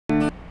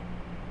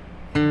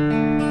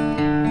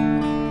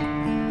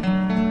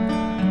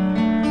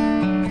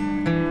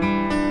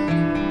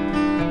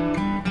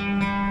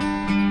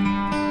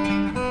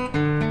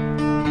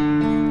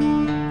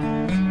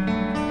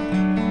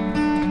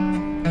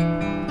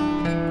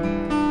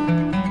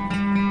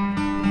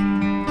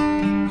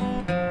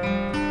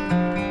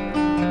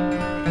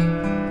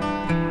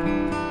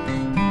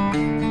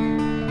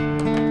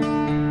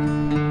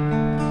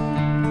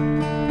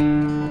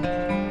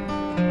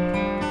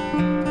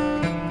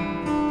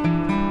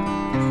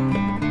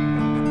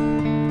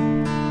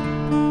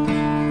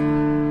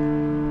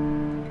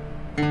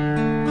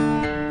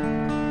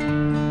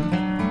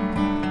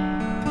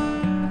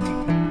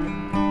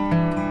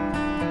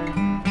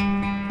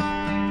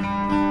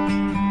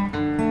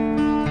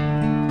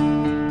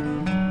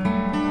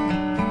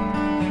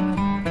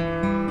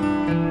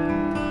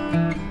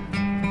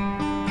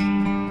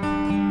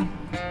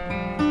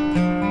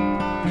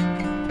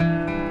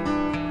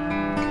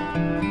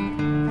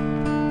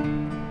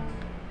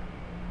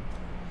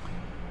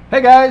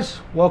Hey guys,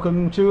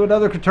 welcome to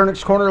another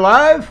Coturnix Corner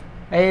Live.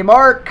 Hey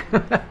Mark,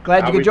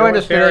 glad you could join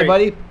us today,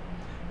 buddy.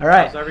 All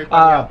right. How's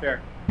everybody out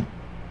there?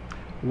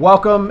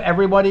 Welcome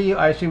everybody.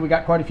 I see we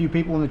got quite a few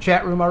people in the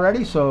chat room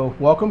already, so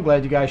welcome.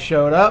 Glad you guys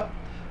showed up.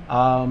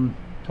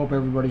 Hope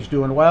everybody's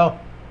doing well.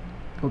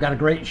 We've got a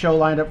great show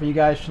lined up for you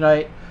guys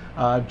tonight.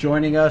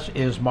 Joining us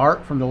is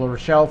Marc from the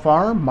Larochelle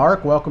Farm.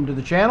 Marc, welcome to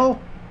the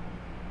channel.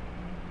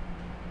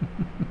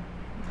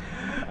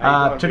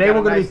 Today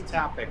we're going to be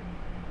topic.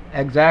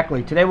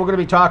 Exactly. Today we're going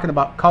to be talking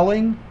about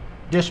culling,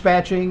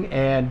 dispatching,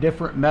 and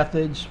different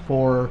methods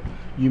for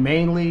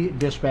humanely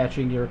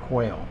dispatching your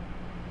quail.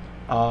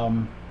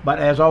 But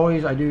as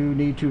always, I do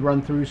need to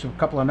run through some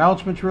couple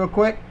announcements real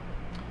quick.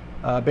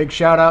 Big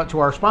shout out to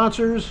our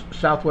sponsors,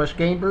 Southwest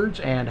Game Birds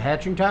and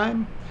Hatching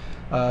Time.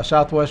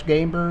 Southwest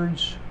Game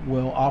Birds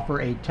will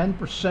offer a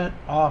 10%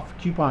 off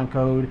coupon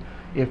code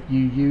if you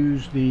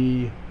use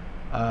the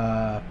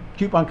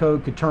coupon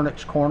code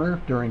Coturnix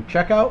Corner during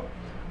checkout.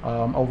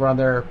 Over on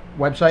their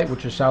website,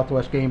 which is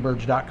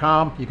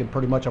southwestgamebirds.com. You can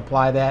pretty much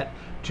apply that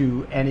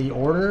to any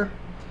order.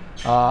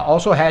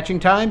 Also, Hatching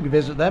Time,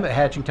 visit them at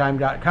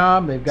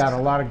hatchingtime.com. They've got a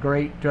lot of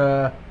great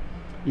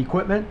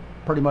equipment,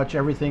 pretty much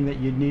everything that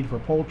you'd need for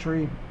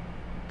poultry.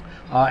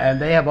 And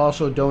they have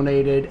also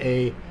donated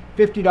a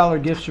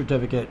 $50 gift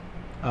certificate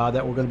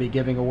that we're going to be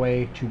giving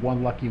away to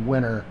one lucky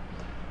winner.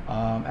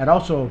 And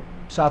also,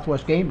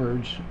 Southwest Game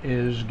Birds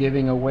is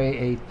giving away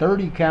a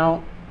 30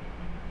 count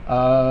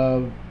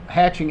of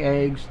hatching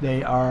eggs.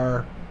 They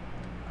are,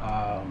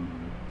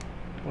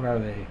 what are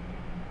they?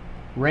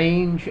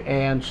 Range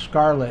and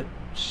Scarlet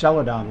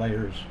Celadon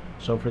layers.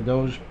 So for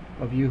those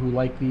of you who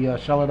like the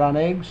Celadon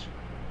eggs,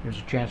 there's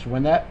a chance to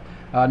win that.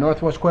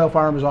 Northwest Quail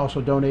Farm has also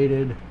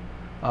donated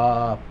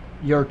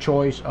your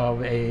choice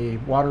of a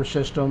water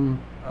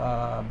system,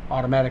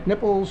 automatic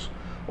nipples,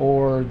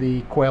 or the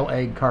quail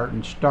egg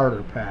carton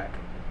starter pack.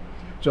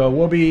 So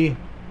we'll be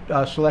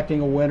selecting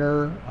a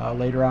winner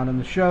later on in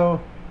the show.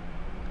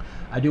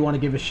 I do want to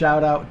give a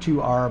shout out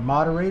to our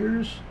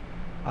moderators.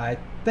 I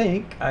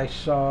think I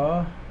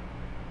saw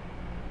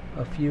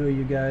a few of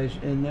you guys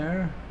in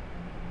there.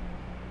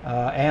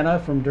 Anna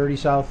from Dirty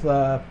South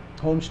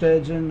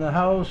Homestead's in the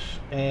house,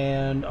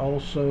 and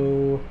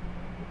also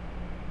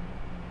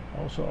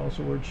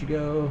where'd she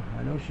go?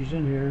 I know she's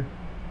in here.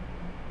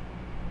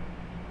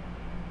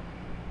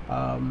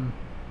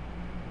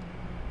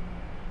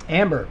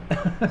 Amber.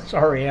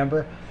 Sorry,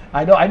 Amber.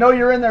 I know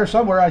you're in there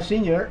somewhere. I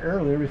seen you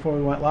earlier before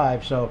we went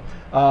live. So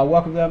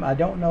welcome them. I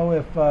don't know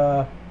if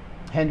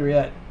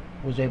Henriette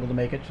was able to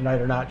make it tonight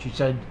or not. She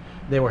said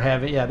they were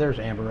having, yeah, there's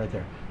Amber right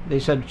there.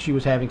 They said she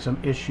was having some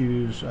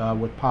issues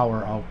with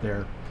power out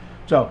there.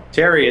 So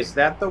Terry, is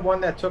that the one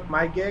that took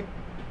my gig?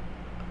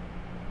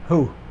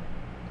 Who?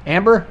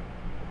 Amber?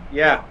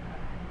 Yeah.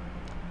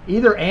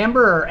 Either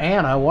Amber or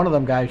Anna. One of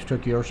them guys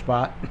took your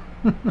spot.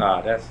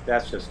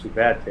 That's just too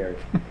bad, Terry.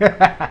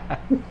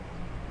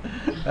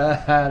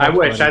 I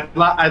wish.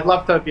 I'd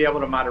love to be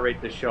able to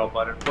moderate the show,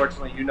 but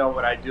unfortunately, you know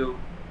what I do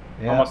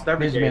almost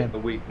every day of the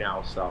week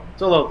now, so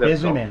it's a little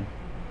difficult. Busy man.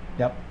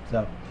 Yep.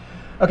 So,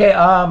 okay.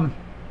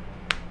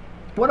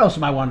 What else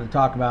am I wanting to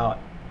talk about?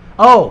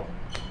 Oh,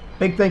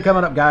 big thing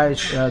coming up, guys.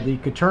 The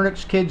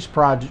Coturnix Kids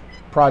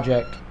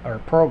project or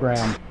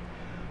program,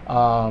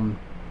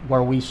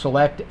 where we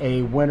select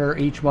a winner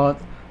each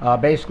month.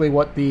 Basically,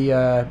 what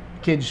the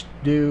kids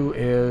do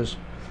is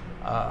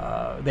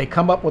they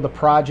come up with a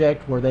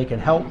project where they can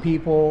help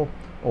people,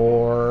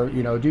 or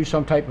do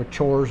some type of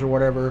chores or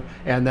whatever,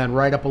 and then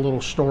write up a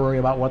little story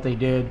about what they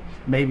did,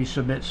 maybe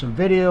submit some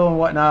video and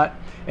whatnot,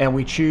 and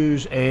we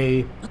choose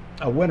a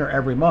winner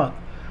every month.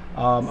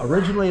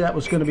 Originally that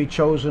was going to be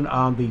chosen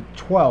on the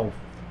 12th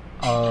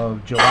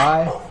of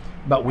July,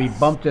 but we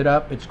bumped it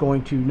up. It's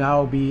going to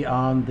now be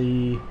on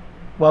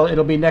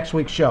it'll be next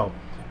week's show.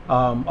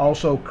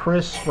 Also,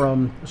 Chris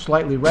from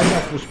Slightly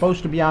Redneck was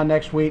supposed to be on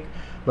next week,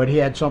 but he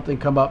had something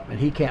come up and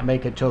he can't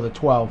make it till the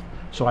 12th,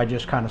 so I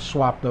just kind of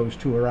swapped those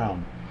two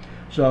around.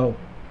 So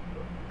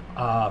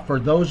for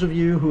those of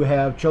you who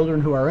have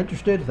children who are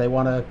interested, if they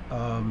want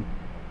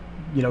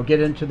to get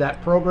into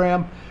that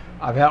program,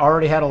 I've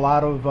already had a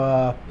lot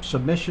of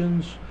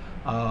submissions,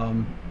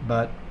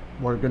 but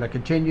we're going to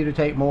continue to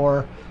take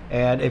more.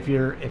 And if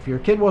your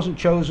kid wasn't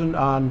chosen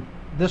on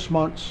this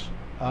month's,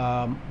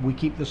 we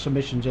keep the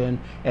submissions in,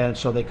 and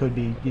so they could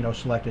be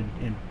selected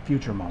in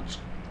future months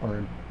or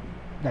in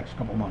next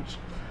couple months.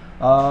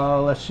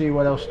 Let's see,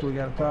 what else do we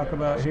got to talk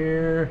about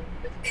here?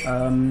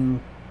 The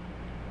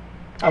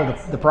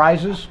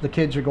prizes. The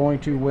kids are going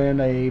to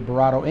win a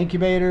Barado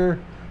incubator,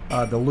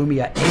 the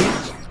Lumia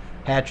 8.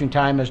 Hatching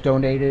Time has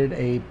donated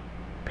a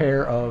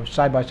pair of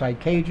side-by-side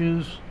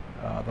cages,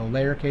 the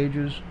layer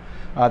cages.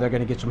 They're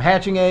going to get some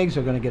hatching eggs.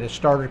 They're going to get a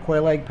starter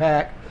quail egg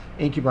pack,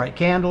 Incubrite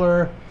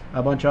candler,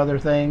 a bunch of other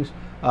things.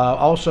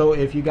 Also,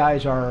 if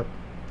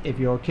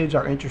your kids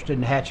are interested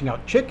in hatching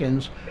out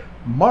chickens,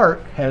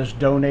 Marc has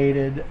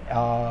donated,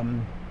 how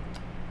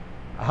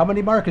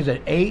many, Marc? Is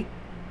it 8?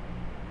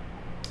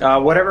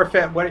 Whatever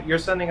fit. What you're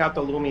sending out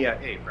the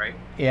Lumia 8, right?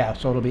 Yeah,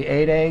 so it'll be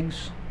 8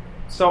 eggs.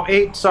 So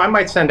 8. So I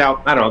might send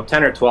out, I don't know,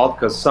 10 or 12,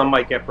 because some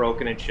might get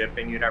broken in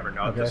shipping. You never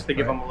know. Okay, just to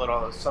give them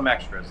some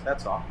extras.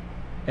 That's all.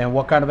 And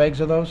what kind of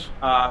eggs are those?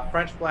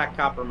 French black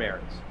copper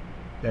Marys.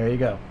 There you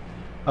go.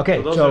 Okay,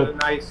 so those are the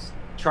nice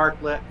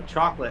chocolate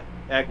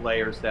egg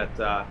layers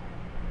that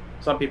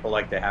some people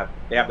like to have.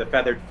 They have the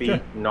feathered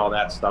feet and all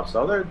that stuff.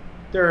 So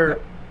they're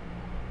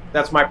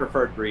that's my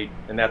preferred breed,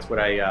 and that's what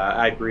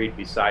I breed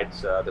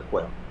besides the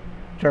quail.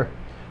 Sure.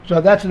 So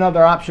that's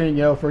another option,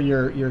 you know, for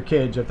your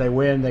kids. If they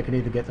win, they can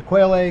either get the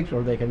quail eggs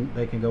or they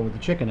can go with the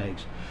chicken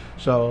eggs.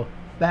 So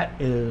that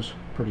is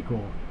pretty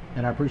cool,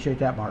 and I appreciate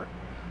that, Mark.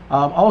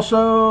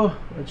 Also,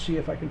 let's see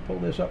if I can pull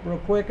this up real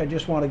quick. I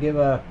just want to give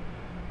a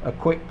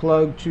quick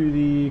plug to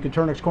the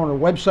Coturnix Corner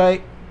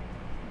website.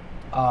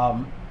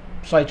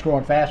 Site's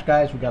growing fast,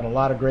 guys. We've got a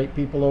lot of great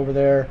people over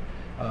there.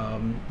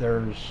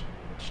 There's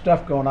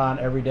stuff going on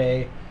every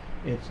day.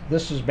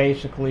 This is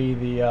basically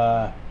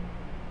the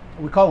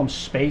we call them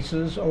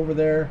spaces over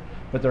there,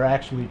 but they're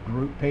actually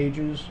group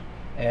pages,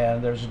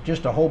 and there's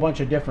just a whole bunch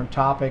of different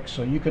topics,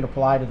 so you can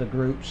apply to the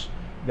groups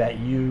that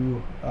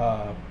you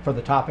for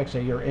the topics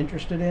that you're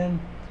interested in.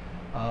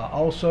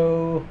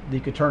 Also, the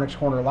Coturnix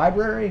Corner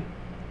Library,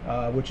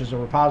 which is a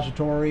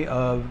repository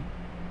of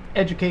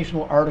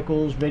educational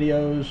articles,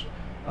 videos.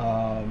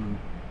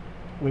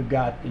 We've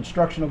got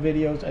instructional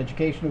videos,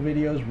 educational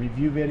videos,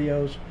 review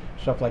videos,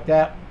 stuff like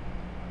that.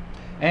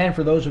 And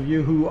for those of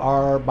you who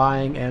are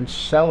buying and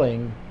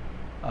selling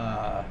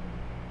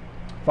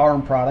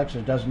farm products,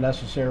 it doesn't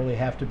necessarily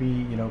have to be,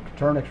 you know,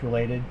 Coturnix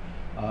related.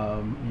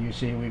 You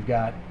see, we've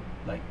got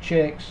like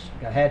chicks,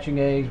 we've got hatching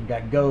eggs, we've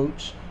got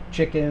goats,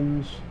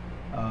 chickens,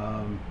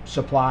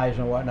 supplies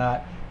and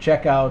whatnot.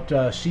 Check out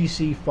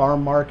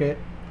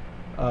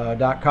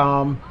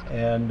ccfarmmarket.com,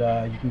 and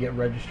you can get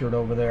registered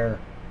over there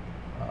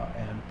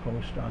and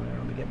post on there.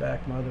 Let me get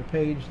back to my other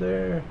page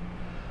there.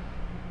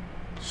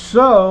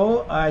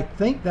 So I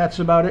think that's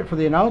about it for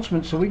the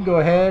announcement. So we can go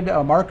ahead,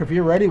 Mark, if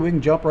you're ready, we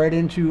can jump right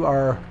into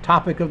our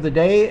topic of the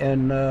day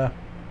and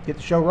get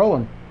the show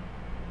rolling.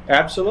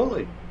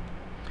 Absolutely.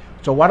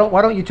 So why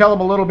don't you tell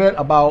them a little bit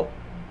about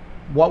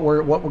what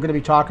we're going to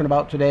be talking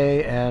about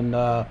today and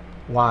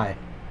why?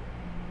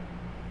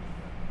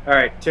 All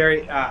right,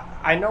 Terry.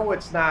 I know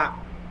it's not.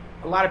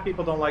 A lot of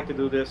people don't like to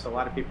do this. A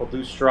lot of people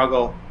do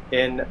struggle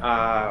in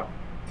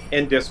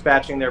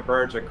dispatching their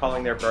birds or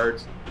culling their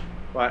birds.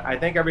 But I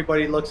think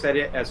everybody looks at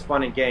it as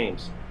fun and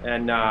games.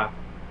 And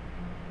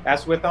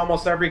as with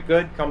almost every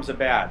good comes a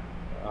bad.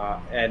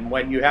 And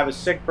when you have a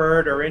sick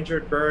bird or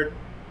injured bird,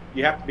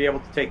 you have to be able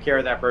to take care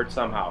of that bird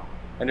somehow.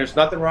 And there's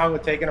nothing wrong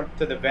with taking them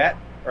to the vet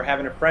or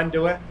having a friend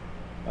do it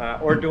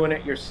or doing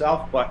it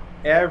yourself. But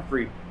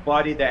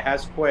everybody that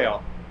has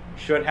quail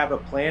should have a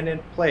plan in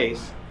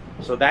place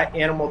so that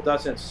animal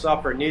doesn't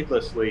suffer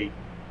needlessly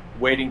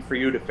waiting for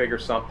you to figure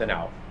something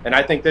out. And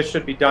I think this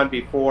should be done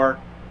before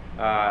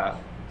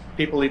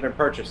people even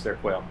purchase their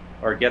quail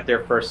or get their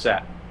first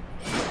set.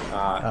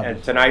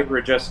 And tonight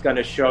we're just going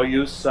to show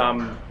you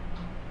some,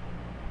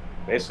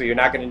 basically you're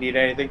not going to need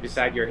anything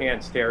beside your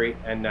hands, Terry,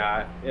 and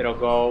it'll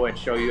go and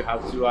show you how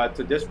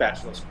to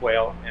dispatch those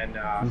quail, and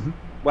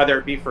whether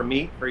it be for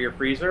meat for your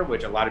freezer,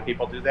 which a lot of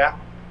people do that,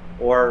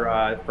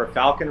 or for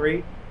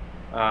falconry,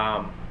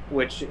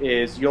 which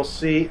is, you'll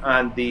see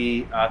on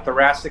the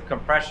thoracic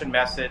compression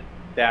method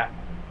that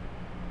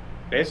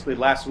basically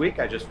last week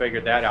I just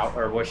figured that out,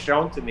 or was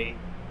shown to me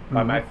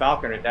by my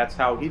falconer. That's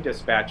how he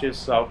dispatches.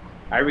 So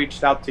I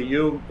reached out to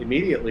you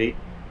immediately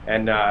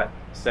and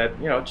said,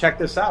 you know, check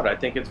this out. I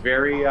think it's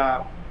very,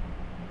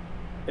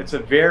 it's a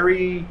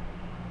very,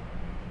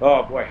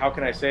 oh boy, how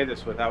can I say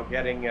this without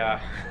getting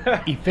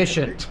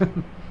efficient?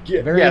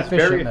 Very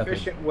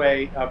efficient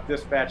way of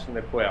dispatching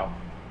the quail.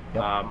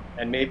 Yep.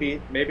 And maybe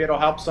it'll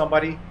help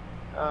somebody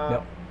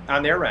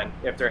on their end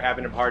if they're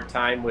having a hard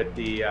time with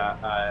the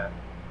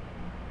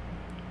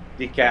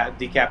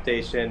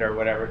decapitation or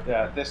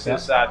whatever. This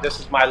is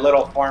my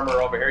little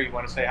farmer over here. You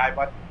want to say hi,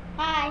 bud?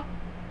 Hi.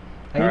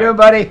 How you doing,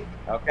 buddy?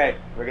 Okay,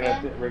 we're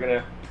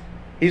gonna.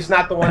 He's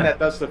not the one that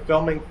does the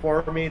filming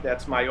for me.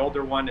 That's my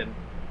older one, and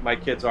my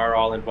kids are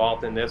all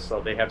involved in this,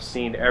 so they have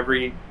seen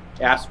every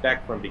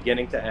aspect from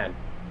beginning to end.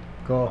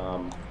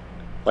 Cool.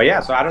 But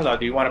yeah, so I don't know.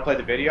 Do you want to play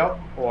the video,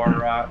 or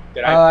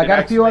did I got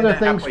a few other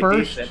things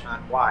first. On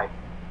why?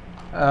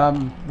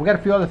 We got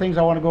a few other things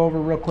I want to go over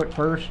real quick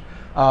first.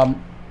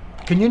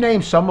 Can you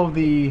name some of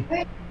the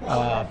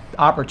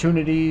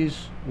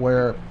opportunities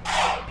where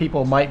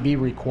people might be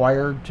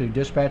required to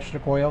dispatch the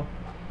quail?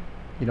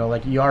 You know,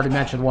 like you already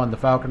mentioned one, the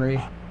falconry.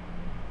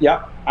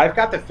 Yeah, I've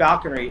got the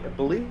falconry.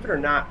 Believe it or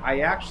not, I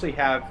actually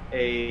have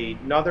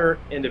another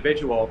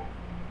individual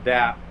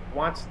that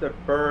wants the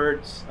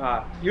birds.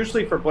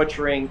 Usually for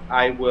butchering,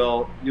 I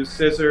will use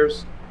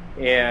scissors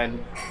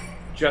and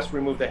just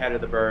remove the head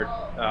of the bird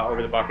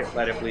over the bucket,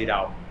 let it bleed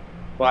out.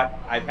 But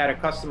I've had a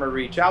customer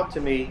reach out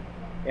to me,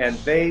 and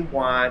they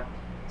want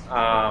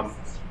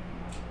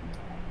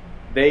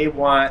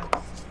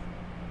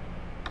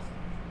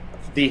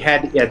the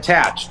head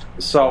attached.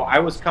 So I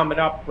was coming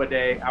up with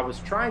I was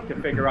trying to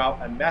figure out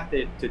a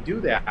method to do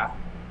that,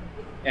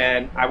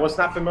 And I was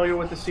not familiar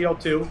with the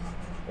CO2,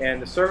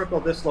 and the cervical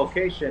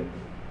dislocation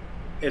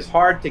is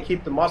hard to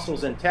keep the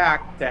muscles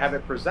intact to have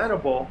it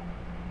presentable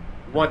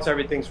once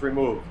everything's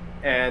removed.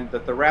 And the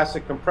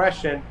thoracic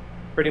compression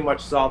pretty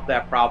much solved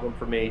that problem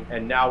for me,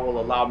 and now will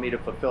allow me to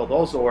fulfill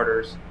those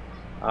orders.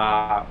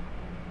 And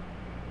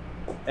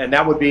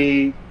that would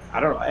be, I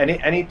don't know,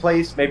 any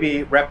place,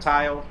 maybe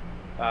reptile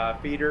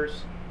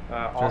feeders.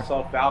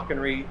 Also,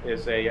 falconry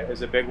is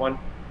a big one.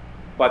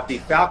 But the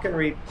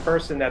falconry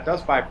person that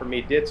does buy from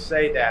me did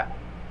say that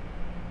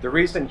the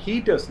reason he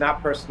does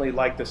not personally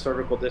like the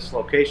cervical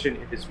dislocation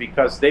is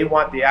because they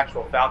want the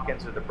actual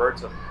falcons or the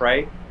birds of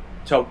prey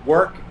to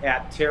work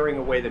at tearing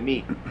away the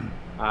meat.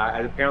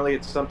 And apparently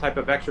it's some type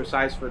of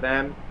exercise for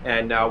them.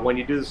 And when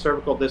you do the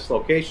cervical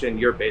dislocation,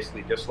 you're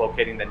basically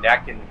dislocating the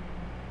neck and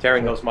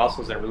tearing those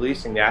muscles and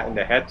releasing that, and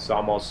the head's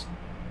almost,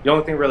 the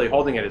only thing really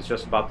holding it is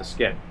just about the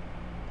skin.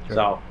 Sure.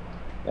 So,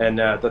 and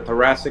the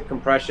thoracic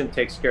compression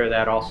takes care of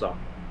that also.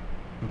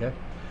 Okay.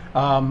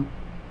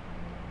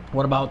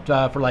 What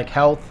about for like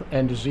health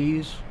and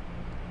disease?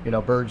 You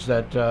know, birds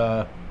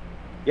that.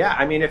 Yeah,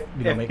 I mean, if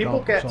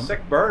people get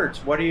sick birds,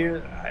 what are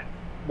you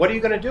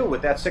going to do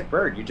with that sick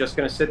bird? You're just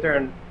going to sit there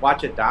and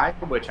watch it die,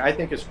 which I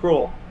think is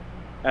cruel.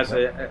 As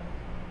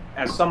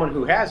as someone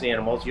who has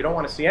animals, you don't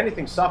want to see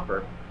anything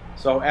suffer.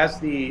 So, as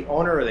the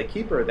owner or the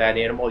keeper of that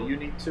animal, you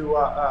need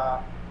to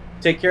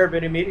take care of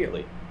it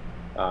immediately.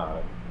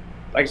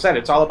 Like I said,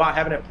 it's all about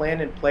having a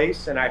plan in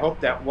place, and I hope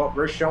that what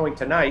we're showing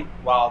tonight,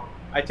 while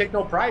I take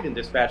no pride in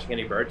dispatching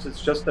any birds,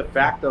 it's just the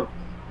fact of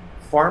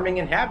farming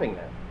and having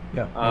them.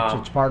 Yeah,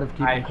 it's part of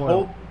keeping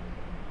quail.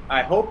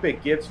 I hope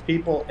it gives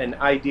people an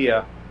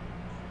idea,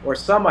 or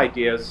some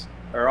ideas,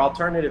 or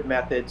alternative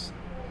methods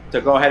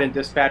to go ahead and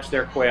dispatch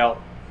their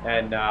quail,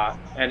 and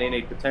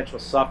any potential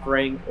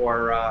suffering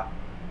or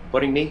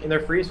putting meat in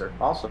their freezer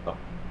also.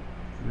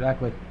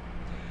 Exactly.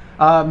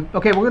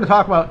 Okay, we're going to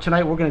talk about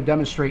tonight. We're going to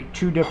demonstrate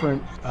two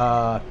different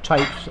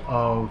types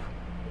of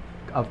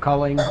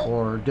culling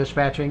or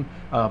dispatching: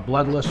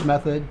 bloodless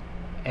method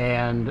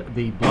and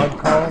the blood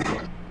call.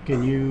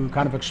 Can you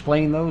kind of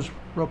explain those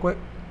real quick?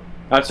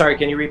 I'm sorry.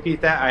 Can you repeat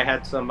that? I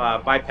had some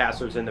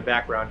bypassers in the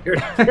background here.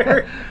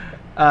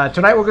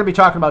 Tonight we're going to be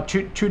talking about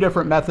two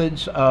different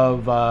methods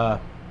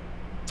of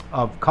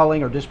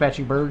culling or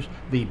dispatching birds: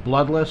 the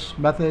bloodless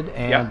method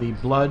and the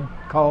blood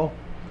call.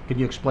 Could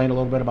you explain a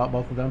little bit about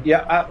both of them?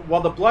 Yeah, well,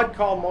 the blood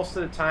call most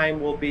of the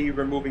time will be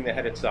removing the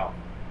head itself.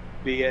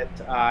 Be it,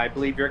 I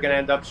believe you're going to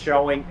end up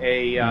showing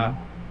a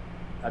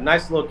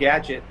nice little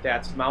gadget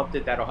that's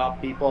mounted that'll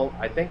help people.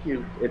 I think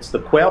it's the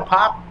quail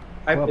pop.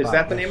 Is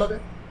that the name of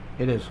it?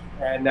 It is.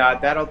 And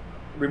that'll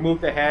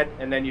remove the head,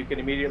 and then you can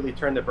immediately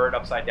turn the bird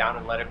upside down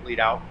and let it bleed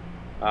out.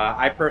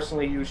 I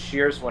personally use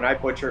shears when I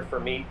butcher for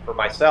meat for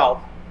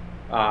myself,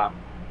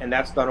 and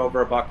that's done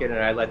over a bucket, and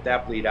I let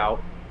that bleed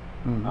out.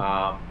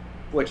 Mm-hmm.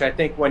 Which I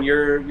think when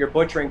you're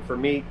butchering for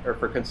meat or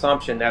for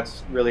consumption,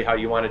 that's really how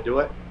you want to do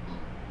it.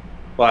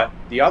 But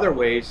the other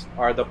ways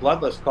are the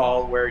bloodless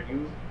call, where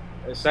you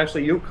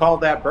essentially cull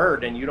that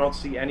bird and you don't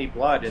see any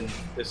blood, and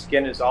the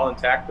skin is all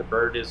intact. The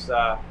bird is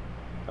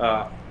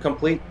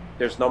complete.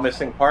 There's no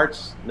missing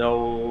parts,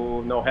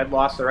 no head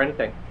loss or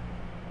anything.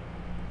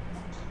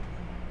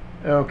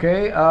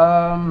 Okay.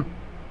 I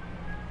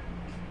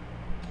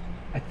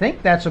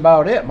think that's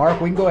about it.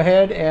 Mark, we can go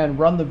ahead and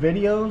run the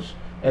videos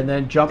and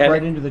then jump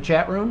right into the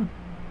chat room.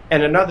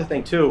 And another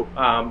thing too,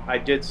 I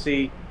did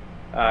see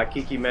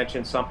Kiki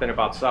mentioned something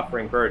about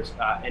suffering birds.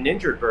 An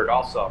injured bird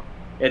also.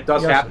 It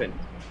does happen.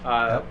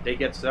 They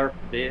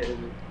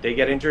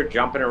get injured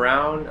jumping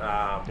around.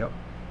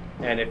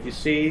 And if you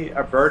see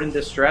a bird in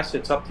distress,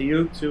 it's up to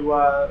you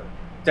to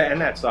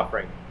end that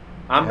suffering.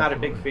 I'm not a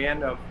big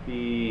fan of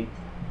the.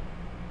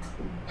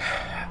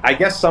 I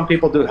guess some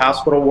people do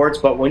hospital wards,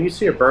 but when you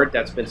see a bird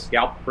that's been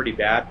scalped pretty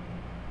bad,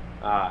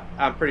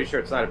 I'm pretty sure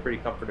it's not a pretty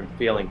comforting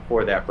feeling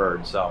for that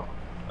bird. So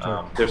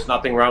there's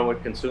nothing wrong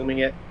with consuming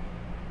it.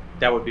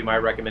 That would be my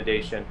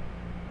recommendation.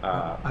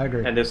 I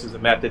agree. And this is a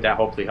method that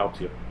hopefully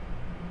helps you.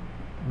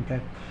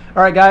 Okay.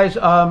 All right, guys.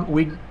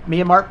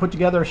 Me and Mark put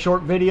together a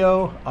short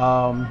video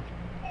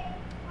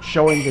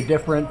showing the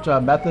different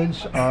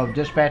methods of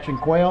dispatching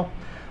quail.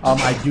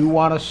 I do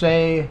want to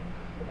say,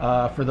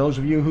 for those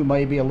of you who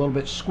may be a little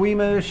bit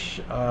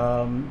squeamish,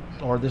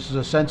 or this is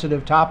a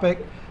sensitive topic,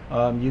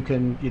 you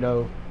can,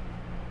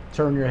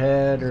 turn your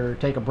head or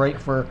take a break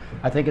for,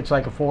 I think it's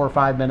like a 4 or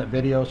 5 minute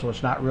video, so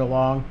it's not real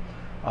long.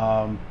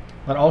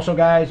 But also,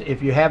 guys,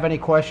 if you have any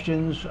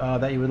questions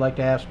that you would like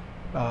to ask,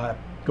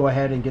 go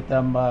ahead and get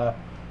them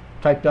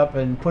typed up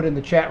and put in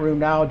the chat room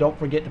now. Don't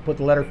forget to put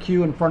the letter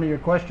Q in front of your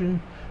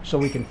question so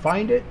we can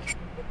find it,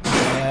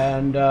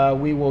 and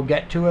we will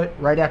get to it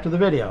right after the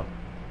video.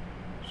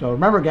 So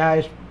remember,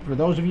 guys, for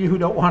those of you who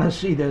don't want to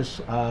see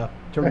this,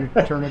 turn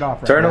it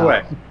off right Turn now.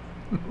 away.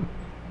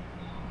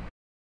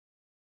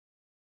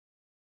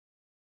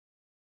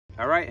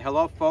 All right,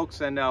 hello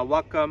folks, and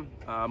welcome.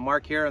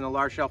 Mark here on the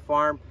Larochelle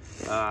Farm.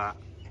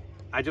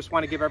 I just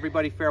want to give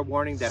everybody fair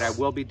warning that I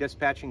will be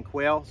dispatching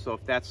quail, so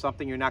if that's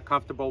something you're not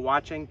comfortable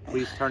watching,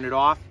 please turn it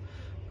off.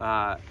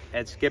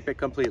 and skip it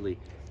completely.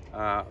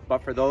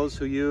 But for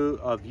those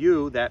of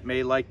you that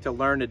may like to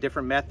learn a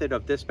different method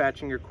of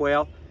dispatching your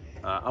quail,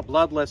 a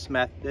bloodless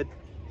method,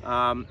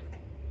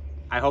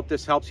 I hope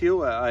this helps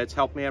you. It's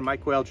helped me on my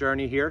quail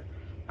journey here.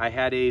 I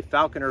had a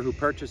falconer who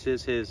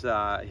purchases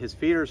his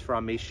feeders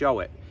from me show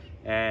it,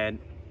 and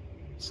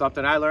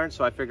something I learned,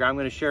 so I figure I'm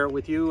going to share it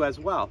with you as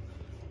well.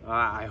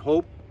 I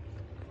hope,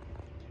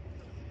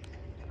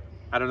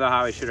 I don't know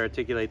how I should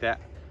articulate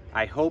that.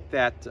 I hope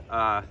that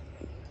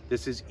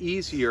this is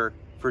easier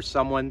for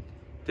someone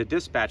to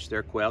dispatch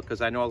their quail,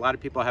 because I know a lot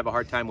of people have a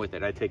hard time with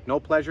it. I take no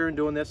pleasure in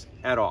doing this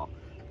at all,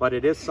 but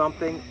it is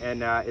something,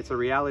 and it's a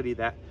reality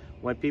that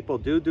when people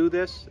do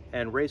this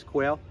and raise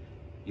quail,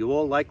 you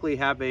will likely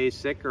have a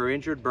sick or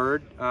injured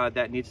bird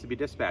that needs to be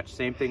dispatched.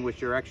 Same thing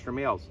with your extra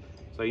males.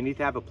 So you need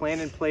to have a plan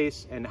in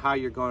place and how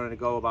you're going to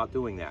go about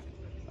doing that.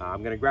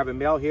 I'm going to grab a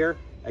male here.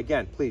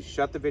 Again, please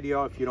shut the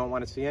video if you don't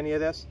want to see any of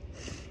this.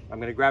 I'm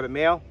going to grab a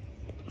male,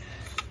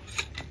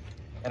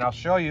 and I'll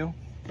show you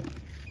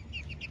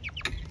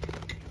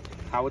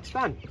how it's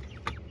done.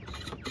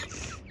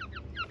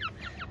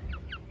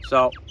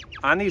 So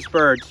on these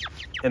birds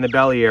in the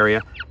belly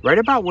area, right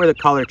about where the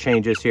color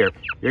changes here,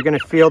 you're going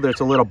to feel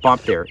there's a little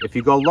bump there. If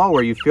you go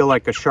lower, you feel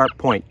like a sharp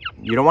point.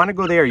 You don't want to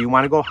go there. You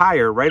want to go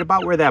higher, right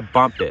about where that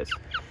bump is.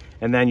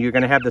 And then you're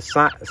going to have the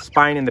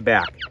spine in the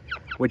back.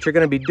 What you're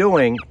going to be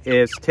doing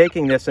is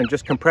taking this and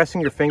just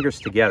compressing your fingers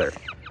together.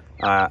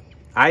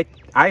 I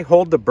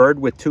hold the bird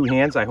with two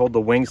hands. I hold the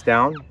wings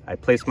down. I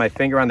place my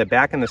finger on the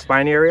back and the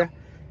spine area.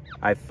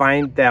 I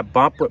find that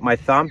bump with my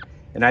thumb,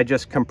 and I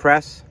just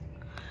compress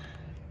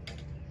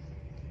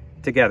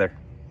together.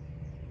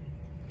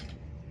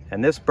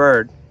 And this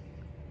bird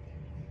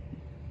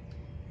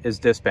is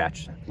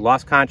dispatched.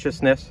 Lost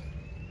consciousness,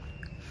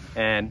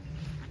 and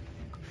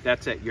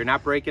that's it. You're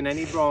not breaking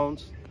any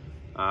bones.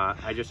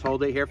 I just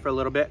hold it here for a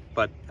little bit,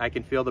 but I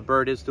can feel the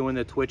bird is doing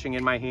the twitching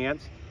in my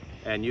hands,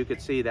 and you can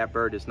see that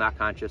bird is not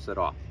conscious at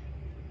all.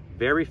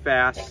 Very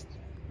fast,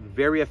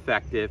 very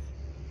effective,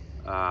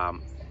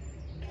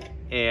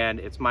 and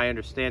it's my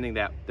understanding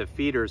that the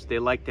feeders, they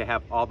like to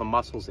have all the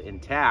muscles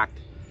intact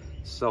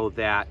so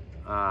that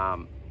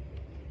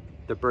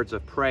the birds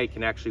of prey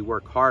can actually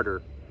work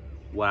harder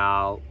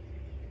while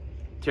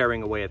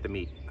tearing away at the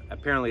meat.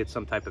 Apparently it's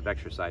some type of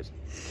exercise.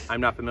 I'm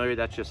not familiar,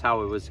 that's just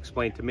how it was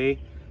explained to me.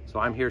 So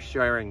I'm here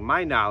sharing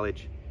my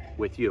knowledge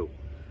with you.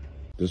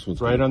 This one's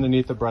right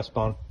underneath the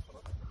breastbone.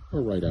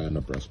 Or right on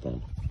the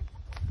breastbone.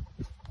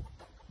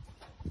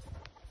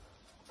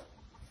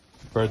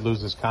 Bird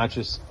loses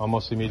conscious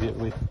almost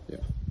immediately. Yeah.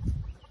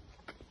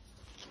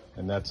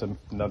 And that's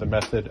another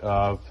method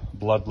of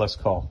bloodless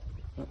cull.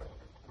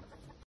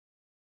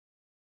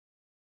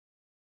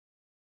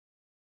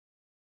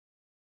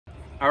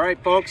 All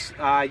right, folks,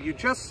 you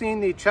just seen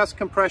the chest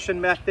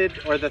compression method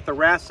or the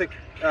thoracic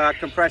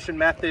compression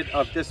method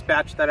of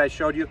dispatch that I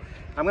showed you.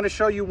 I'm going to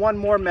show you one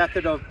more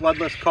method of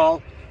bloodless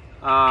cull.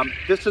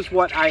 This is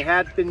what I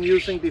had been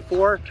using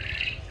before.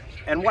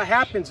 And what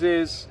happens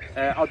is,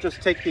 I'll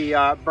just take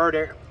the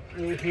bird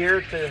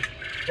here to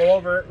go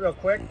over it real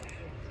quick.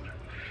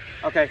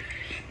 Okay,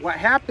 what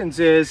happens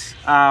is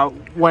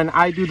when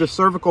I do the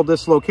cervical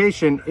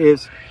dislocation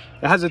is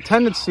it has a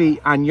tendency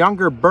on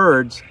younger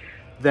birds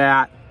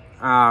that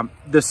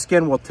the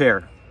skin will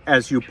tear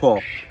as you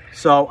pull.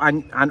 So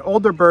on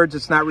older birds,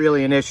 it's not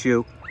really an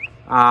issue.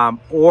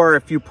 Or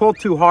if you pull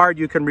too hard,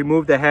 you can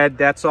remove the head.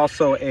 That's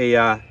also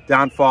a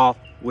downfall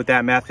with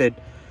that method.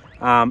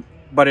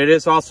 But it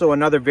is also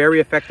another very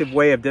effective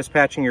way of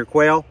dispatching your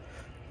quail.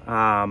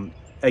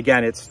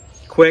 Again, it's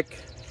quick,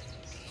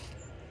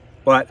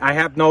 but I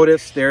have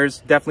noticed there's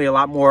definitely a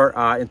lot more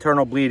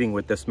internal bleeding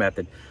with this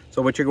method.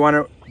 So what you're going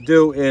to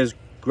do is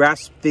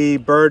grasp the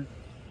bird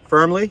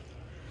firmly.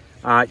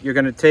 You're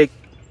going to take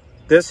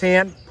this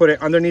hand, put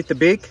it underneath the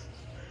beak,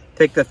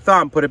 take the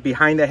thumb, put it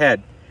behind the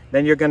head.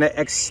 Then you're going to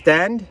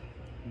extend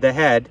the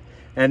head,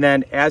 and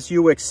then as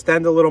you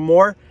extend a little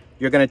more,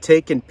 you're going to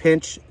take and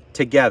pinch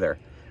together.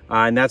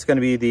 And that's going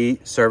to be the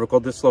cervical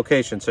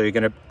dislocation. So you're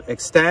going to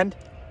extend,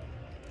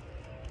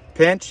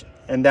 pinch,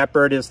 and that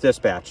bird is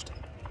dispatched.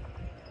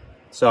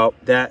 So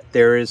that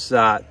there is,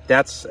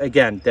 that's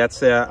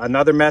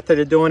another method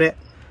of doing it.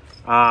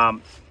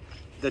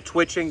 The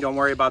twitching, don't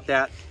worry about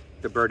that.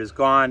 The bird is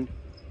gone.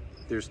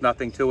 There's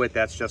nothing to it.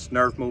 That's just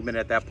nerve movement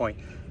at that point.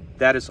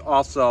 That is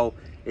also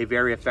a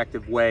very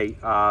effective way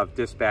of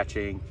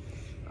dispatching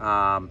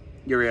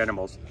your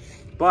animals.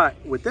 But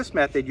with this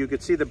method, you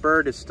could see the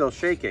bird is still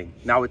shaking.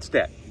 Now it's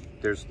dead.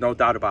 There's no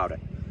doubt about it.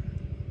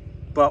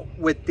 But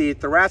with the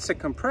thoracic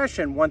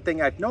compression, one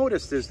thing I've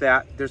noticed is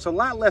that there's a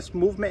lot less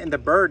movement in the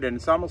bird, and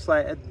it's almost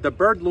like the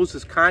bird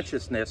loses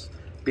consciousness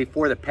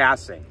before the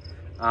passing.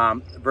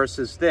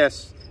 Versus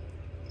this,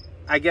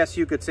 I guess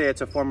you could say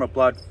it's a form of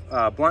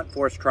blunt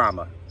force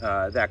trauma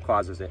that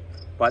causes it.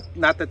 But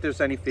not that there's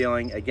any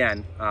feeling.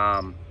 Again,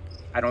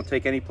 I don't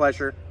take any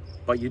pleasure,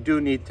 but you do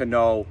need to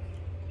know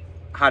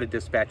how to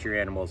dispatch your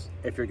animals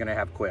if you're going to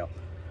have quail.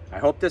 I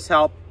hope this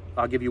helped.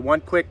 I'll give you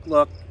one quick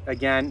look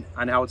again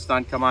on how it's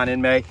done. Come on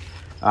in, May.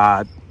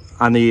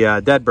 on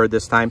the dead bird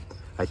this time,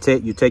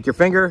 you take your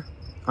finger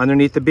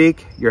underneath the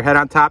beak, your head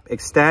on top,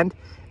 extend,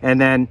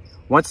 and then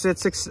once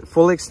it's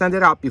fully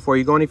extended out, before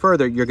you go any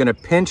further, you're going to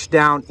pinch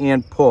down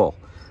and pull.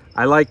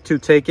 I like to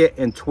take it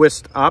and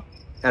twist up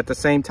at the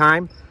same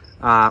time,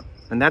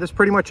 and that is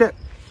pretty much it.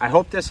 I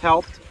hope this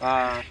helped,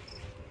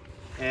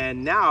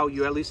 and now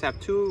you at least have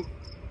two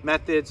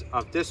methods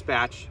of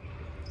dispatch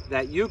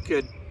that you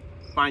could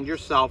find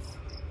yourself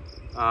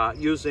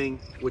using,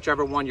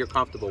 whichever one you're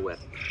comfortable with.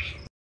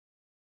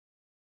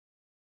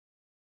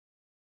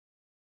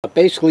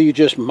 Basically, you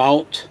just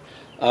mount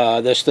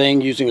this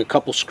thing using a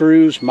couple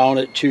screws, mount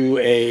it to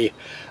a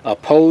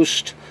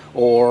post,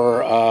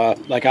 or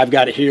like I've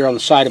got it here on the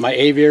side of my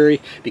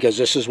aviary, because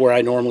this is where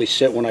I normally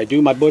sit when I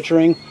do my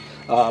butchering.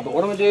 But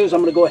what I'm going to do is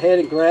I'm going to go ahead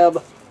and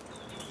grab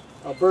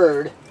a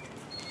bird.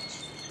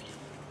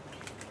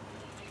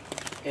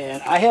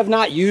 And I have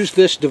not used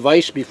this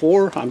device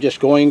before. I'm just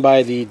going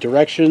by the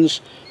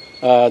directions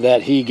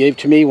that he gave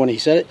to me when he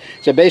said it.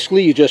 So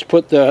basically, you just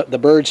put the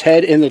bird's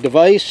head in the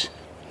device,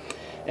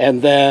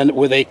 and then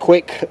with a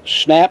quick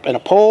snap and a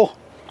pull,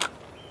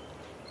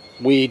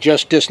 we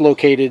just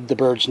dislocated the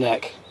bird's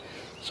neck.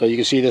 So you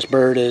can see this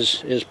bird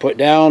is put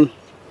down,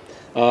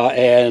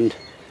 and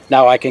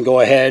now I can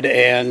go ahead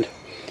and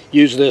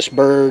use this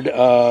bird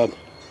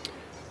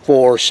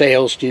for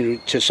sales to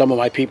some of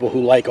my people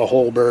who like a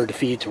whole bird to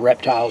feed to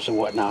reptiles and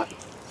whatnot.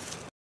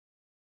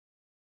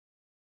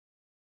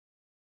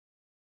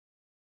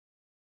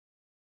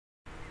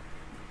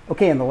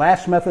 Okay, and the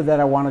last method that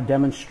I want to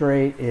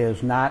demonstrate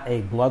is not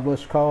a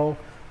bloodless cull.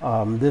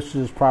 This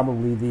is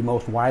probably the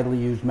most widely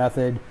used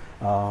method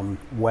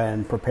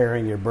when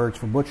preparing your birds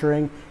for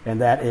butchering, and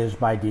that is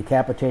by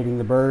decapitating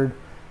the bird.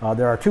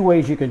 There are two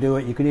ways you can do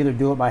it. You can either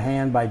do it by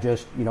hand by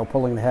just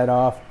pulling the head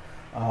off,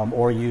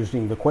 or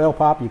using the quail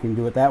pop. You can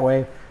do it that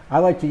way. I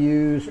like to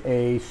use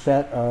a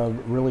set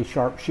of really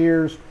sharp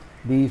shears.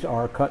 These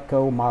are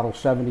Cutco Model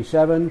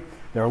 77.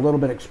 They're a little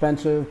bit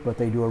expensive, but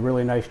they do a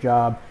really nice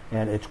job,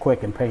 and it's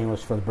quick and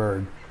painless for the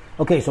bird.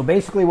 Okay, so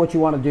basically what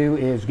you want to do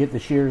is get the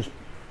shears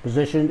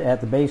positioned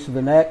at the base of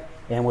the neck,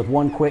 and with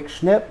one quick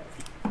snip,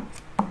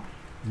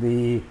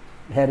 the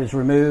head is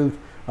removed.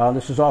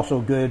 This is also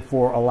good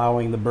for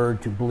allowing the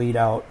bird to bleed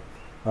out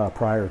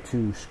prior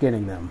to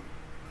skinning them.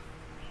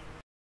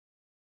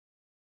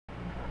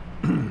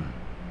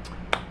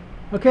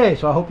 Okay,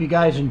 so I hope you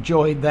guys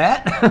enjoyed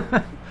that.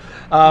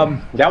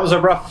 That was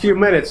a rough few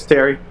minutes,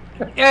 Terry.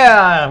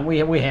 Yeah,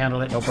 we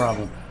handled it, no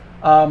problem.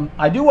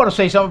 I do want to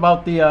say something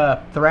about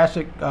the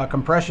thoracic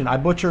compression. I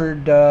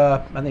butchered,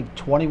 I think,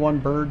 21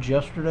 birds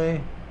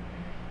yesterday,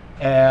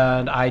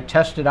 and I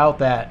tested out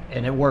that,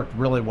 and it worked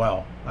really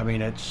well. I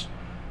mean, it's,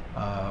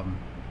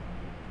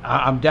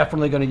 I'm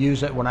definitely going to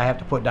use it when I have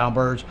to put down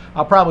birds.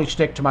 I'll probably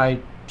stick to my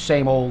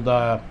same old,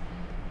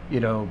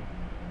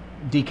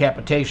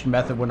 decapitation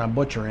method when I'm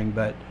butchering,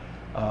 but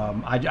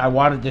I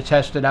wanted to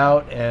test it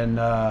out,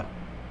 and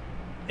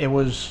it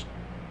was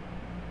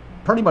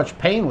pretty much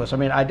painless. I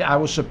mean, I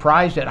was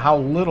surprised at how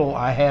little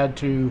I had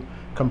to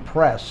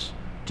compress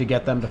to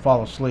get them to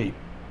fall asleep.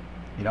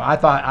 I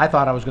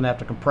thought I was going to have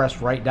to compress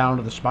right down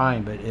to the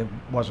spine, but it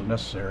wasn't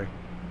necessary.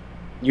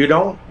 You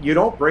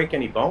don't break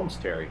any bones,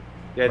 Terry.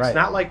 It's right.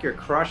 Not like you're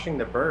crushing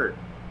the bird.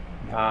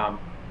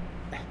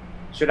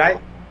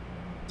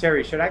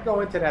 Terry, should I go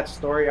into that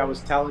story I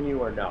was telling you,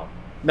 or no?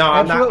 No,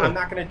 Absolutely. I'm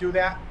not going to do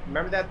that.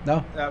 Remember that?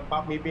 No.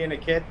 About me being a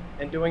kid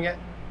and doing it?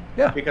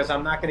 Yeah. Because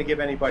I'm not going to give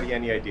anybody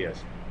any ideas.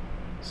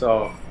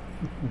 So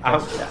I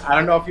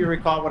don't know if you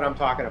recall what I'm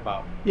talking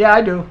about. Yeah,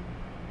 I do.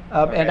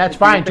 Okay. And that's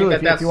fine too.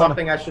 If that's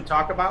something I should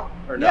talk about,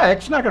 or no? Yeah,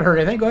 it's not going to hurt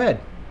anything. Go ahead.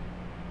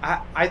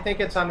 I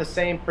think it's on the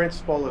same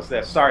principle as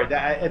this. Sorry,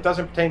 it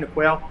doesn't pertain to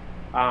quail,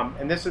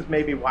 and this is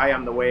maybe why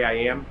I'm the way I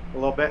am a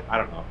little bit. I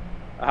don't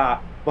know.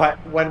 But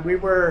when we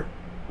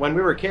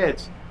were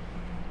kids,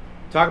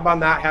 talk about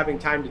not having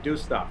time to do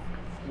stuff.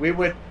 We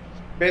would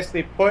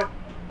basically put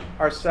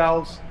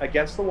ourselves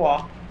against the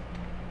wall,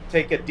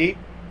 take a deep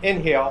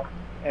inhale,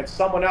 and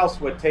someone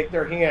else would take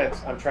their hands,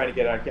 I'm trying to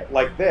get on,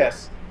 like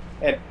this,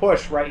 and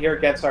push right here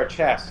against our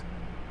chest.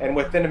 And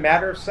within a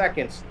matter of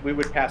seconds, we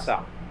would pass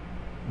out.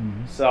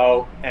 Mm-hmm.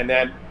 So, and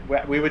then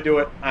we would do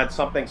it on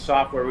something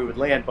soft where we would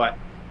land. But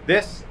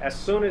this, as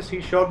soon as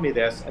he showed me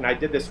this and I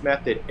did this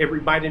method, it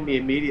reminded me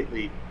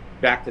immediately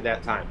back to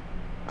that time.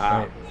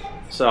 Right.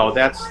 So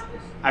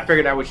I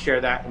figured I would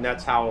share that, and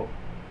that's how,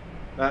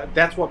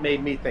 that's what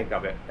made me think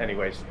of it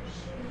anyways.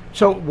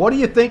 So what do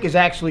you think is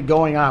actually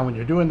going on when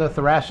you're doing the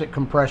thoracic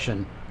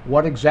compression?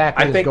 What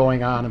exactly is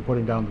going on in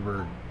putting down the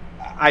bird?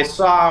 I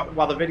saw,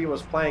 while the video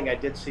was playing, I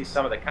did see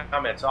some of the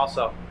comments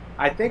also.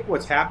 I think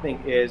what's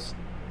happening is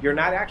you're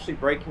not actually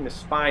breaking the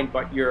spine,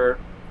 but you're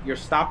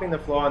stopping the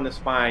flow on the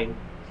spine.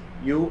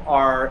 You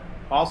are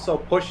also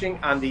pushing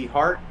on the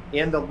heart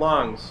and the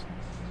lungs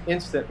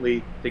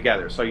instantly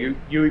together. So you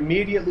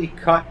immediately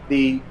cut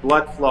the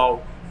blood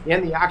flow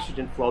and the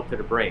oxygen flow to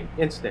the brain,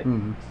 instant.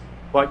 Mm-hmm.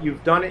 But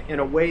you've done it in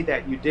a way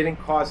that you didn't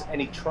cause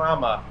any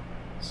trauma.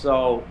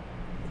 So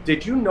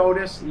did you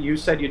notice, you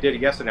said you did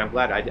it yesterday, I'm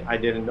glad I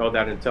didn't know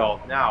that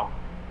until now.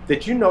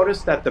 Did you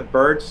notice that the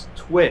birds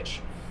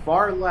twitch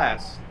far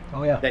less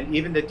Oh yeah. than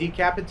even the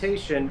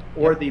decapitation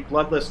or the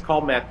bloodless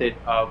cull method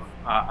of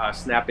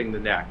snapping the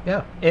neck?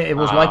 Yeah. It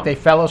was like they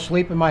fell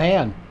asleep in my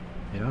hand.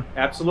 Yeah.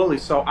 Absolutely.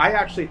 So I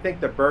actually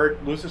think the bird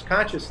loses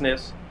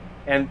consciousness,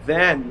 and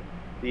then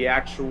the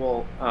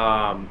actual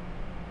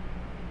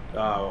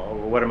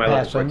what am I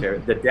looking for here?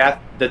 The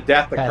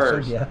death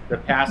occurs. Yeah. The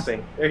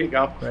passing. There you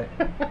go. Right.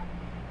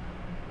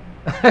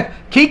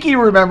 Kiki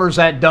remembers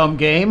that dumb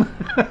game.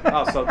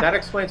 Oh, so that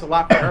explains a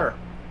lot for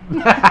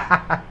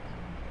her.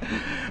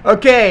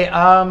 Okay,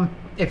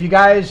 if you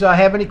guys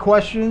have any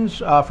questions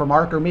for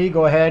Mark or me,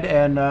 go ahead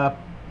and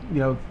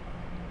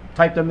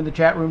type them in the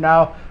chat room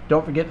now.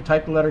 Don't forget to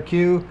type the letter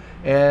Q.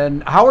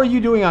 And how are you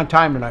doing on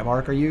time tonight,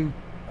 Mark? Are you?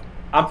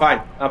 I'm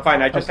fine.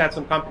 I just had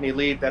some company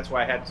leave. That's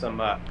why I had some.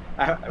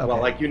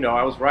 Well, like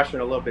I was rushing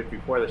a little bit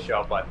before the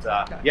show, but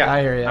yeah,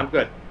 I hear you. I'm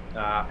good.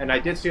 And I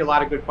did see a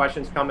lot of good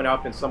questions coming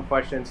up, and some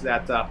questions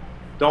that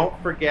don't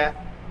forget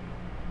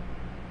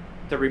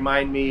to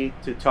remind me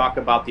to talk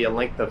about the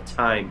length of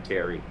time,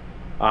 Terry.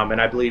 And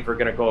I believe we're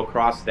going to go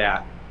across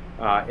that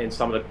in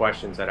some of the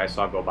questions that I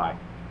saw go by.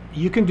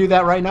 You can do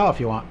that right now if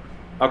you want.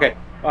 Okay.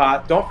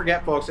 Don't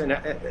forget, folks, and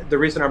the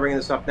reason I'm bringing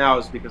this up now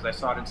is because I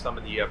saw it in some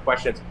of the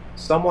questions.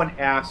 Someone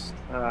asked,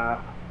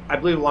 I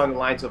believe along the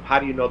lines of, how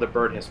do you know the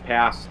bird has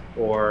passed,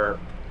 or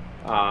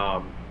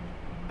how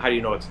do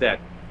you know it's dead?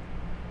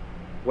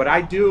 What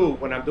I do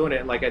when I'm doing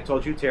it, like I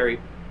told you,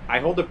 Terry, I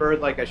hold the bird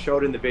like I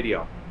showed in the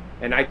video,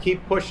 and I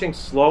keep pushing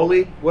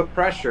slowly with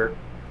pressure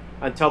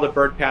until the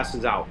bird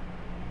passes out.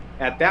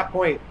 At that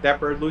point, that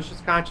bird loses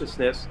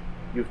consciousness,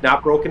 you've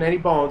not broken any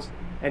bones,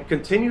 and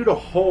continue to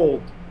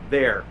hold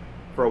there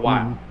for a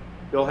while.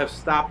 Mm-hmm. You'll have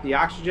stopped the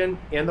oxygen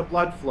and the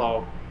blood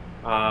flow,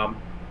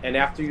 and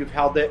after you've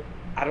held it,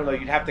 I don't know,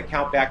 you'd have to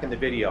count back in the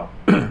video.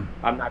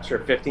 I'm not sure,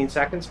 15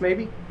 seconds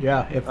maybe?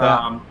 Yeah, if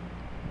that.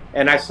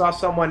 And I saw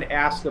someone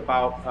ask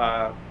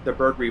about the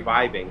bird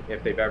reviving,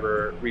 if they've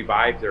ever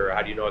revived, or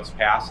how do you know it's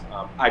passed.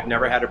 I've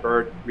never had a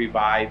bird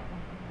revive.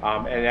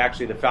 And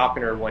actually the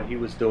falconer, when he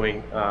was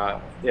doing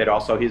it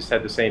also, he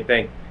said the same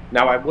thing.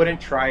 Now, I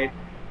wouldn't try it.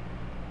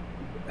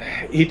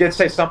 He did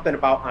say something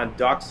about on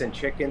ducks and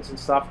chickens and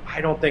stuff. I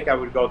don't think I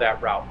would go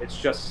that route. It's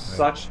just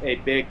such a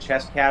big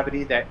chest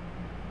cavity that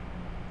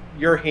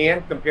your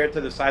hand compared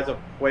to the size of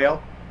a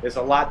quail is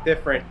a lot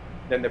different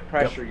than the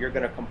pressure you're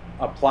going to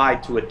apply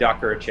to a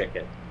duck or a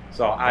chicken.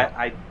 So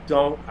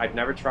I've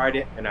never tried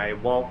it, and I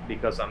won't,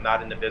 because I'm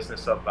not in the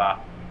business of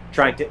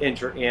trying to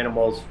injure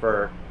animals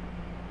for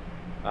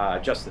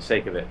just the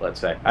sake of it, let's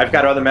say. I've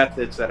got other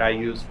methods that I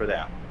use for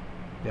that.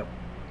 Yep.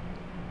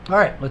 All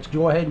right, let's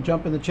go ahead and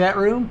jump in the chat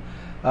room.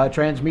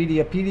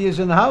 Transmediapedia's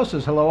in the house.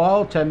 Says hello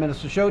all. 10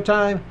 minutes to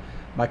showtime.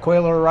 My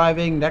quail are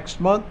arriving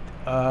next month.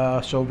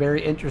 So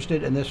very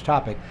interested in this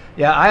topic.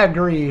 Yeah, I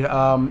agree.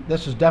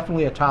 This is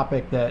definitely a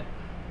topic that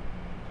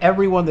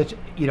everyone that's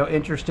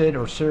interested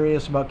or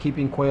serious about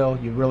keeping quail,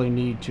 you really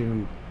need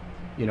to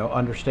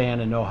understand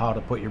and know how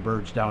to put your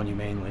birds down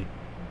humanely.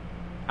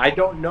 I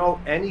don't know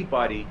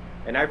anybody,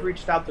 and I've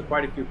reached out to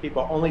quite a few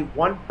people. Only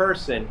one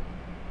person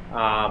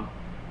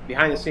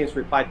behind the scenes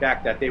replied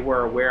back that they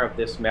were aware of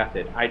this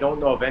method. I don't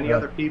know of any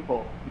other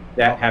people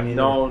that have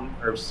known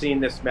or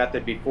seen this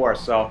method before.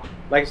 So,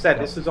 like I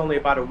said, this is only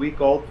about a week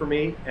old for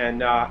me,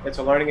 and it's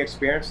a learning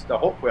experience. The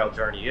whole quail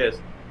journey is.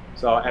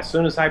 So as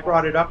soon as I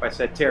brought it up, I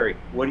said, Terry,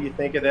 what do you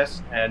think of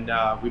this? And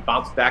we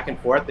bounced back and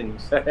forth, and he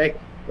said, hey,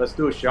 let's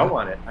do a show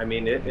on it. I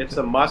mean, it's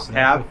a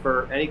must-have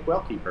for any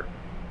quail keeper.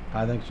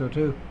 I think so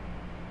too.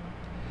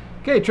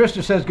 Okay,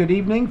 Trista says good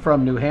evening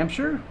from New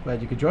Hampshire.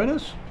 Glad you could join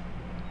us.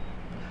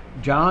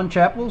 John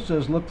Chappell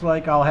says, looks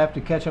like I'll have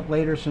to catch up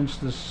later since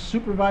the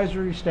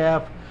supervisory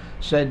staff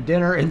said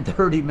dinner in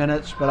 30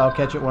 minutes, but I'll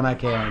catch it when I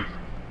can.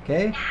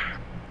 Okay.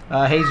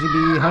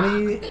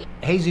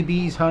 Hazy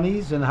Bees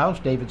Honeys in the house.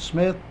 David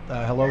Smith,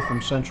 hello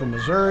from Central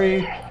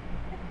Missouri.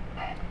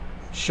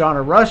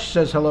 Shauna Rush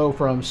says hello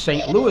from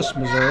St. Louis,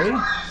 Missouri.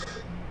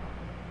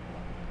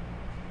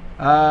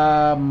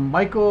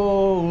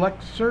 Michael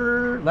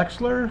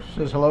Lexler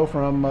says hello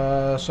from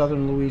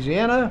Southern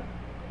Louisiana.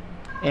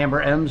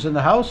 Amber M's in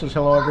the house says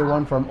hello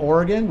everyone from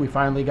Oregon. We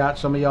finally got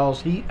some of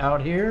y'all's heat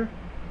out here.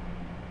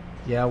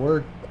 Yeah,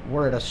 we're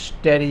at a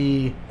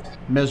steady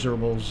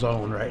miserable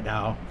zone right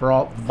now for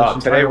all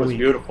this today was week.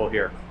 Beautiful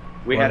here.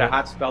 We had a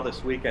hot spell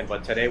this weekend,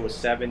 but today was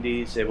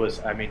 70s. It was,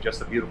 I mean,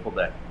 just a beautiful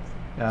day.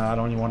 I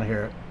don't even want to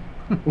hear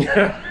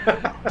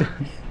it.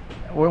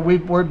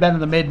 We've been in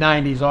the mid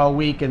 90s all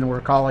week, and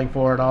we're calling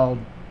for it all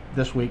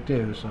this week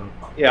too. So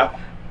yeah.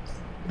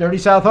 Dirty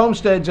South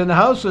Homestead's in the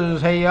house.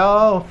 Says hey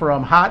y'all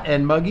from hot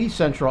and muggy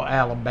Central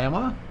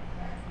Alabama.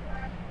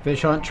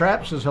 Fish Hunt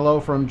Trap says hello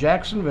from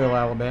Jacksonville,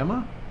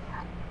 Alabama.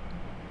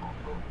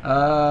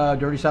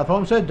 Dirty South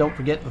Homestead, don't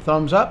forget the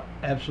thumbs up.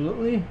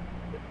 Absolutely.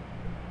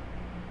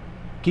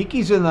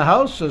 Kiki's in the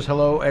house, says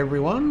hello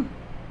everyone.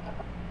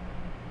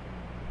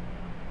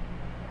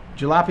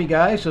 Jalopy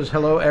Guy says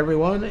hello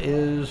everyone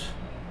is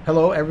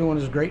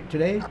great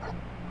today.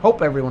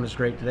 Hope everyone is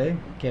great today.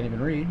 Can't even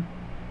read.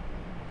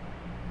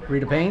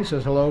 Rita Payne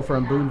says hello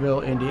from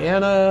Boonville,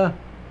 Indiana.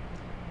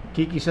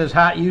 Kiki says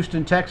hot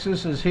Houston,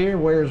 Texas is here.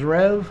 Where's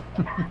Rev?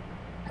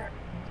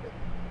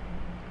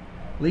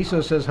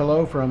 Lisa says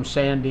hello from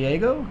San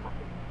Diego.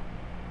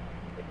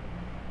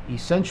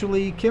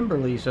 Essentially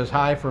Kimberly says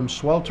hi from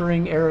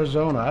sweltering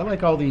Arizona. I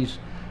like all these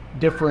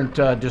different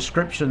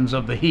descriptions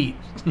of the heat.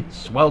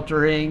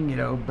 Sweltering, you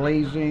know,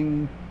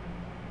 blazing.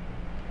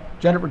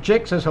 Jennifer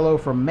Chick says hello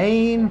from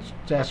Maine.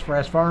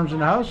 Sassafras Farms in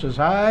the house says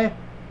hi.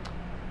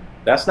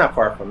 That's not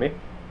far from me.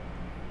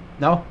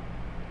 No.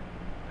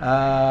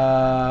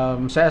 I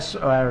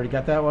already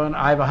got that one.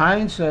 Iva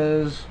Hines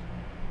says,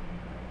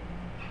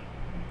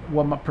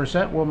 will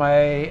my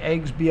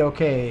eggs be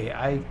okay?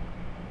 I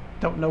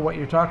don't know what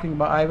you're talking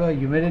about, Iva.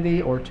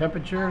 Humidity or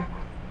temperature?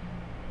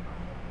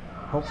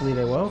 Hopefully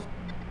they will.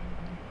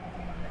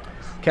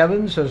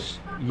 Kevin says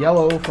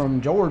yellow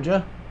from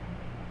Georgia.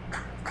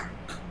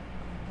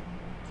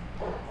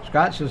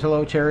 Scott says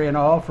hello, Terry and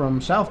all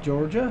from South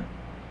Georgia.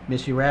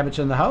 Missy Rabbit's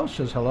in the house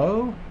says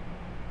hello.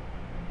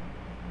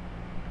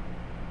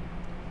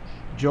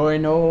 Joy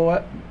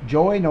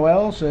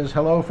Noel says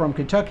hello from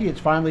Kentucky. It's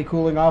finally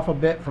cooling off a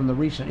bit from the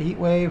recent heat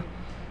wave.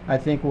 I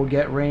think we'll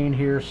get rain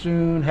here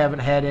soon. Haven't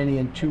had any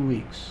in 2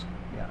 weeks.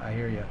 Yeah, I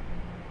hear you.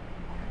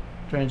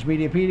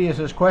 Transmediapedia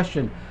says,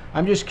 question.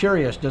 I'm just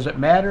curious. Does it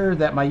matter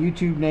that my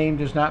YouTube name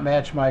does not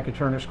match my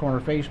Coturnix Corner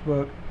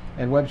Facebook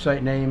and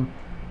website name?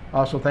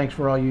 Also, thanks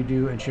for all you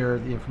do and share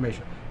the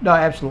information. No,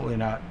 absolutely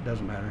not.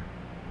 Doesn't matter.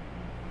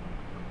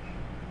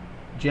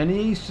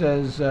 Jenny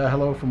says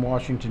hello from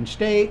Washington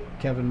State.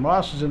 Kevin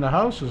Moss is in the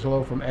house. Says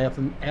hello from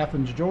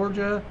Athens,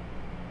 Georgia.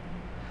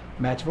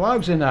 Matt's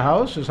Vlogs in the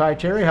house. Says hi,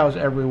 Terry. How's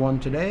everyone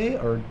today,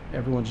 or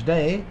everyone's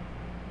day?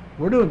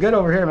 We're doing good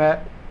over here,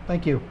 Matt.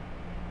 Thank you.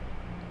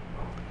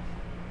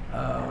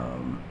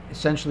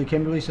 Essentially,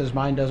 Kimberly says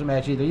mine doesn't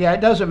match either. Yeah, it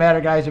doesn't matter,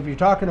 guys. If you're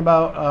talking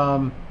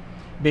about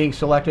being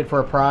selected for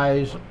a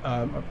prize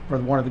for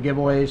one of the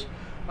giveaways,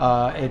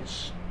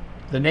 it's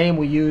the name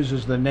we use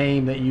is the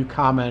name that you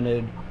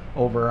commented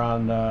over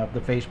on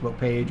the Facebook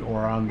page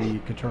or on the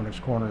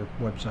Coturnix Corner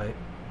website.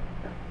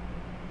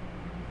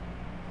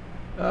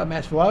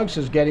 Matt's Vlog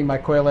says getting my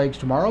quail eggs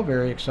tomorrow.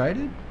 Very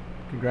excited.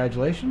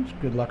 Congratulations.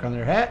 Good luck on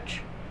their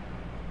hatch.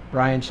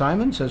 Brian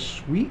Simon says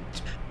sweet.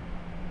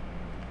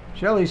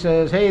 Shelly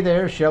says hey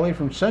there. Shelly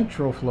from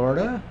Central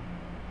Florida.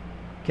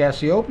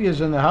 Cassiopeia's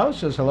in the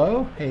house. Says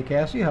hello. Hey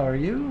Cassie, how are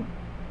you?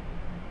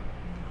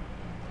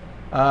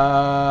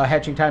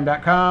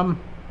 Hatchingtime.com.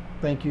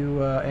 Thank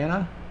you,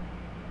 Anna.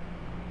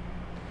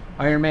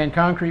 Ironman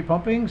Concrete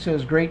Pumping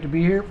says great to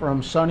be here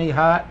from sunny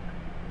hot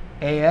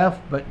AF,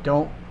 but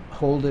don't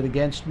hold it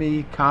against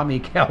me, Commie,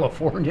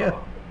 California.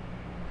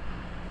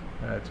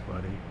 That's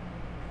funny.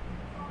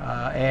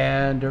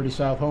 And Dirty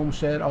South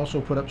Homestead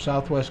also put up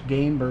Southwest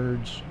Game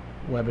Birds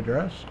web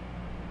address.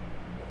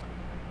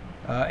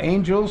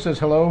 Angel says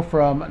hello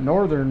from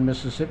northern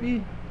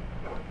Mississippi.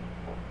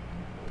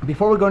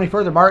 Before we go any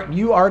further, Mark,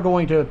 you are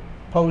going to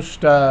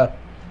post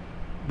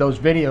those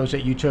videos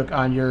that you took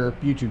on your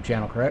YouTube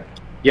channel,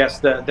 correct? Yes,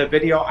 the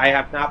video, I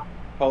have not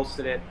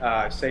posted it.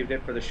 Saved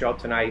it for the show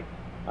tonight.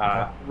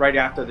 Okay. Right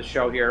after the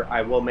show here,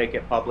 I will make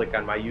it public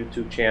on my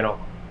YouTube channel.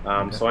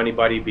 Okay. So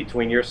anybody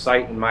between your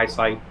site and my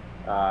site,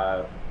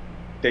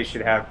 they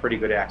should have pretty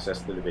good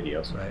access to the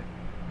videos. Right.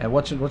 And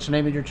what's the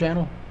name of your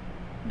channel?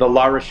 The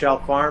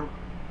Larochelle Farm.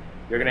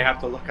 You're going to have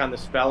to look on the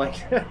spelling.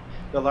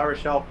 The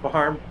Larochelle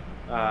Farm.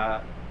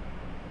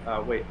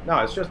 Wait, no,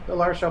 it's just the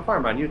Larochelle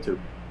Farm on YouTube.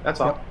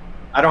 That's all. Yep.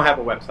 I don't have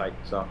a website,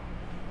 so.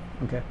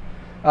 Okay.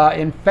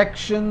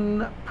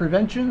 Infection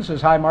Prevention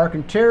says, hi, Mark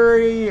and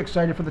Terry.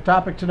 Excited for the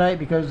topic tonight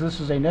because this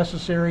is a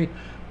necessary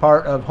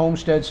part of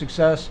homestead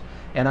success,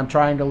 and I'm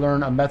trying to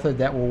learn a method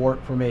that will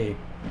work for me.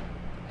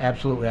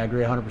 Absolutely, I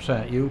agree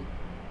 100%. You,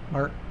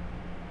 Mark?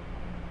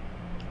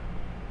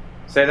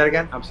 Say that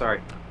again? I'm sorry.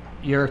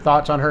 Your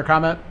thoughts on her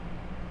comment?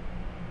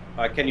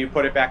 Can you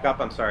put it back up?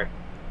 I'm sorry.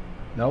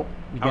 Nope.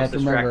 You I was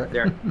can't remember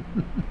distracted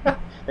it. there.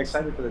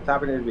 Excited for the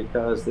topic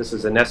because this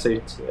is a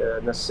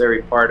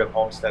necessary part of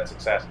homestead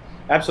success.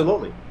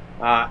 Absolutely.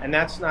 And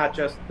that's not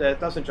just,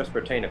 that doesn't just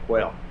pertain to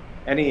quail.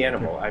 Any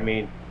animal. I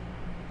mean,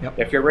 Yep.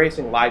 if you're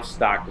raising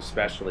livestock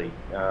especially,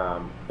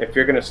 if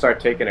you're going to start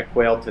taking a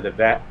quail to the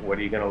vet, what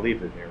are you going to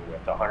leave it there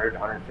with? A $100,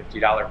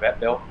 $150 vet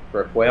bill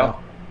for a quail?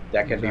 Yeah,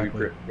 that can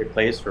exactly. be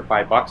replaced for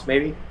 $5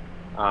 maybe.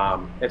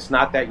 It's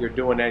not that you're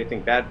doing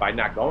anything bad by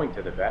not going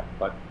to the vet,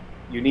 but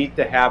you need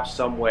to have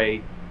some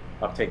way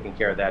of taking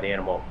care of that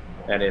animal.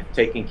 And if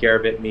taking care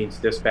of it means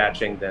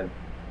dispatching, then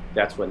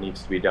that's what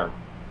needs to be done.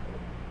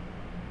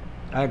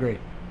 I agree.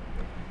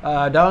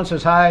 Don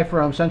says, hi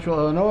from Central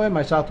Illinois.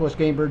 My Southwest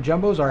Game Bird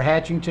Jumbos are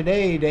hatching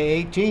today, day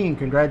 18.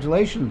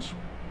 Congratulations.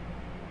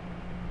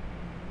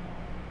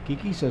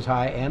 Kiki says,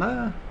 hi,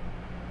 Anna.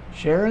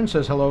 Sharon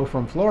says, hello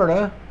from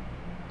Florida.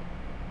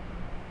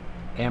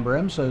 Amber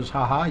M says,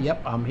 haha,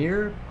 yep, I'm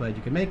here. Glad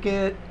you can make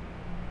it.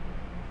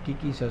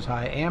 Kiki says,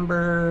 hi,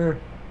 Amber.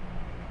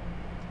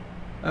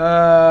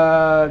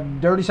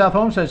 Dirty South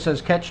Homestead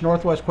says, catch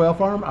Northwest Quail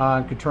Farm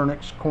on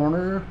Coturnix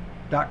Corner.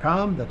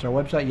 quailfarm.com. That's our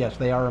website. Yes,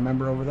 they are a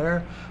member over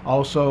there.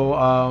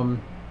 Also,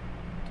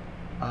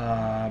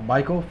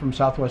 Michael from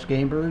Southwest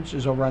Game Birds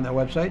is over on that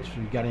website. So if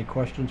you've got any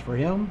questions for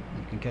him,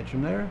 you can catch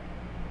him there.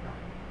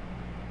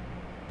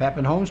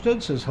 Papin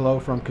Homestead says hello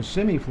from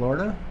Kissimmee,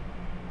 Florida.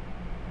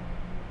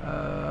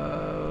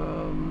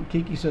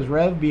 Kiki says,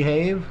 Rev,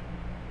 behave.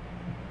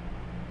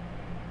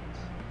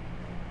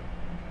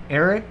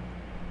 Eric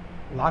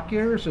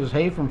Lockyer says,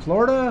 hey from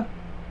Florida.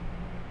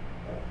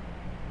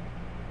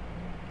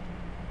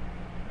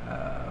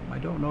 I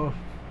don't know if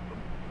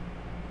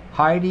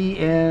Heidi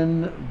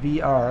in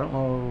VR. I don't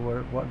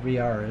know what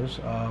VR is.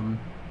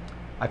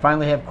 I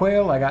finally have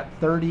quail. I got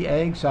 30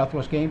 eggs,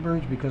 Southwest Game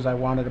Birds, because I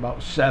wanted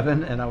about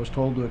 7, and I was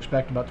told to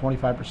expect about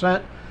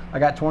 25%. I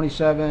got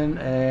 27,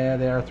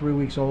 and they are 3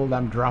 weeks old.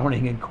 I'm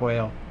drowning in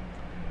quail.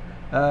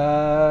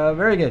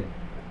 Very good.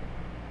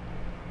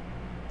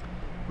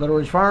 Little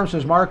Ridge Farm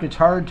says, Mark, it's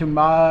hard to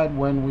mod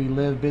when we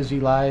live busy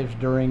lives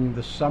during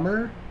the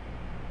summer.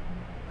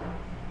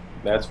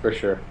 That's for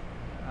sure.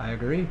 I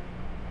agree.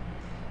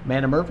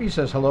 Amanda Murphy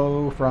says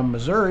hello from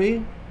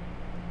Missouri.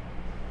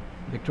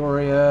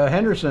 Victoria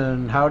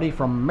Henderson, howdy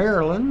from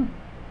Maryland.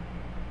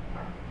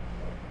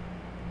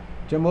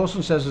 Tim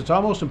Wilson says it's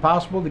almost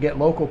impossible to get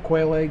local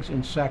quail eggs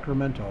in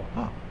Sacramento.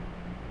 Huh.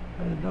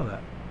 I didn't know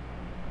that.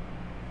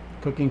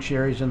 Cooking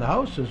Sherry's in the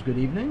house says good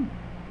evening.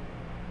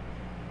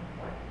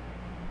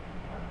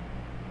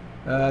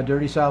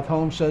 Dirty South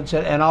Homestead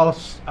said, and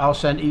I'll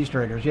send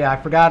Easter eggers. Yeah, I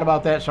forgot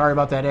about that. Sorry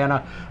about that,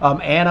 Anna.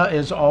 Anna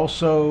is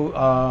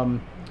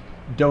also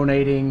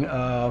donating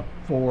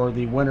for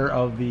the winner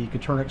of the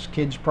Coturnix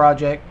Kids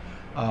Project.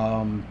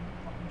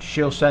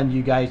 She'll send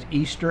you guys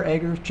Easter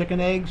eggers, chicken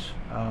eggs.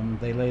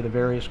 They lay the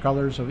various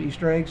colors of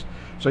Easter eggs.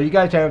 So you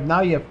guys have,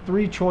 now you have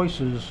 3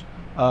 choices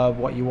of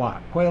what you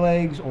want. Quail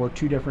eggs or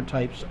 2 different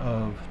types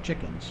of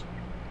chickens.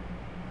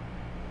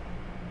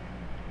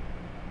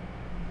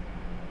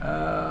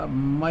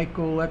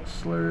 Michael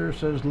Exler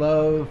says,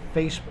 love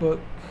Facebook.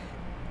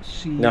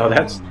 No,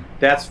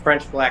 that's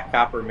French black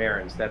copper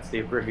marins. That's the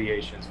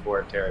abbreviations for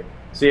it, Terry.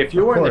 See, if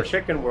you were in the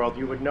chicken world,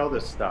 you would know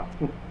this stuff.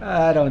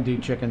 I don't do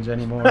chickens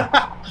anymore.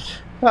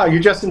 Oh, you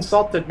just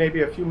insulted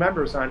maybe a few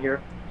members on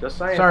here. Just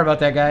saying. Sorry about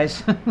that,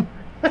 guys.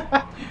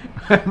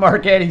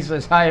 Mark Eddy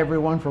says, hi,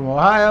 everyone from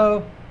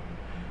Ohio.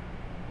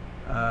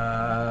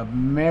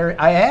 Mary,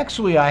 I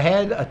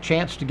had a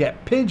chance to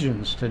get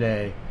pigeons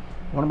today.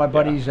 One of my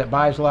buddies that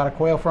buys a lot of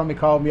quail from me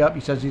called me up.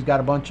 He says he's got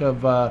a bunch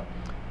of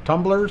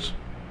tumblers,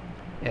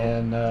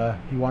 and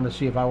he wanted to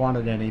see if I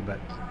wanted any, but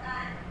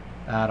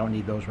I don't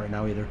need those right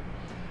now either.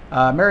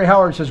 Mary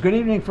Howard says, good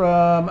evening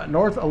from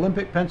North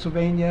Olympic,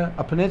 Pennsylvania,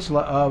 a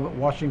peninsula of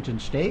Washington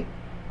State.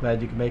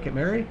 Glad you can make it,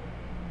 Mary.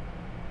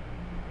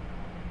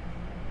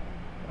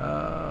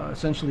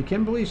 Essentially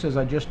Kimberly says,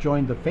 I just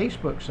joined the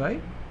Facebook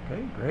site.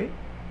 Okay, great.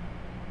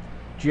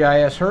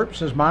 GIS Herp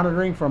says,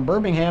 monitoring from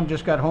Birmingham,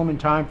 just got home in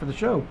time for the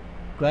show.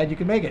 Glad you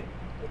could make it.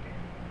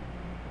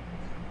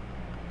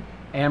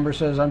 Amber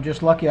says, I'm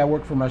just lucky I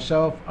work for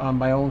myself on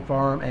my own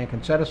farm and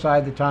can set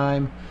aside the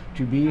time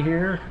to be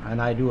here,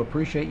 and I do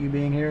appreciate you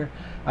being here.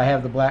 I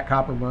have the black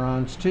copper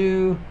marans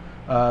too.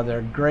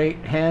 They're great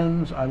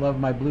hens. I love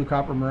my blue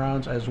copper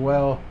marans as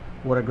well.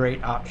 What a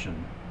great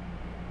option.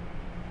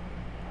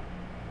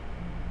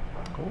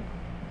 Cool.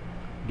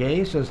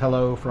 Gay says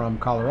hello from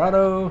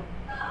Colorado.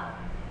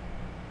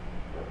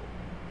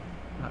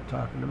 Not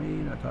talking to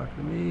me, not talking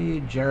to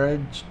me.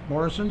 Jared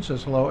Morrison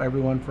says hello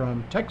everyone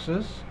from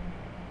Texas.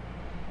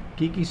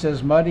 Kiki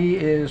says Muddy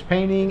is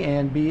painting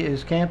and B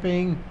is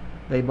camping.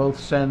 They both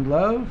send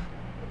love.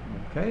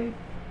 Okay.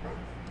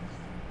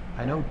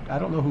 I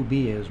don't know who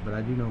B is, but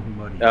I do know who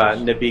Muddy is.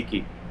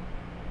 Nabiki.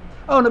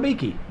 Oh,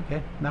 Nabiki.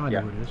 Okay, now I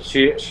know who it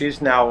is.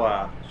 She's now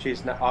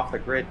off the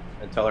grid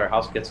until her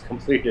house gets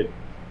completed.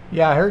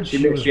 Yeah, I heard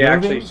she was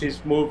moving.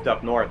 She's moved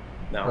up north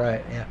now.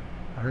 Right. Yeah,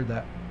 I heard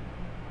that.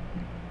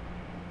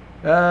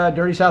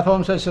 Dirty South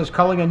Homestead says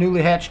culling a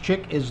newly hatched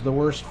chick is the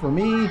worst for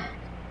me.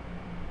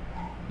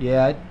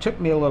 Yeah, it took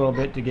me a little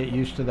bit to get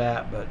used to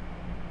that, but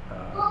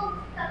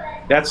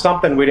that's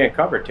something we didn't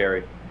cover,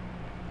 Terry.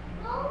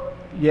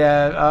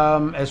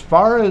 Yeah, as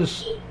far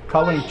as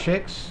culling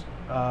chicks,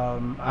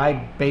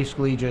 I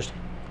basically just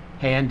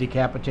hand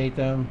decapitate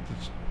them.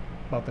 It's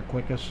about the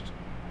quickest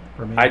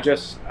for me. I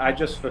just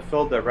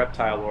fulfilled the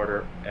reptile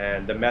order,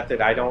 and the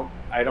method I don't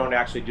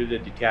actually do the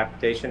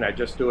decapitation. I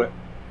just do it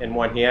in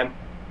one hand.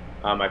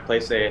 I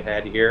place a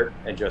head here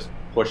and just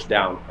push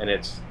down, and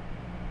it's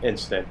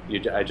instant.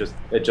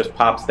 It just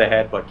pops the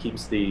head, but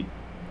keeps the.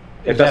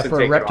 Is that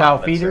for reptile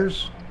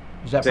feeders?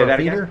 Is that for a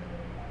feeder?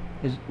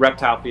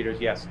 Reptile feeders,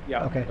 yes.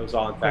 Yeah. Okay. It was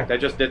all in fact. Cool. I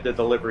just did the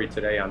delivery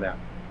today on that.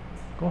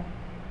 Cool.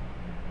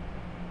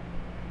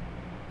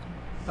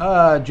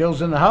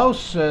 Jill's in the house,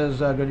 says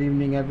good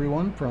evening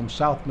everyone from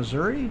South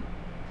Missouri.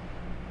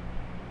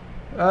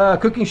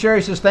 Cooking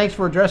Sherry says thanks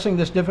for addressing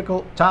this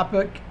difficult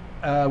topic,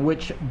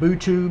 which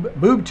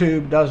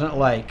BoobTube doesn't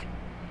like.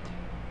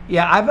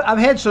 Yeah, I've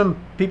had some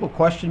people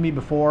question me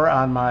before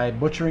on my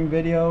butchering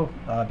video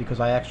because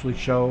I actually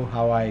show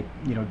how I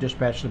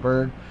dispatch the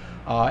bird.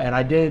 And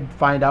I did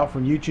find out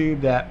from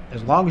YouTube that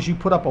as long as you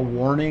put up a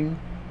warning,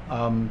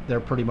 they're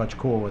pretty much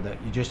cool with it.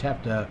 You just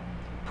have to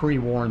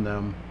pre-warn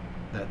them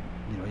that,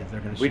 you know, if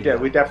they're going to see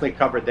We definitely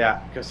covered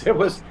that because it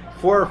was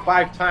 4 or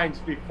 5 times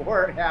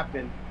before it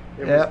happened.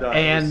 It was done.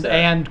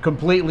 And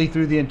completely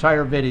through the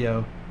entire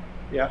video.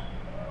 Yeah.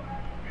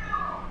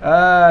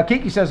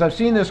 Kiki says, I've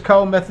seen this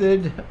cull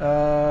method.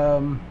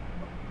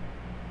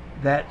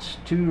 That's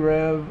 2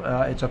 Rev.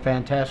 It's a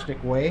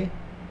fantastic way.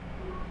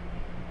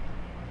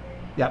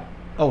 Yep.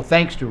 Oh,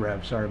 thanks to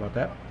Rev. Sorry about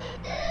that.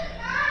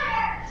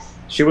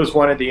 She was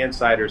one of the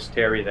insiders,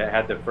 Terry, that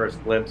had the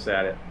first glimpse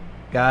at it.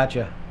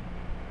 Gotcha.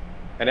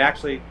 And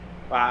actually,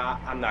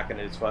 I'm not going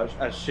to disclose.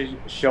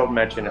 She'll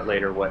mention it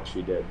later what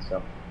she did.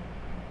 So.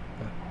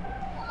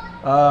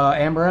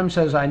 Amber M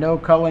says, I know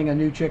culling a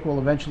new chick will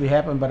eventually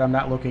happen, but I'm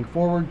not looking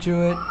forward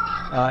to it.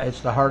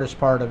 It's the hardest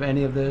part of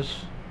any of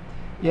this.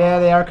 Yeah,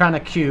 they are kind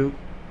of cute,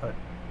 but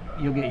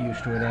you'll get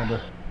used to it, Amber.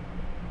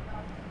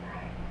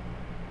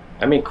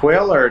 I mean,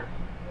 quail are,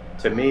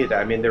 to me,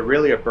 they're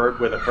really a bird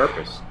with a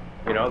purpose.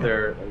 You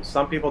know,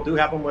 some people do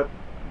have them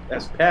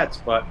as pets,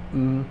 but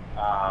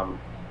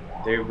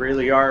they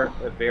really are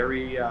a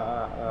very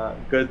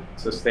good,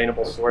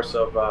 sustainable source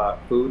of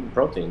food and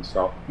protein.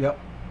 So. Yep,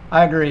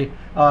 I agree.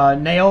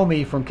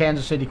 Naomi from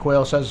Kansas City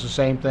Quail says the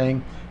same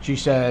thing. She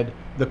said,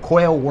 the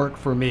quail work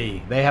for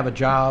me. They have a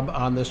job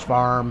on this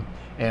farm,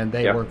 and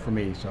they work for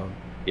me. So.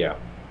 Yeah.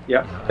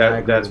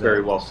 That's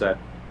very well said.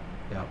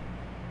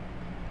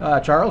 Yeah.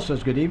 Charles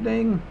says, good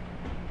evening.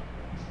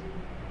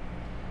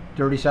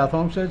 Dirty South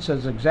Homestead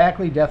says,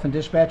 exactly, death and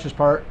dispatch is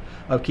part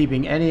of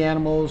keeping any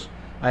animals.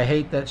 I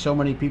hate that so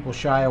many people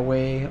shy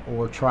away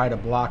or try to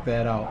block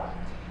that out.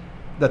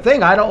 The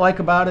thing I don't like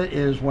about it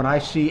is when I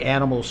see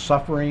animals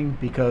suffering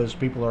because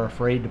people are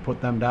afraid to put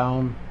them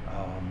down.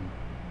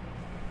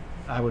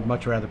 I would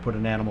much rather put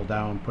an animal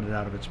down, put it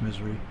out of its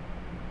misery.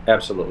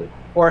 Absolutely.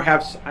 Or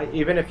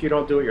even if you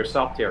don't do it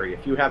yourself, Terry,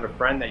 if you have a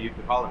friend that you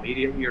can call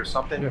immediately or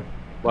something, sure.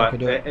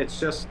 But it's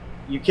just,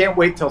 you can't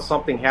wait till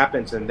something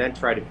happens and then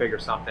try to figure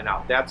something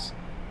out. That's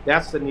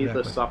the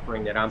needless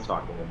suffering that I'm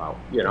talking about,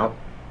 you know.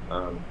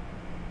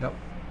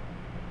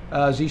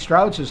 Z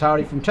Stroud says,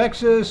 howdy from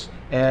Texas,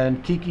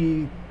 and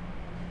Kiki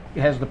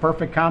has the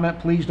perfect comment.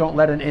 Please don't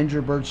let an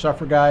injured bird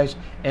suffer, guys,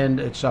 and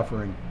it's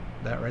suffering.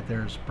 That right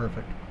there is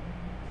perfect.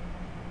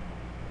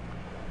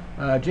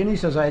 Ginny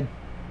says, I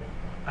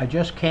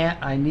just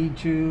can't. I need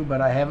to, but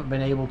I haven't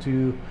been able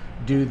to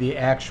do the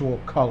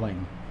actual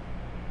culling.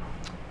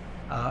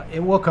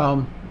 It will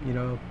come, you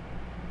know.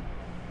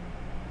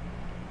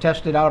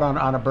 Test it out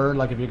on a bird,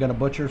 like if you're going to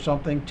butcher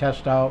something,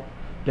 test out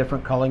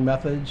different culling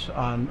methods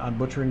on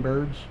butchering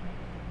birds.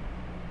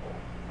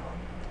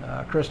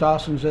 Chris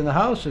Dawson's in the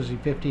house. Is he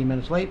 15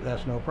 minutes late?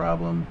 That's no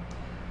problem.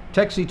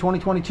 Texie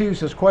 2022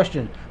 says,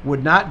 question,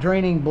 would not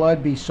draining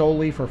blood be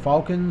solely for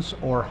falcons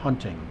or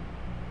hunting?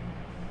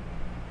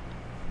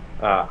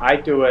 I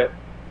do it.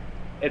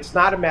 It's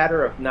not a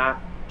matter of not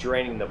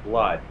draining the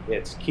blood.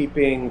 It's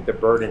keeping the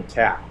bird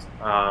intact.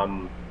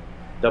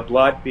 The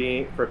blood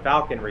being, for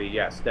falconry,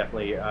 yes,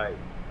 definitely,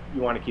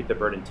 you want to keep the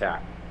bird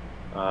intact.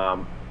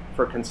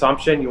 For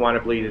consumption, you want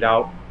to bleed it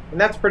out. And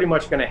that's pretty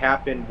much going to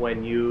happen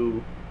when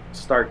you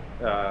start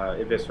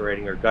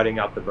eviscerating or gutting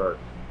out the bird.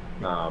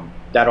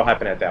 That'll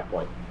happen at that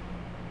point.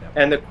 Yep.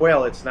 And the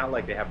quail, it's not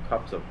like they have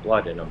cups of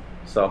blood in them.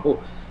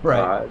 So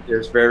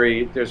there's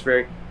very,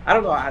 I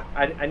don't know,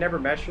 I never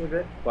measured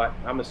it, but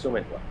I'm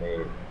assuming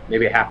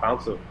maybe a half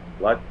ounce of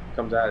blood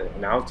comes out,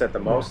 an ounce at the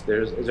most.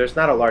 There's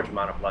not a large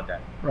amount of blood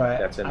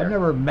that's in there. I've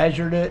never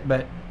measured it,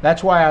 but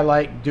that's why I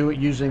like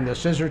using the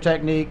scissor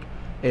technique.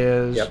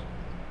 Is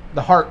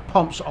the heart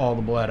pumps all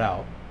the blood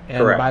out,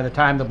 and by the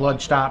time the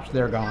blood stops,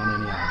 they're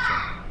gone anyhow.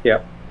 So.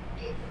 Yep.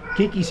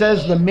 Kiki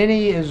says the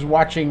mini is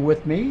watching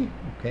with me.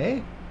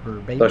 Okay, her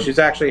baby. So she's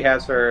actually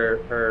has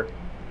her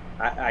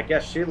I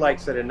guess she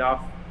likes it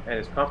enough and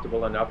is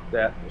comfortable enough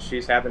that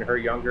she's having her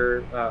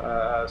younger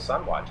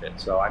son watch it.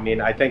 So I mean,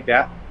 I think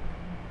that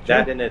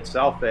in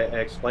itself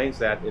explains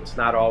that it's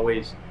not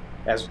always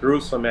as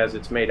gruesome as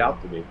it's made out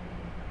to be.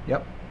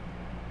 Yep.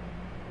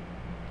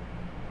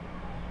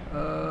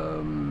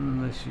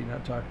 Let's see,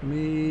 not talk to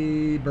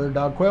me. Bird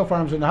Dog Quail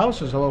Farms in the house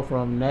says hello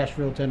from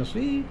Nashville,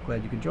 Tennessee.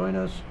 Glad you could join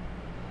us.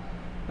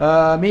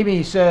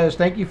 Mimi says,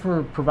 thank you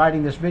for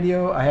providing this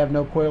video. I have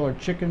no quail or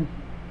chicken.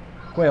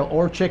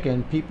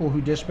 People who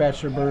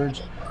dispatch their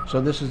birds.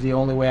 So this is the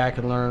only way I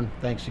can learn.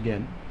 Thanks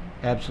again.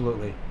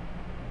 Absolutely.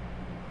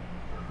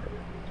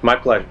 My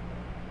pleasure.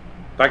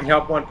 If I can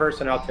help one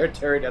person out there,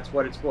 Terry, that's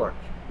what it's for.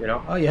 You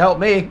know. Oh, you helped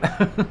me.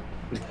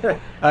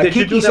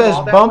 Kiki says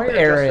bump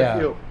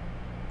area.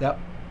 Yep.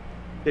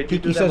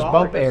 Kiki says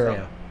bump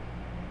area.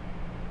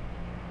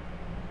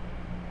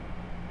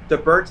 The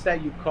birds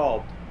that you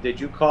called, did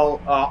you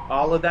call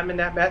all of them in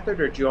that method,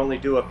 or did you only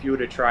do a few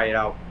to try it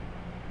out?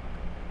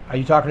 Are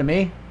you talking to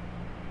me?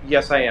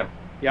 Yes, I am.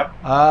 Yep.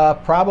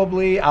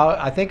 Probably.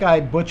 I think I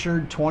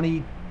butchered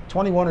 21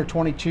 or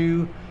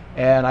 22,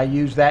 and I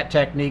used that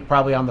technique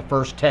probably on the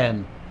first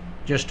 10,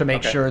 just to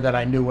make sure that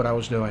I knew what I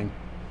was doing.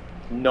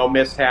 No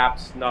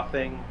mishaps,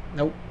 nothing.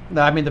 Nope.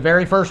 No, I mean, the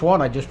very first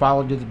one, I just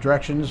followed the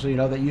directions, you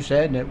know, that you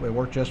said, and it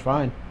worked just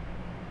fine.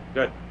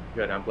 Good,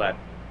 good. I'm glad.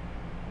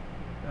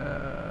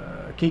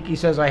 Kiki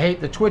says, I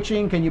hate the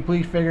twitching. Can you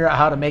please figure out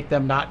how to make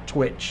them not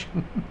twitch?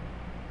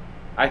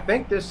 I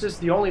think this is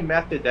the only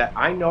method that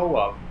I know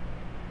of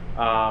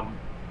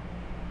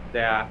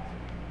that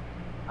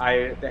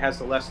has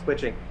the less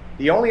twitching.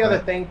 The only other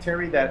thing,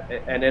 Terry, that,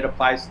 and it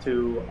applies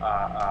to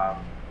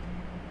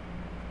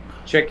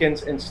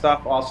chickens and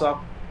stuff also,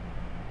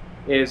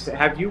 is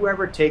have you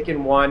ever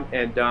taken one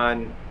and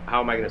done,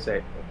 how am I going to say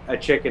it? A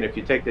chicken, if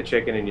you take the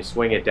chicken and you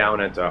swing it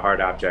down into a hard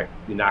object,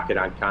 you knock it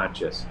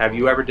unconscious. Have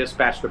you ever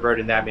dispatched a bird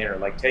in that manner,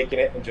 like taking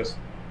it and just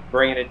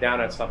bringing it down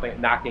on something,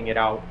 knocking it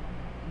out?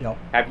 Yep.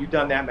 Have you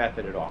done that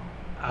method at all?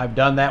 I've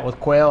done that with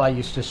quail. I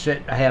used to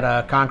sit, I had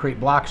a concrete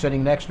block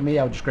sitting next to me.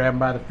 I would just grab them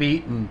by the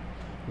feet and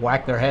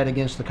whack their head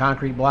against the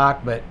concrete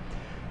block. But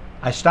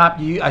I stopped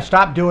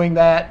doing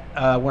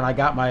that when I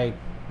got my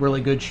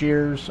really good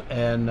shears.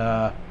 And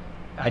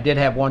I did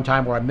have one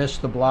time where I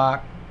missed the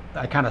block.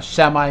 I kind of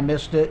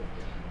semi-missed it.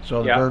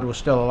 So the bird was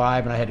still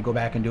alive, and I had to go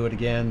back and do it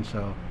again.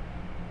 So.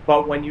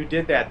 But when you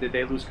did that, did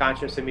they lose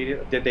consciousness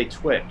immediately? Did they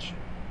twitch?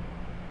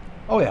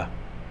 Oh, yeah.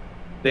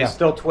 They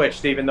still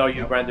twitched, even though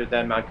you rendered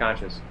them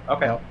unconscious.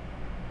 Okay. Yep.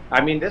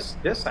 I mean, this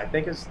I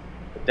think is,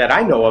 that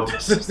I know of,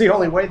 this is the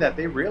only way that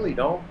they really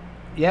don't.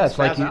 Yeah, it's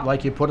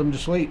like you put them to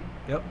sleep.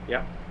 Yep.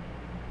 Yep.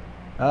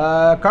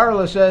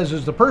 Carla says,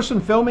 is the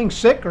person filming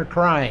sick or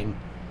crying?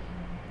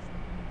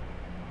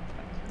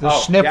 The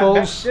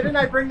sniffles. Yeah, didn't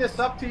I bring this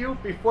up to you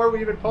before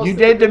we even posted? You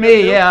did to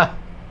me, yeah.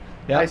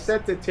 Yep. I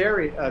said to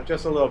Terry,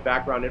 just a little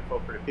background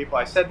info for the people.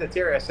 I said to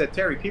Terry,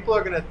 Terry, people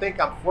are going to think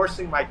I'm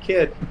forcing my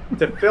kid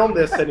to film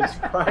this and he's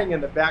crying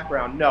in the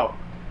background. No,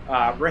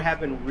 we're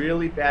having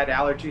really bad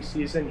allergy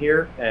season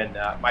here, and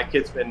my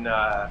kid's been,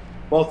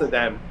 both of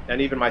them, and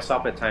even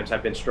myself at times,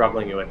 have been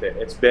struggling with it.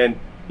 It's been,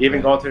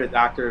 even going to the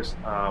doctors,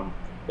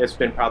 it's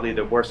been probably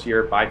the worst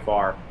year by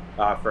far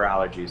for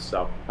allergies.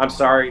 So I'm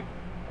sorry.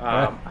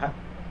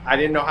 I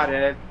didn't know how to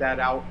edit that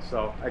out,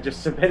 so I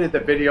just submitted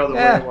the video the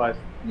way it was.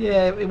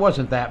 Yeah, it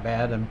wasn't that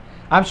bad, and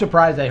I'm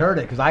surprised they heard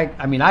it, because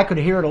I mean, I could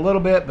hear it a little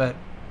bit, but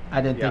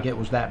I didn't think it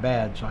was that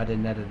bad, so I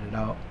didn't edit it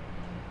out.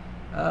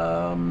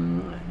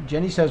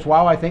 Jenny says,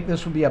 wow, I think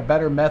this would be a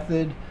better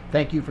method.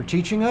 Thank you for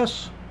teaching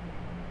us.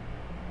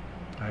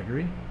 I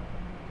agree.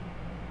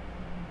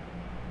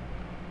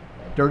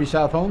 Dirty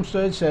South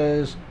Homestead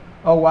says,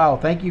 oh, wow,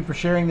 thank you for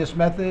sharing this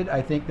method.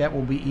 I think that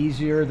will be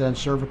easier than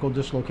cervical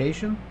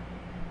dislocation.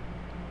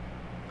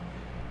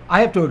 I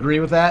have to agree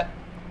with that,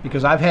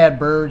 because I've had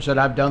birds that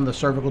I've done the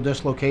cervical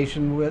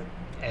dislocation with,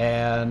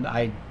 and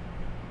I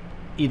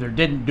either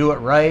didn't do it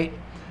right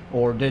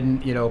or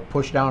didn't, you know,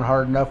 push down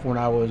hard enough when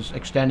I was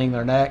extending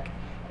their neck,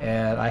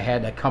 and I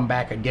had to come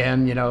back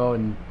again, you know.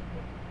 And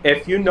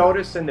if you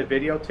notice in the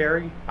video,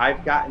 Terry,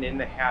 I've gotten in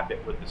the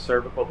habit with the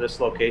cervical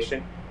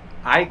dislocation.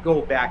 I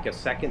go back a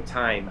second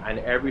time on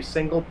every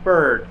single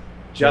bird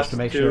just to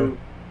make sure.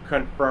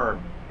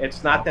 Confirm.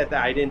 It's not that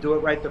I didn't do it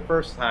right the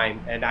first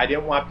time, and I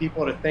didn't want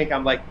people to think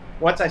I'm like,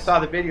 once I saw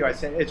the video, I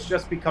said, it's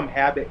just become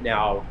habit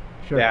now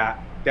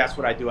that's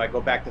what I do. I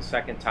go back the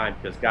second time,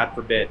 because God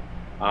forbid,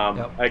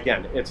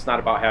 again, it's not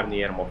about having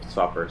the animal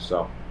suffer.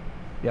 So.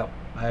 Yep,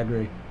 I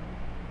agree.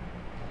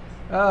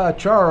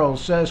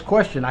 Charles says,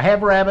 question, I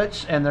have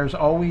rabbits, and there's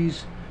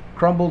always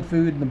crumbled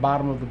food in the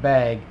bottom of the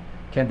bag.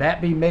 Can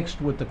that be mixed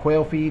with the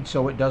quail feed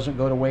so it doesn't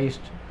go to waste,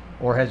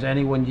 or has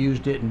anyone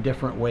used it in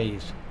different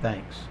ways?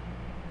 Thanks.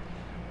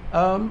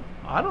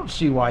 I don't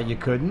see why you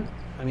couldn't.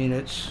 I mean,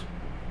 it's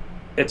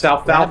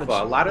alfalfa.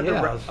 A lot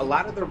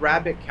of the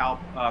rabbit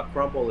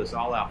crumble is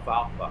all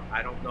alfalfa.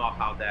 I don't know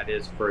how that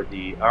is for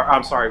the. Or,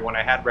 I'm sorry, when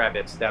I had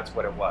rabbits, that's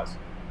what it was.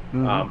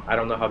 Mm-hmm. I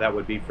don't know how that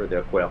would be for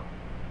the quail.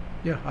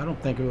 Yeah, I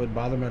don't think it would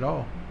bother them at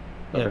all.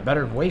 Okay. Yeah,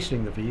 better than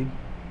wasting the feed.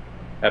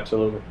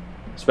 Absolutely,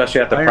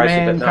 especially at the Iron price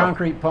Man of it now.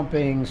 Concrete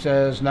Pumping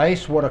says,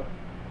 "Nice, what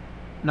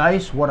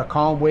a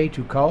calm way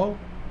to call."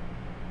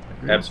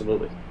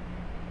 Absolutely.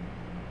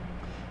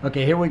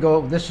 Okay, here we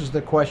go. This is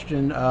the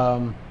question.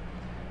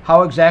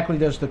 How exactly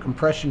does the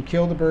compression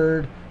kill the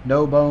bird?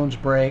 No bones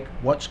break.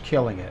 What's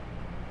killing it?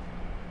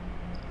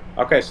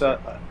 Okay, so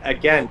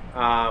again,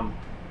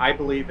 I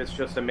believe it's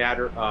just a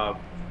matter of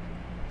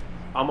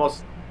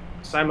almost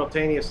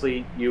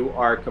simultaneously you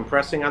are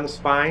compressing on the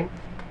spine,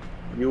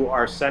 you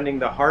are sending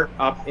the heart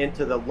up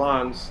into the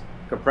lungs,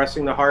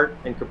 compressing the heart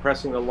and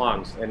compressing the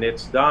lungs, and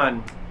it's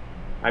done.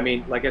 I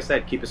mean, like I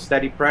said, keep a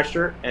steady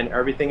pressure, and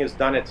everything is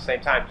done at the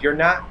same time. You're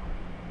not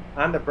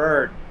on the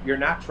bird, you're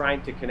not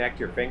trying to connect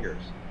your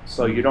fingers,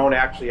 so you don't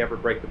actually ever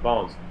break the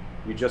bones.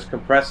 You just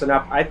compress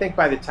enough. I think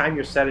by the time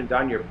you're said and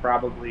done, you're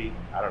probably,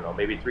 I don't know,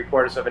 maybe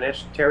 3/4 of an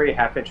inch, Terry,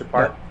 ½ inch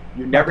apart. Yeah.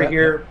 You never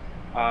hear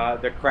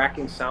the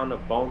cracking sound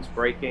of bones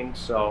breaking,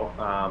 so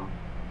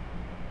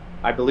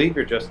I believe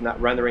you're just not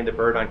rendering the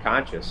bird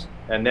unconscious,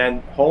 and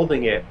then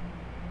holding it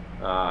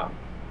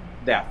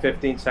that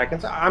 15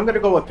 seconds. I'm going to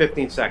go with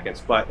 15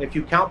 seconds, but if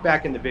you count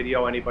back in the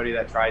video, anybody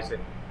that tries it,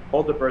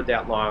 hold the bird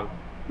that long,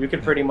 you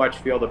can pretty much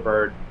feel the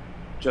bird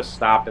just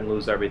stop and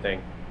lose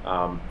everything.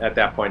 At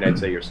that point, I'd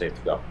say you're safe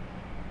to go.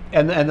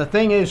 And the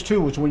thing is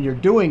too, is when you're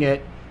doing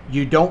it,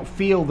 you don't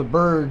feel the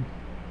bird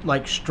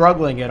like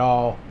struggling at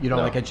all, No.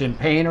 like it's in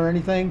pain or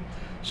anything.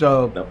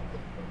 So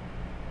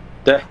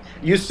no.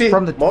 You see, most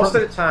from of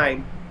the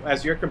time,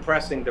 as you're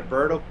compressing, the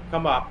bird will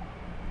come up,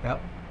 yep,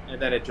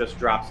 and then it just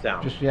drops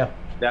down.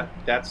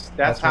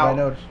 That's how what I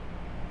noticed.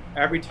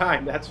 Every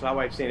time. That's how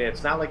I've seen it.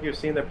 It's not like you're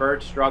seeing the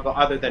bird struggle.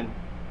 Other than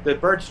the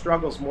bird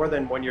struggles more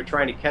than when you're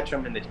trying to catch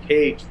them in the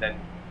cage than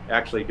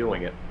actually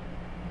doing it.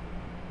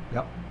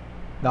 Yep.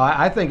 No,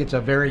 I think it's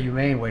a very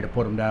humane way to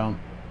put them down.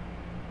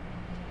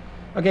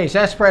 Okay,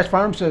 Sassafras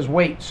Farm says,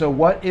 wait, so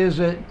what is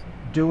it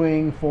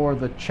doing for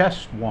the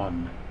chest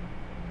one?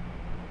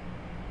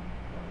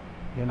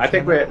 I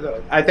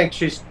think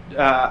she's.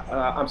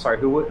 I'm sorry.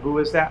 Who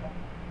is that?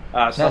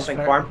 Something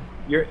farm.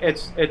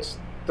 It's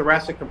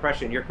thoracic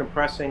compression. You're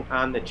compressing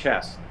on the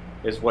chest,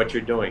 is what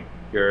you're doing.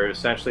 You're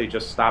essentially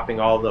just stopping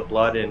all the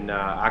blood and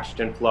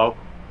oxygen flow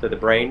to the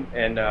brain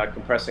and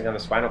compressing on the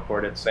spinal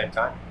cord at the same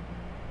time.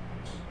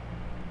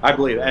 I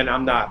believe, and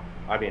I'm not.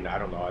 I mean, I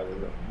don't know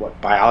what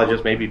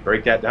biologists maybe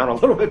break that down a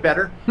little bit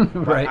better.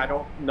 Right. I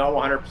don't know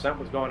 100%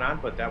 what's going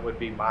on, but that would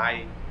be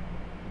my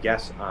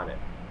guess on it.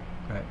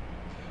 Right.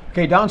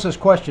 Okay, Don says,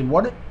 question,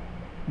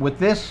 with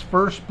this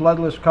first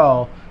bloodless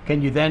call,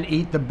 can you then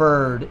eat the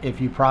bird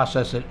if you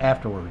process it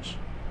afterwards?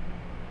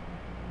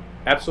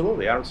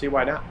 Absolutely. I don't see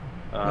why not.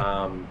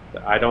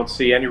 I don't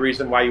see any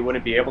reason why you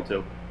wouldn't be able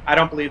to. I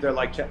don't believe they're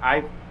like,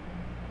 I've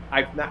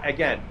not,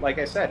 again, like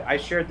I said, I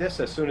shared this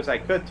as soon as I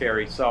could,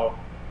 Terry. So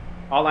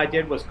all I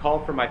did was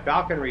call for my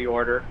falconry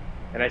order,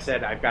 and I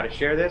said, I've got to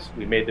share this.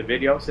 We made the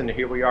videos, and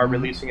here we are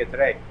releasing it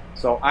today.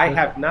 So I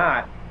have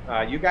not,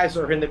 you guys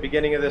are in the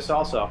beginning of this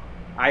also.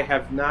 I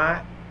have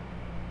not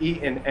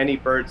eaten any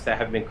birds that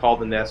have been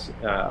called in this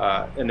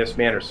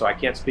manner. So I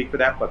can't speak for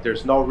that, but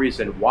there's no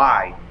reason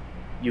why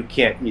you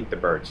can't eat the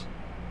birds.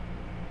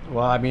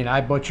 Well, I mean, I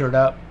butchered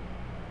up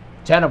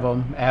 10 of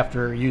them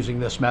after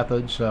using this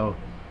method, so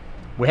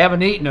we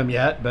haven't eaten them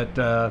yet, but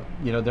they're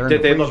in the freezer.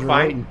 Did they look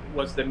fine? Waiting.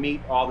 Was the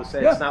meat all the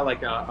same? Yeah. It's not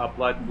like a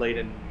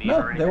blood-laden meat No,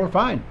 or anything? they were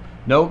fine.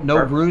 No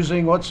Perfect.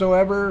 bruising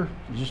whatsoever.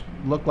 Just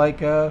looked like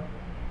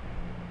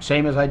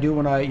same as I do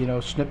when I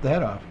snip the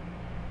head off.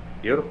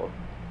 Beautiful.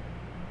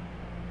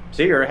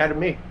 See, you're ahead of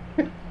me.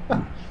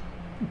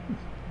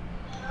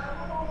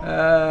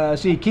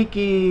 See,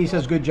 Kiki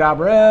says, good job,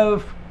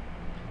 Rev.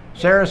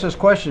 Sarah says,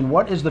 question,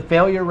 what is the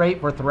failure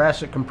rate for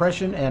thoracic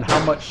compression and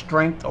how much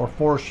strength or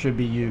force should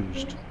be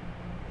used?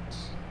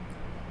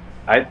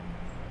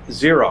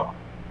 Zero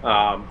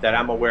that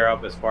I'm aware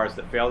of as far as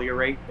the failure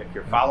rate. If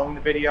you're following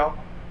the video,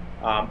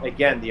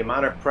 again, the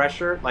amount of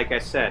pressure, like I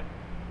said,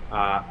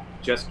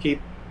 just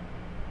keep,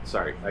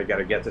 sorry, I got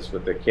to get this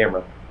with the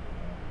camera.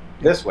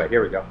 This way,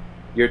 here we go.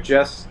 You're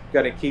just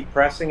going to keep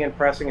pressing and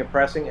pressing and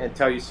pressing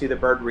until you see the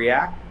bird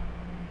react.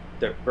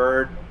 The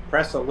bird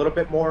press a little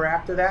bit more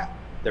after that.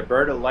 The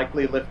bird will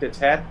likely lift its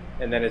head,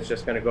 and then it's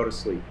just going to go to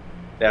sleep.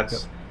 And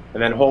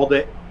then hold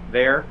it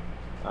there,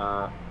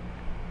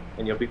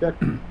 and you'll be good.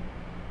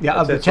 Yeah,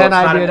 That's of the it. So 10 it's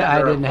not I a did, I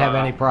matter didn't of, have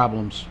any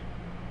problems.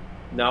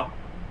 No.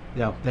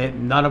 Yeah,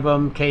 none of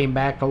them came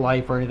back to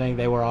life or anything.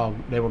 They were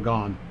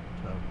gone.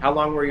 So. How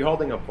long were you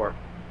holding them for?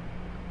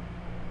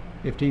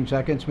 15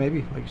 seconds,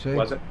 maybe, like you say.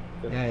 Was it?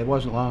 Yeah, it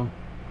wasn't long.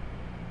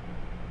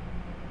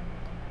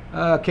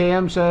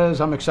 KM says,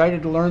 I'm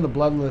excited to learn the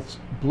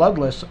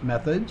bloodless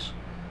methods.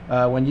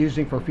 When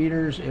using for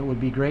feeders, it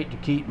would be great to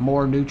keep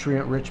more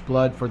nutrient-rich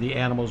blood for the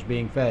animals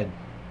being fed.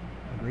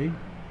 Agreed.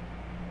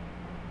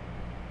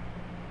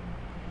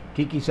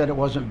 Kiki said it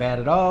wasn't bad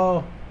at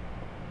all.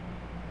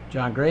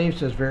 John Graves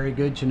says, very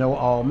good to know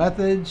all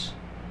methods.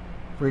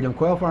 Freedom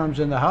Quail Farm's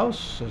in the house,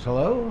 says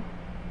hello.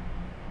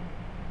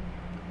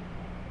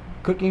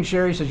 Cooking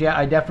Sherry says, yeah,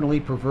 I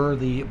definitely prefer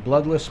the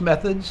bloodless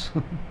methods.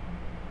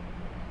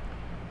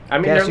 I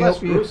mean, Cassie, they're less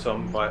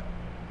gruesome, but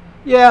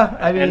yeah,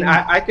 I mean, and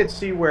I could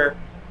see where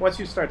once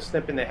you start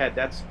snipping the head,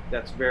 that's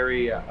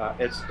very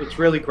it's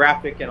really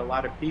graphic, and a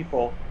lot of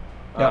people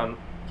can't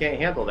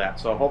handle that.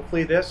 So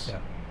hopefully this. Yeah.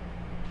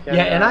 Can,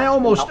 and I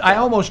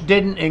almost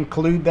didn't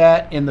include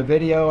that in the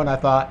video, and I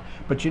thought,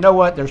 but you know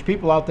what? There's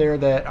people out there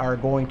that are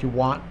going to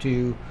want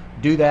to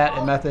do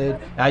that method.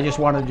 I just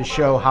wanted to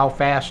show how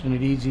fast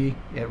and easy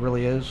it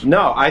really is.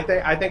 No, I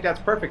think that's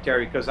perfect,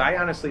 Terry, because I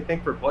honestly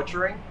think for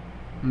butchering,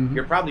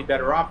 you're probably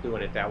better off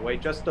doing it that way,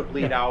 just to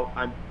bleed out.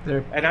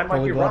 And I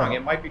might be wrong.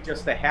 It might be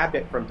just a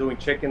habit from doing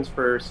chickens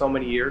for so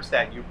many years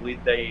that you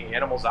bleed the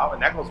animals out,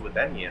 and that goes with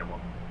any animal.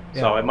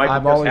 Yeah, so it might be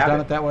I've always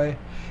done it that way.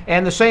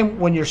 And the same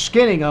when you're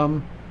skinning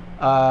them,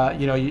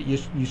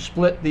 you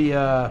split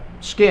the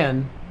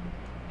skin,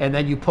 and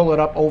then you pull it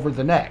up over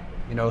the neck,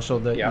 so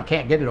that you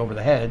can't get it over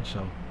the head.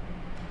 So,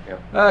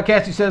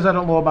 Cassie says, I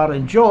don't know about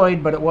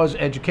enjoyed, but it was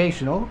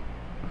educational.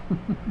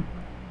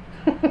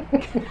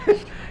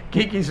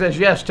 Kiki says,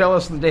 yes, tell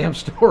us the damn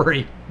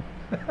story.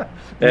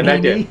 And I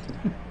did.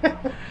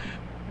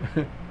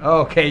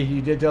 Okay,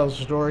 you did tell us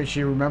the story.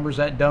 She remembers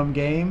that dumb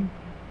game.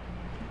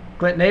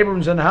 Clinton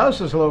Abrams in the house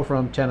says hello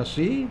from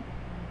Tennessee.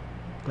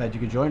 Glad you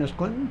could join us,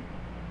 Clinton.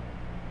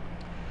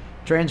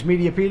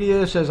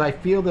 Transmediapedia says, I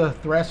feel the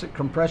thoracic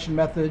compression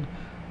method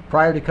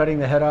prior to cutting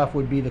the head off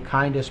would be the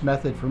kindest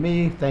method for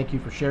me. Thank you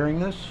for sharing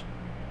this.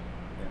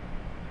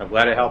 I'm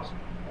glad it helps.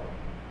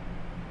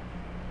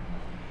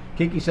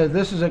 Kiki says,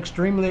 this is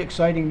extremely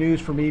exciting news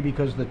for me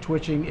because the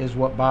twitching is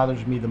what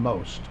bothers me the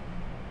most.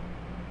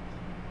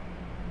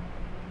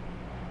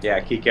 Yeah,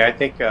 Kiki, I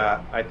think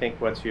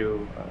once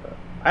you,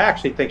 I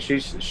actually think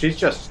she's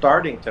just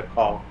starting to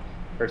call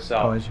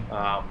herself. Oh, is she?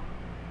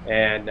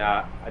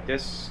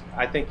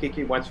 I think,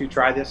 Kiki, once you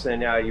try this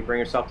and you bring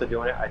yourself to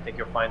doing it, I think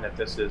you'll find that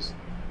this is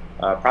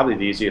probably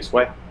the easiest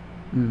way.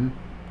 Mm-hmm.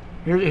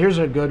 Here's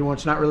a good one.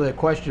 It's not really a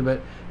question,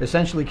 but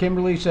essentially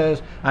Kimberly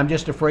says, I'm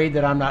just afraid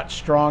that I'm not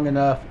strong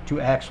enough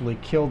to actually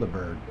kill the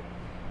bird.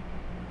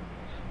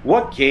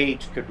 What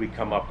gauge could we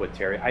come up with,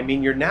 Terry? I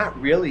mean, you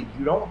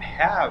don't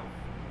have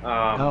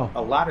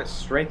a lot of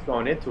strength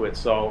going into it,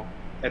 so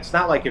it's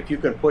not like if you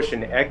can push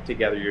an egg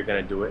together, you're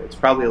going to do it. It's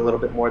probably a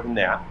little bit more than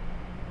that.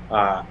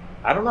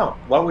 I don't know.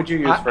 What would you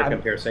use for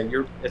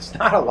comparison? It's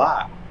not a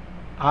lot.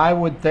 I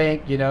would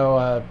think,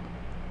 12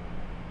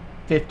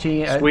 to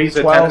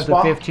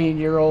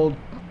 15-year-old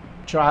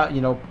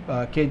child,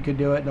 kid could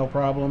do it, no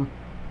problem.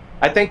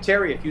 I think,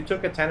 Terry, if you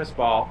took a tennis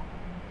ball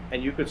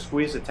and you could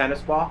squeeze a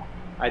tennis ball,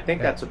 I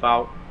think that's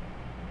about.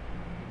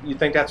 You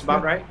think that's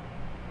about right?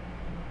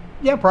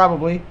 Yeah,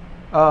 probably.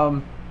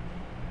 I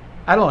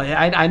don't know.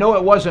 I know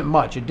it wasn't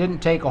much. It didn't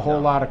take a whole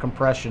lot of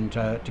compression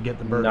to get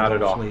the bird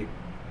to sleep.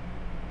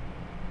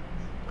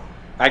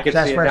 I can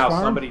see it now.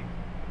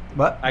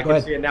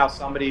 See it now.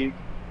 Somebody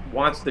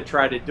wants to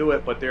try to do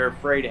it, but they're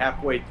afraid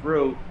halfway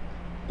through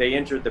they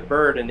injured the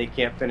bird and they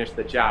can't finish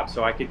the job.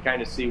 So I could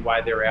kind of see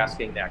why they're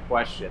asking that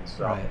question.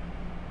 So. Right.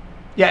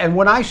 Yeah, and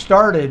when I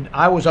started,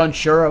 I was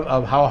unsure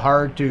of how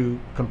hard to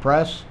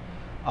compress.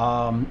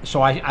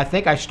 So I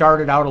think I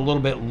started out a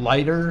little bit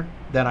lighter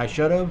than I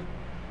should have,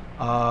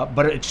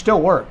 but it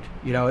still worked.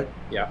 Yeah.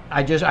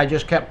 I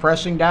just kept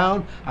pressing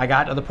down. I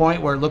got to the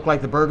point where it looked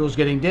like the bird was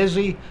getting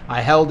dizzy.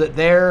 I held it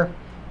there,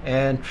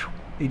 and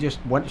he just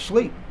went to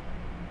sleep.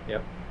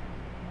 Yep.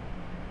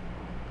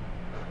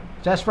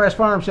 Sassafras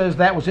Farm says,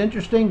 that was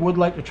interesting. Would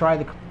like to try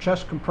the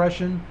chest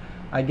compression.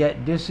 I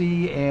get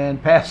dizzy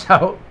and pass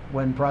out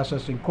when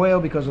processing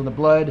quail because of the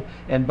blood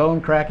and bone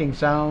cracking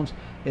sounds.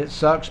 It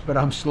sucks, but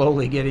I'm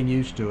slowly getting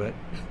used to it.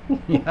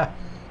 Yeah,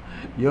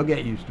 you'll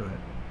get used to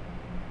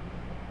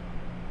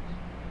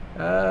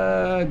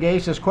it. Gay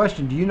says,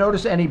 question, do you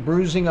notice any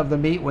bruising of the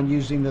meat when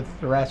using the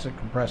thoracic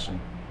compression?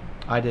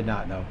 I did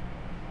not know.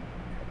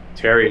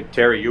 Terry,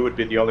 you would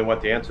be the only one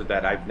to answer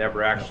that. I've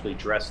never actually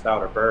dressed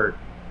out a bird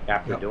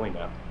after doing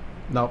that.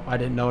 Nope, I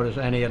didn't notice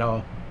any at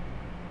all.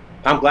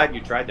 I'm glad you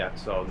tried that.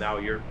 So now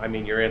you're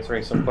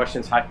answering some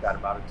questions I've got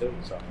about it too.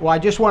 So. Well, I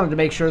just wanted to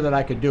make sure that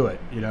I could do it.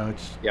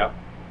 Yeah.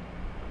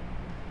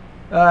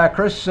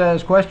 Chris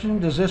says, question,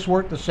 does this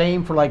work the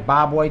same for like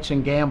bob whites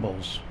and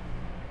gambles?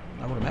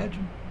 I would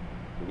imagine.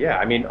 Yeah,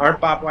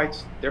 aren't bob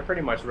whites, they're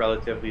pretty much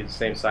relatively the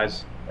same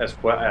size as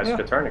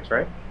Coturnix,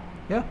 right?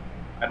 Yeah.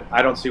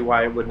 I don't see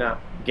why it would not.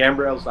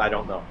 Gambrels, I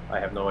don't know. I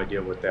have no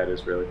idea what that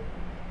is really.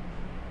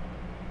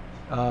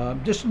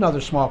 Just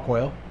another small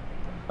quail.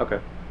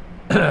 Okay.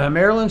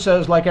 Marilyn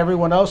says, like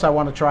everyone else, I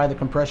want to try the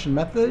compression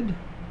method.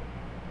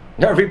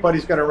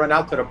 Everybody's going to run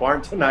out to the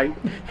barn tonight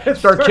and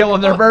start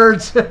killing their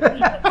birds.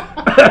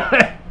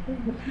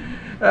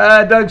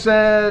 Doug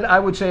said, I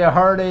would say a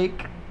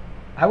heartache.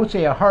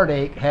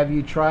 Have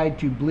you tried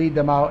to bleed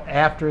them out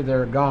after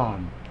they're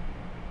gone?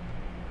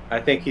 I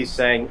think he's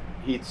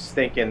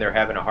thinking they're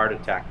having a heart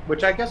attack,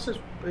 which I guess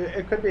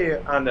it could be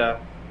on the,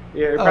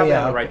 you're probably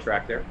on the right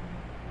track there.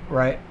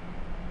 Right.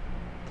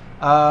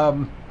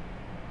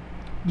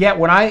 Yeah,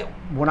 when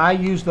I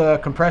used the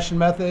compression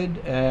method,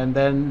 and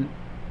then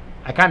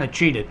I kind of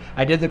cheated.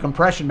 I did the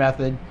compression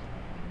method,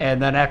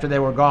 and then after they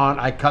were gone,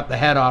 I cut the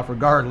head off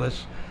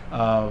regardless.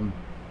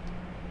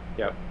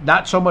 Yep.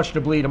 Not so much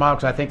to bleed them out,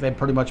 because I think they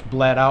pretty much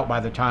bled out by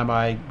the time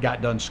I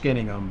got done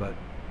skinning them. But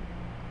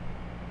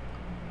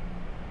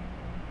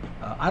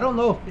I don't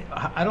know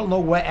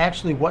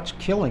what's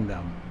killing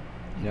them.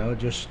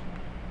 Just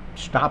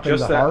stopping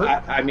the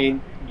heart.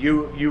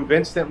 You've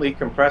instantly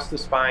compressed the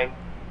spine,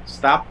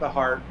 stopped the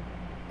heart,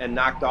 and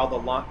knocked all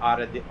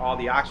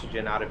the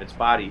oxygen out of its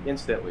body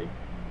instantly.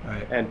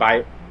 Right. And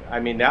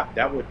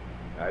that would,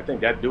 I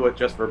think that'd do it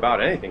just for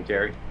about anything,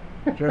 Terry.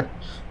 Sure.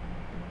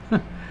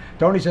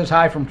 Tony says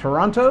hi from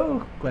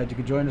Toronto. Glad you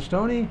could join us,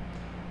 Tony.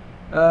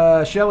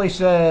 Shelly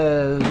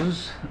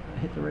says,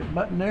 hit the right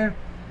button there.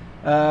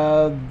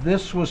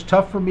 This was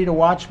tough for me to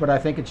watch, but I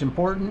think it's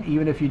important,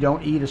 even if you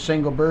don't eat a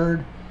single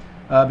bird,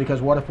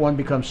 because what if one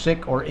becomes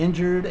sick or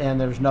injured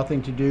and there's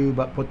nothing to do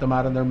but put them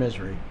out of their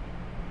misery?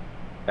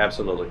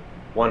 Absolutely.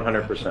 100%.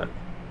 Absolutely.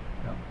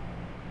 Yep.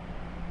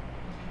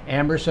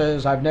 Amber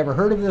says, I've never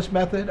heard of this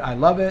method. I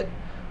love it.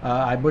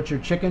 I butcher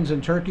chickens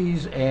and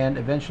turkeys and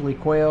eventually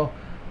quail,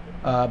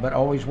 but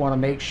always want to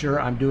make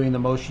sure I'm doing the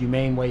most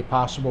humane way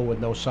possible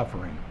with no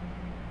suffering.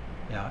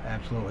 Yeah,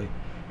 absolutely.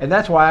 And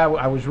that's why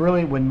I was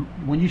really,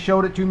 when you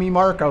showed it to me,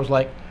 Mark, I was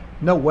like,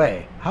 no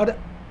way. How did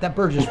that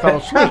bird just fell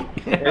asleep?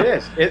 It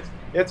is.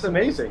 It's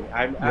amazing.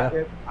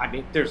 I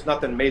mean, there's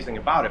nothing amazing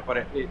about it,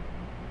 but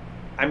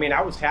I mean,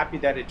 I was happy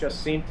that it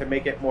just seemed to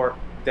make it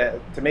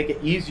to make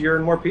it easier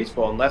and more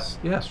peaceful and less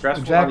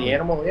stressful on the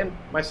animal and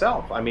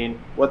myself. I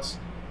mean, it's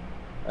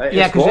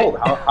gold.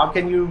 How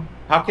can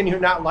you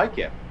not like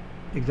it?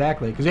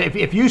 Exactly, because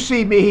if you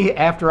see me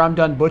after I'm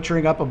done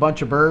butchering up a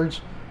bunch of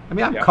birds, I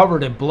mean, I'm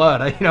covered in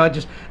blood.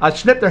 I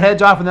snip their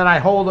heads off and then I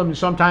hold them. And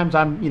sometimes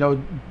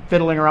I'm,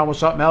 fiddling around with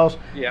something else,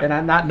 and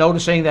I'm not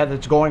noticing that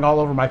it's going all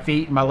over my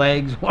feet and my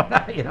legs,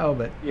 But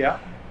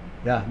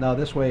no,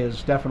 this way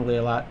is definitely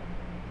a lot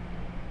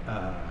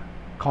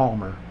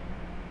calmer.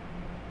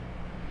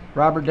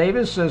 Robert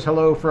Davis says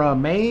hello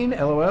from Maine.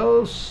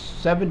 LOL.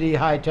 70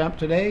 high temp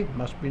today.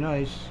 Must be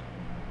nice.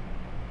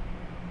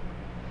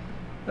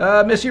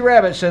 Missy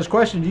Rabbit says,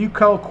 question, do you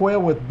cull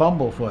quail with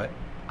bumblefoot?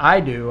 I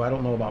do. I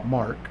don't know about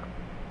Mark.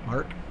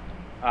 Mark?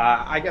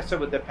 I guess it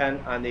would depend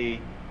on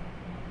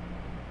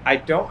I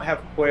don't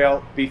have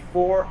quail.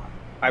 Before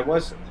I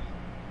was,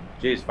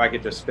 geez, if I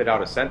could just spit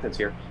out a sentence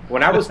here.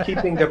 When I was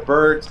keeping the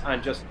birds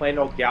on just plain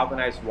old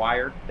galvanized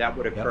wire, that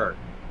would occur,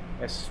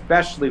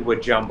 especially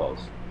with jumbos.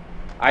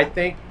 I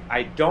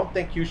don't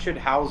think you should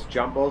house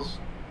jumbos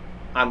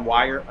on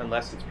wire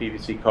unless it's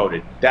PVC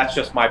coated. That's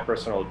just my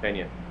personal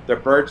opinion. The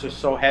birds are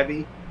so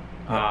heavy,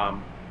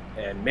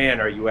 and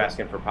man, are you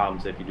asking for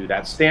problems if you do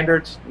that.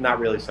 Standards, not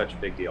really such a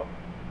big deal.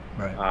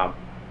 Right.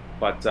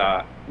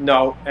 But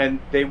no, and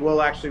they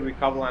will actually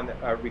recover on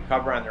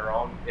their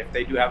own. If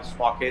they do have a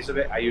small case of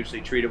it, I usually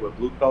treat it with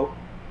blue coat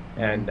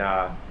and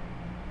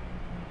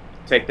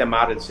take them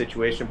out of the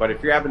situation. But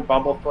if you're having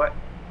bumblefoot,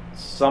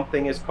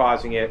 something is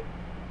causing it.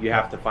 You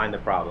have to find the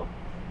problem.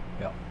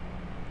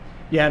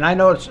 Yeah, and I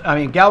know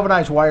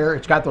galvanized wire,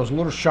 it's got those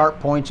little sharp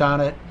points on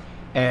it.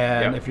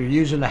 And if you're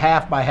using the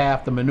 1/2 x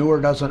 1/2, the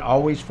manure doesn't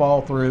always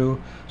fall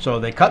through. So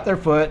they cut their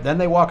foot, then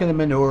they walk in the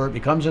manure, it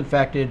becomes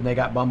infected, and they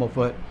got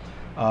bumblefoot.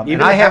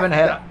 And I haven't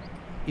had,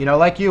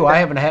 like you, I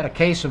haven't had a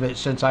case of it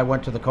since I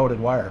went to the coated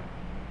wire.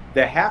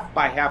 The 1/2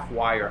 x 1/2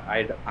 wire,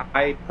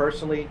 I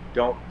personally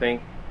don't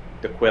think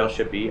the quail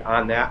should be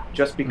on that,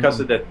 just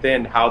because of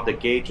how the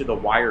gauge of the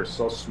wire is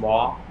so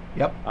small.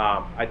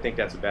 I think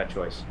that's a bad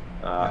choice.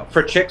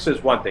 For chicks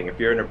is one thing. If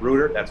you're in a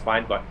brooder, that's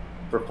fine. But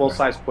for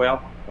full-size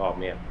quail, oh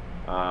man,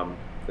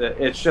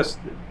 it's just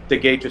the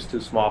gauge is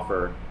too small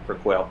for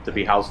quail to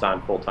be housed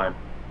on full time.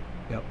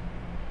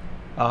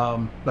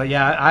 But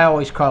yeah, I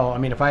always call. I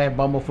mean, if I have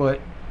bumblefoot,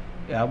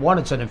 one,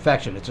 it's an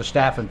infection. It's a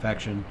staph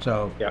infection.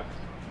 So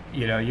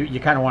you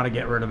kind of want to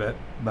get rid of it.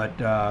 But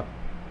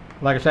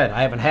like I said,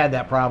 I haven't had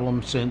that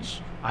problem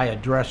since I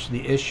addressed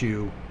the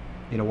issue.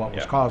 What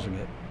was causing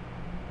it.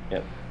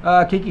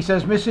 Kiki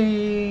says,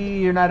 Missy,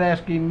 you're not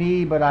asking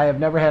me, but I have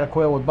never had a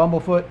quail with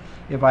bumblefoot.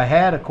 If I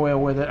had a quail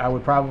with it, I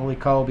would probably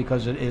cull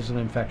because it is an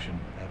infection.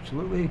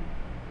 Absolutely.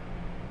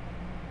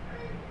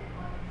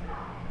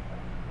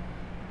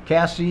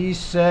 Cassie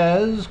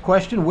says,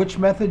 question, which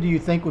method do you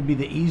think would be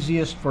the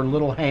easiest for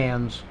little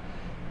hands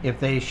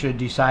if they should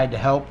decide to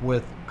help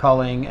with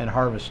culling and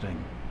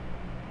harvesting?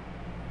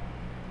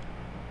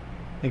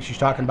 I think she's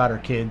talking about her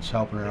kids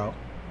helping her out.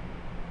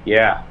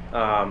 Yeah.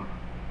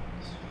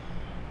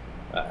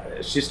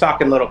 She's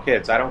talking little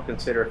kids. I don't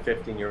consider a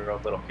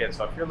 15-year-old little kid.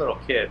 So if you're little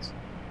kids,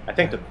 I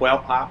think the quail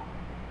pop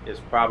is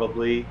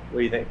probably, what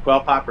do you think,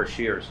 quail pop or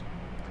shears?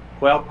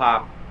 Quail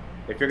pop,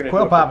 if you're going to do it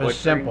for quail pop is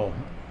butchering, simple.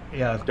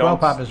 Yeah, quail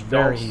pop is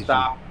very easy.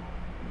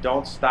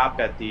 Don't stop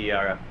at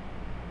the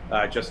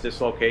just this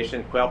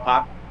location. Quail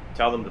pop,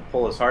 tell them to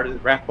pull as hard as,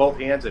 wrap both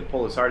hands and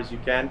pull as hard as you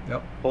can.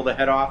 Pull the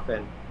head off,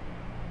 and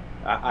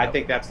I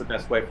think that's the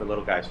best way for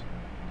little guys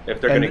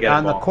if they're going to get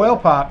involved. On the quail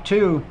pop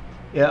too,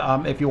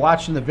 if you're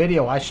watching the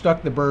video, I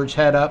stuck the bird's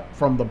head up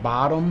from the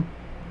bottom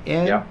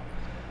in.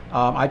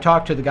 I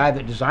talked to the guy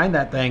that designed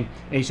that thing,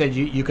 and he said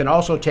you can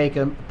also take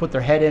them, put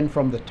their head in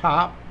from the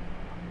top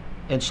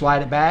and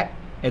slide it back,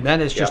 and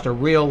then it's just a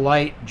real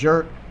light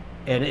jerk,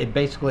 and it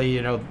basically,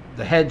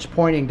 the head's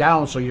pointing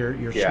down, so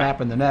you're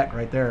snapping the neck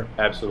right there.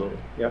 Absolutely.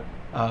 Yep.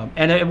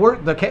 And it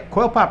worked. The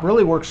quail pop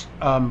really works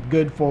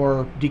good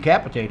for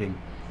decapitating.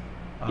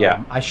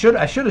 I should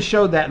have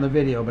showed that in the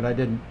video, but I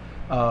didn't.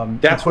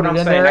 That's what I'm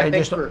saying. I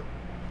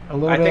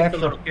think for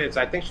little kids,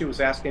 I think she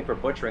was asking for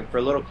butchering.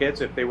 For little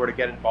kids, if they were to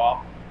get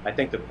involved, I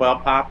think the quail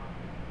pop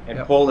and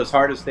pull as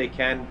hard as they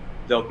can,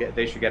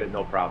 they should get it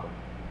no problem.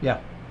 Yeah.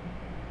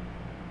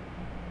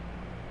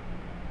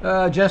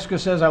 Jessica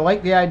says, I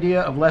like the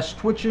idea of less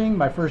twitching.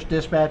 My first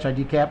dispatch, I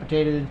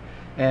decapitated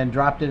and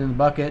dropped it in the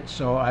bucket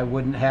so I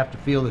wouldn't have to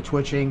feel the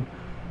twitching.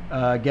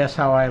 Guess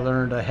how I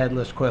learned a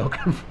headless quail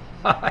can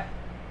fly?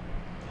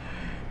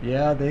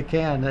 Yeah, they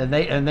can,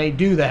 and they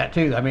do that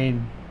too. I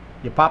mean,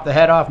 you pop the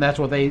head off, and that's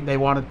what they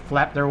want to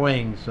flap their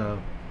wings. So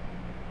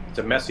it's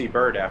a messy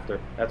bird after,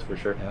 that's for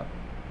sure.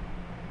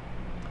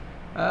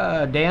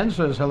 Dan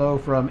says hello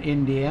from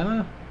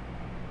Indiana.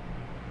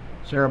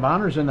 Sarah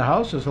Bonner's in the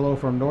house, says hello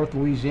from North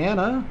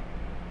Louisiana.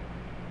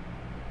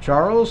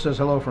 Charles says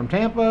hello from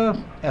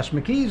Tampa. S.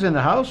 McKee's in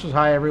the house. Says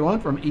hi everyone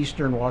from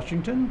Eastern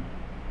Washington.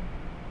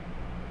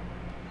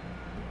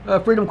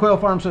 Freedom Quail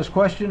Farm says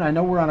question. I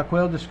know we're on a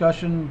quail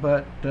discussion,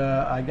 but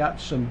I got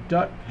some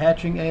duck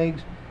hatching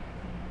eggs.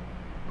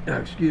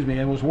 Excuse me.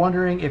 I was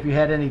wondering if you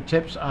had any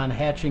tips on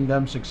hatching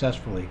them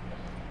successfully.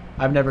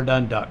 I've never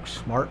done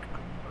ducks. Mark?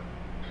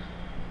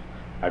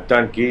 I've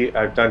done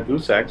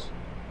goose eggs.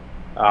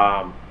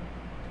 I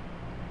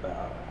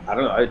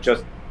don't know. I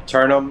just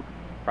turn them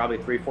probably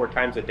 3-4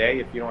 times a day.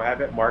 If you don't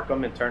have it, mark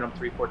them and turn them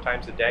 3-4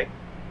 times a day.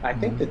 I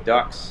think the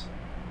ducks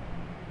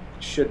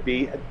should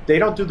be. They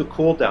don't do the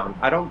cool down.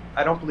 I don't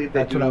believe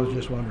they do. That's what I was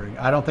just wondering.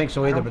 I don't think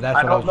so either, but that's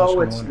what I was just wondering. I don't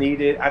know it's wondering.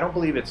 needed. I don't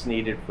believe it's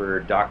needed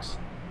for ducks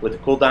with the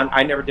cool down.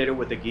 I never did it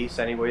with the geese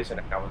anyways, and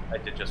I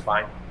did just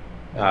fine.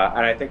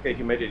 And I think the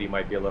humidity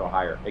might be a little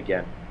higher.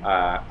 Again,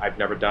 I've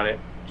never done it.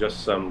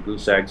 Just some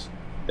goose eggs.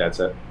 That's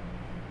it.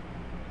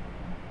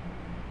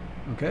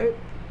 Okay.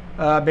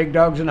 Big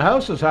Dog's in the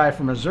house says hi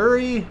from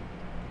Missouri.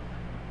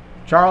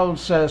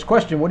 Charles says,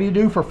 question, what do you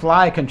do for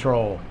fly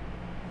control?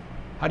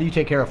 How do you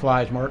take care of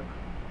flies, Mark?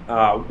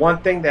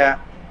 One thing that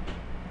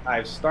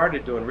I've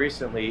started doing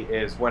recently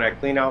is when I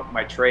clean out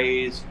my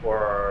trays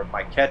or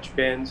my catch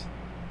bins,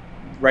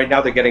 right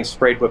now they're getting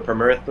sprayed with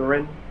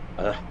permethrin.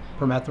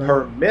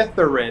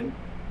 Permethrin.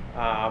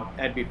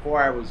 And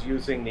before I was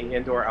using the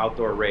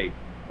indoor-outdoor raid,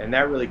 and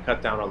that really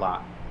cut down a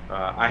lot.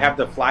 I have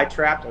the fly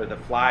trap or the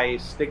fly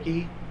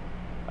sticky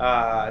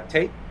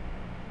tape,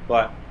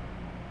 but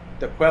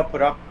the quail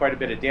put up quite a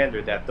bit of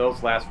dander that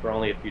those last for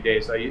only a few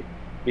days. So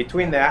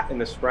between that and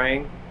the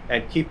spraying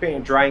and keeping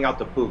and drying out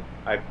the poop,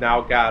 I've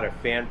now got a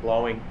fan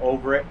blowing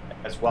over it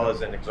as well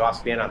as an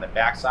exhaust fan on the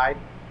backside.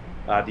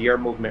 The air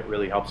movement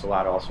really helps a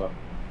lot also.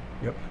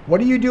 Yep.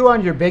 What do you do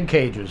on your big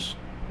cages?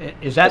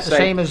 Is that the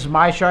same as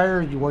my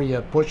Shire, where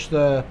you push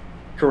the?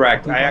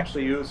 Correct. I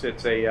actually use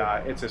it's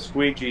a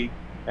squeegee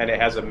and it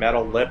has a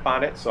metal lip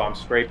on it, so I'm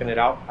scraping it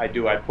out. I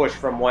push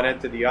from one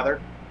end to the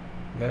other,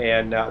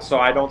 and so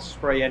I don't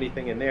spray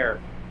anything in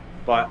there,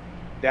 but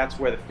that's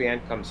where the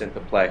fan comes into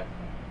play.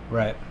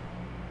 Right.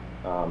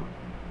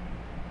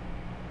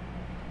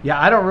 Yeah,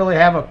 I don't really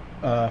have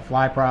a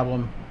fly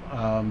problem.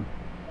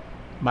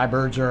 My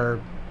birds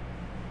are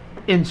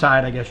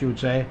inside, I guess you would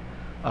say.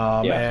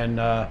 And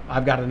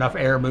I've got enough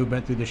air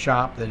movement through the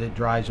shop that it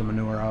dries the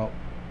manure out.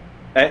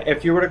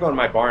 If you were to go in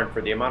my barn,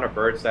 for the amount of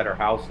birds that are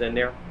housed in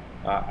there,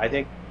 I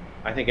think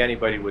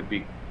anybody would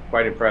be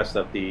quite impressed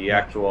of the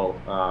actual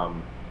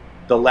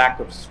the lack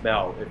of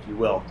smell, if you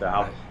will, to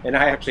how. Right. And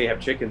I actually have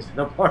chickens in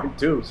the barn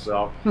too,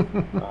 so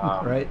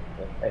right.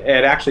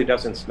 It actually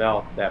doesn't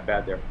smell that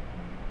bad there.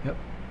 Yep,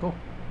 cool.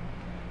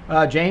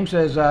 James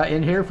says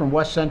in here from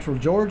West Central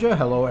Georgia.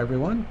 Hello,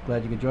 everyone.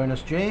 Glad you could join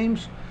us,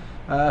 James.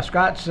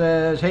 Scott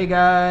says, hey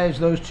guys,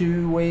 those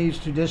 2 ways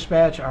to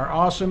dispatch are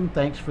awesome.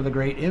 Thanks for the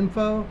great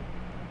info.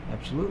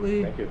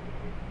 Absolutely. Thank you.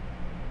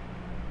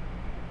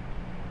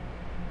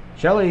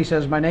 Shelly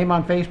says, my name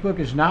on Facebook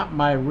is not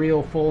my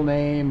real full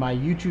name. My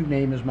YouTube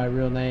name is my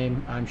real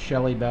name. I'm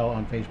Shelly Bell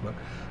on Facebook.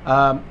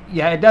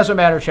 Yeah, it doesn't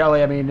matter,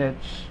 Shelly. I mean,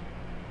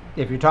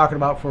 if you're talking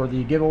about for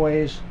the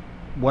giveaways,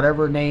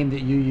 whatever name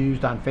that you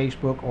used on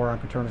Facebook or on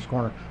Coturnix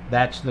Corner,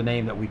 that's the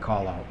name that we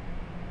call out.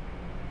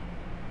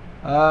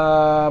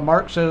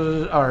 Mark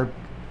says, or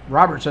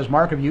Robert says,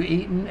 Mark, have you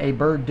eaten a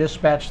bird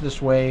dispatched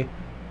this way?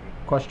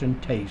 Question,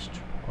 taste.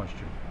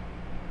 Question.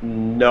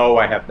 No,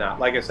 I have not.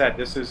 Like I said,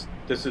 this is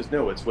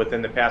new. It's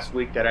within the past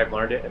week that I've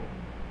learned it, and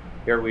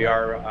here we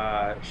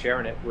are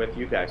sharing it with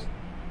you guys.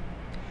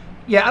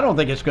 Yeah, I don't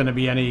think it's going to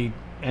be any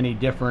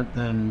different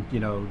than,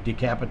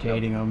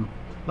 decapitating them.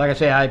 Like I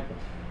say, I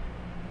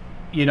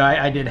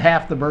did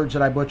half the birds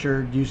that I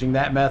butchered using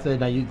that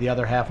method. I used the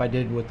other half I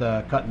did with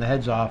cutting the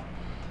heads off,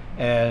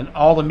 and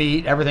all the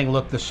meat, everything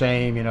looked the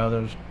same.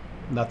 There's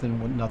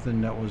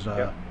nothing that was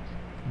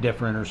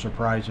different or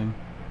surprising.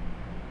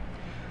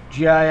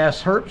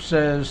 GIS Herp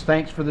says,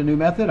 thanks for the new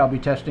method. I'll be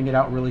testing it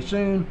out really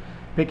soon.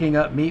 Picking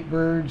up meat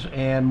birds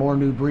and more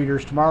new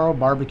breeders tomorrow.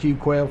 Barbecue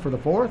quail for the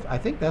 4th. I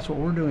think that's what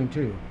we're doing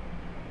too.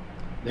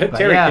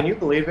 Terry, can you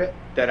believe it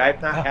that I've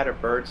not had a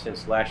bird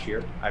since last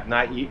year? I've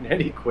not eaten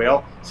any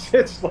quail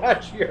since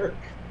last year.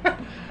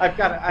 I've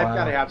got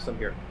to have some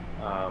here.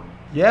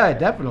 Yeah,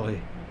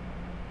 definitely.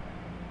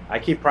 I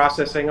keep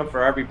processing them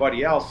for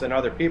everybody else and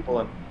other people,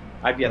 and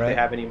I've yet to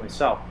have any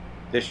myself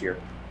this year.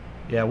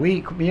 Yeah,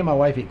 me and my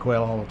wife eat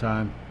quail all the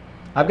time.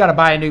 I've got to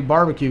buy a new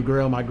barbecue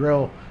grill. My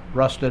grill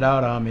rusted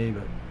out on me,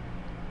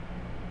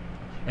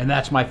 and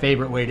that's my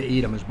favorite way to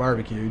eat them is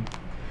barbecued.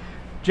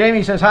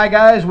 Jamie says, hi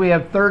guys, we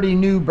have 30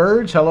 new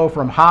birds. Hello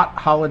from hot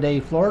Holiday,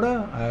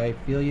 Florida. I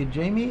feel you,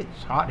 Jamie.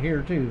 It's hot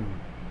here too.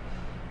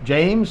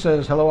 James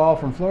says, hello all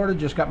from Florida.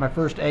 Just got my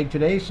first egg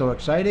today, so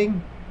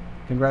exciting.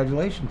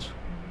 Congratulations.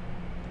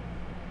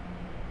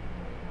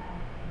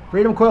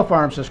 Freedom Quail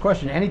Farm says,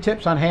 question, any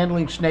tips on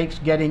handling snakes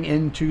getting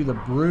into the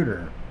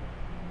brooder?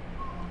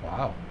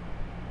 Wow.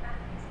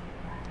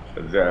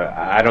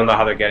 I don't know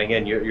how they're getting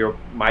in.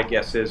 My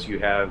guess is you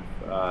have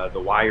the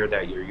wire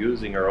that you're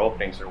using or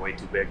openings are way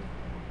too big.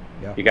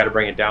 Yeah. You got to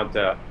bring it down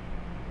to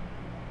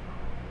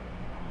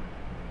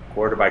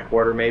quarter by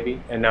quarter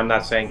maybe. And I'm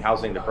not saying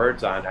housing the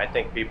birds on. I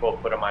think people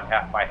put them on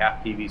half by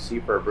half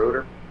PVC for a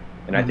brooder.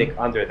 And I think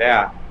under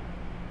that,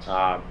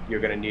 you're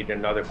going to need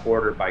another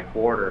quarter by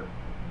quarter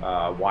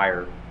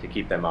wire to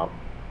keep them out.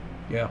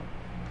 Yeah.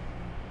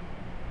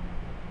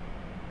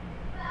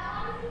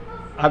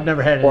 I've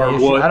never had any Or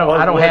issue. wood- I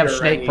or don't wood have or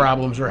snake any-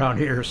 problems around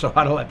here, so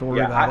I don't have to worry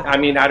Yeah, about it. I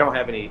mean, I don't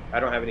have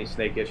any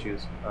snake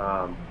issues,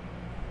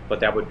 but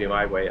that would be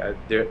my way.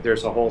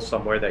 There's a hole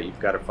somewhere that you've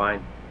got to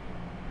find.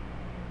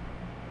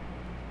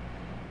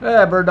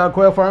 Bird Dog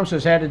Quail Farm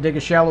says, had to dig a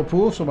shallow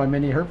pool so my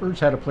mini Herefords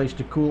had a place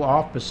to cool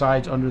off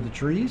besides under the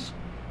trees.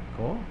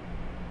 Cool.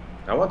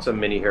 I want some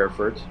mini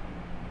Herefords.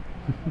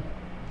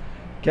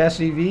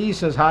 Cassie V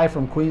says, hi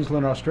from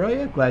Queensland,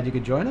 Australia. Glad you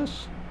could join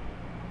us.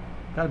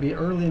 Got to be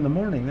early in the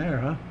morning there,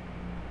 huh?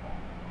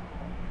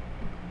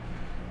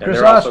 And Chris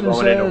they're also Austin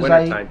going into says,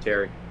 wintertime,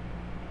 Terry.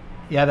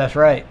 Yeah, that's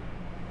right.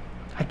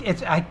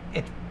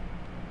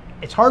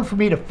 It's hard for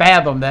me to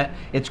fathom that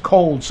it's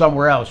cold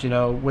somewhere else, you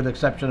know, with the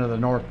exception of the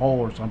North Pole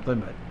or something.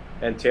 But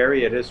And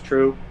Terry, it is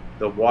true.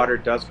 The water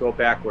does go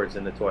backwards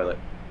in the toilet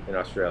in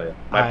Australia.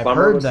 My I've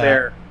plumber heard was that.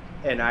 there,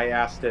 and I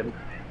asked him.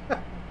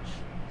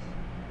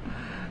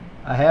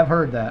 I have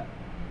heard that.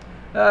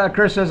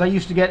 Chris says, I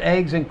used to get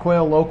eggs and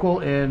quail local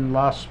in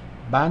Los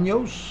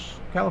Banos,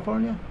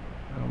 California.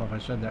 I don't know if I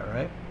said that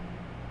right.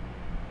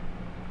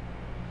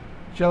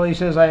 Shelley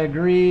says, I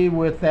agree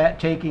with that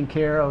taking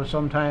care of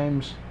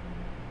sometimes.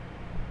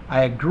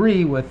 I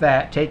agree with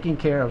that. Taking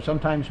care of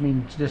sometimes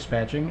means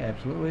dispatching.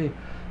 Absolutely.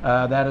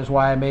 That is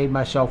why I made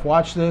myself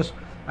watch this.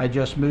 I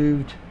just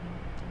moved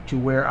to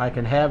where I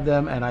can have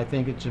them, and I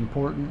think it's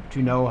important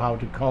to know how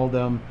to cull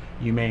them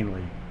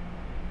humanely.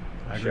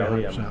 I agree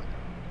Shelley, 100%.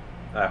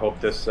 I hope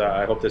this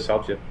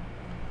helps you.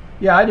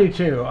 Yeah, I do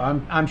too.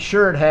 I'm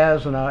sure it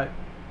has, and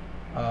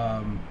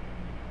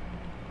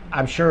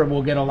I'm sure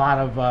we'll get a lot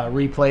of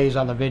replays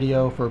on the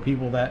video for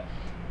people that,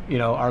 you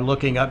know, are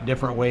looking up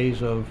different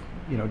ways of,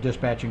 you know,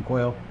 dispatching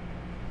quail.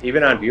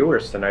 Even on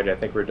viewers tonight, I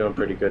think we're doing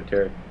pretty good,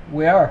 Terry.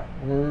 We are.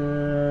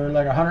 We're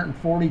like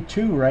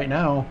 142 right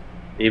now.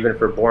 Even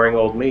for boring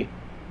old me.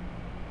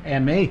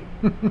 And me.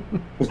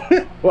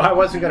 Well, I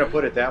wasn't going to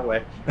put it that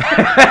way.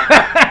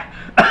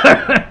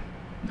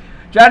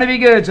 Johnny B.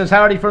 Good says,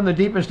 howdy from the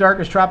deepest,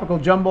 darkest tropical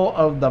jungle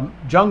of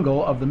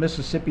the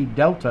Mississippi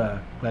Delta.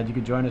 Glad you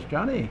could join us,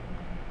 Johnny.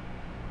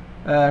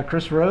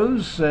 Chris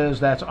Rose says,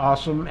 that's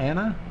awesome,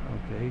 Anna.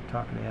 Okay,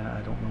 talking to Anna.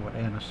 I don't know what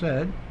Anna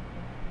said.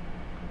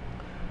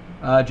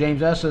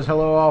 James S. says,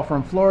 hello all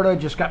from Florida.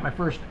 Just got my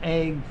first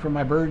egg from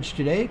my birds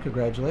today.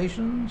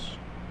 Congratulations.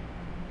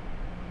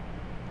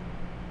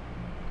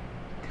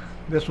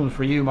 This one's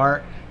for you,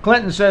 Mark.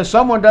 Clinton says,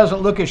 someone doesn't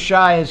look as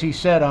shy as he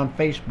said on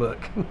Facebook.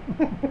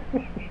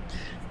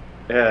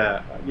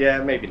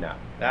 Yeah, maybe not.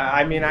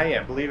 I mean, I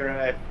am. Believe it or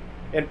not,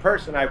 in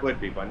person I would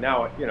be, but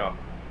now, you know,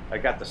 I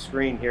got the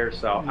screen here,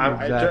 so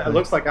Exactly. it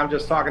looks like I'm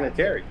just talking to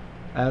Terry.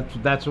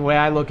 That's the way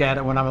I look at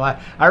it when I'm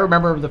live. I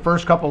remember the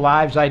first couple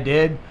lives I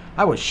did,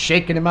 I was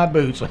shaking in my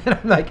boots. I'm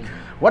like,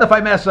 what if I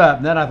mess up?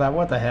 And then I thought,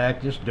 what the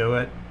heck, just do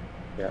it.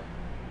 Yeah.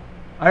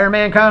 Iron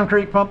Man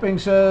Concrete Pumping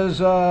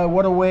says,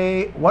 what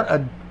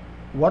a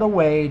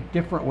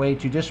different way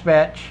to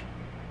dispatch.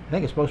 I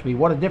think it's supposed to be,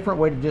 what a different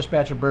way to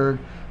dispatch a bird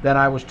than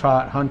I was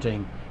taught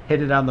hunting.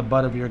 Hit it on the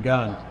butt of your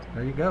gun.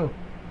 There you go.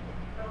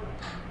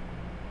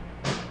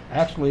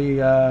 Actually,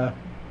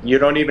 you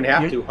don't even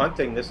have to.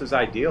 Hunting, this is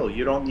ideal.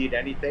 You don't need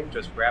anything.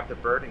 Just grab the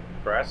bird and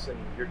press, and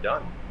you're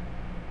done.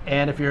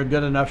 and if you're a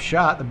good enough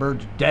shot, the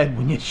bird's dead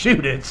when you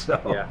shoot it. So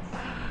Yeah.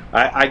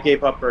 I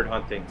gave up bird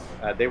hunting.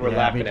 They were Yeah,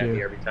 laughing me at too.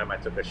 me every time I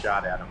took a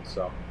shot at them,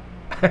 so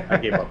I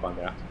gave up on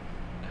that.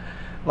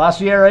 La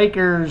Sierra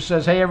Acres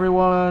says, hey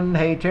everyone,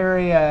 hey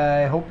Terry,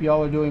 I hope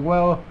y'all are doing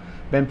well.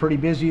 Been pretty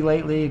busy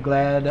lately,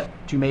 glad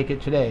to make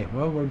it today.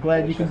 Well, we're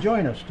glad you can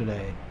join us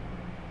today.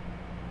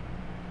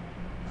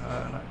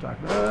 Not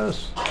talking to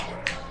us.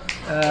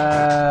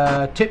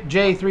 Tip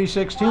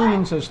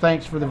J316 says,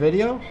 thanks for the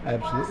video.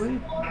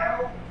 Absolutely.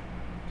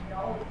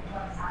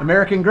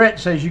 American Grit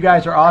says, you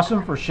guys are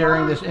awesome for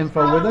sharing this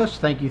info with us.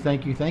 Thank you,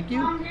 thank you, thank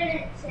you.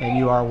 And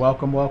you are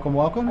welcome, welcome,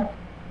 welcome.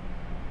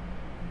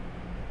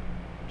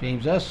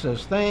 James S.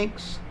 says,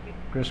 thanks.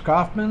 Chris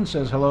Kaufman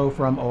says, hello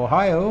from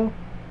Ohio.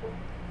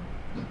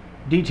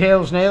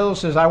 Details Nails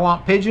says, I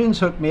want pigeons,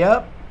 hook me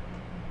up.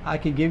 I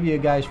could give you a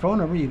guy's phone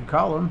number, you can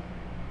call him.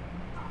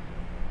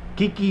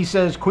 Kiki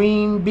says,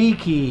 Queen Bee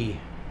Key.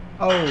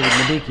 Oh,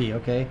 Nabiki,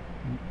 okay.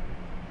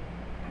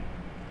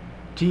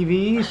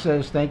 TV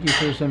says, thank you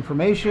for this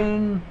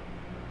information.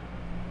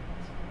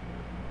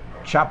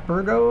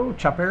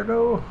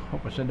 Chopergo,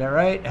 hope I said that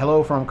right.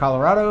 Hello from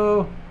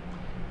Colorado.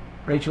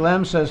 Rachel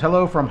M says,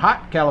 hello from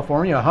hot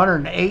California,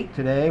 108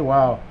 today.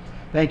 Wow.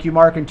 Thank you,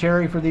 Mark and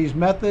Terry, for these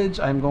methods.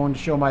 I'm going to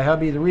show my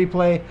hubby the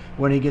replay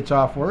when he gets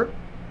off work.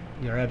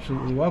 You're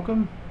absolutely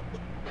welcome.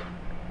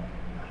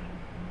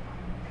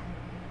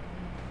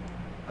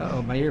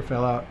 Uh-oh, my ear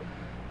fell out.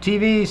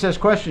 TV says,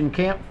 question,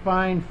 can't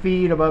find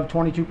feed above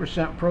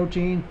 22%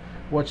 protein.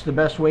 What's the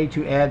best way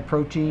to add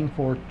protein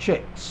for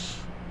chicks?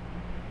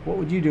 What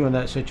would you do in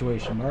that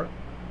situation, Mark?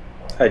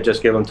 I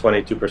just give them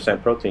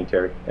 22% protein,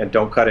 Terry, and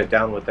don't cut it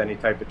down with any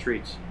type of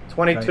treats.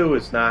 22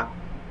 is not,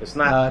 it's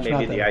not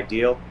maybe the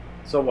ideal.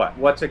 So what?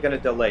 What's it going to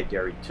delay,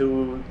 Terry?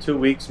 2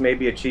 weeks,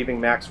 maybe achieving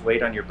max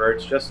weight on your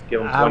birds. Just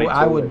give them 22.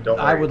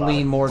 I would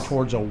lean more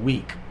towards a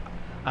week.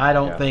 I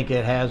don't think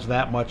it has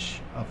that much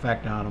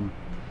effect on them.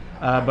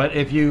 But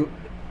if you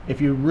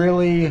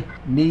really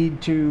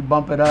need to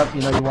bump it up,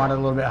 you want it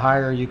a little bit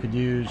higher, you could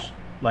use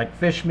like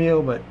fish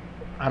meal, but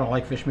I don't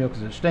like fish meal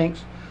because it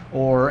stinks.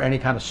 Or any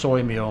kind of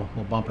soy meal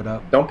will bump it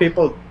up. Don't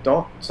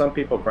some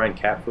people grind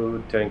cat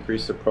food to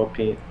increase the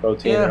protein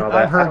and all that?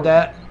 I've heard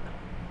that.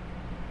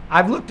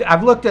 I've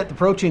looked at the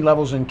protein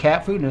levels in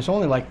cat food, and it's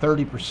only like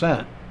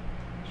 30%.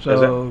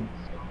 So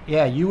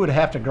yeah, you would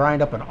have to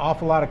grind up an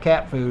awful lot of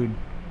cat food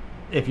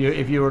if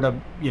you were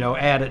to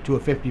add it to a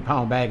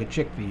 50-pound bag of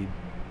chick feed.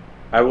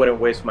 I wouldn't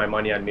waste my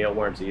money on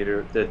mealworms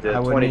either. The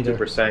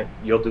 22%,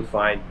 you'll do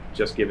fine.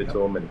 Just give it to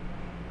them and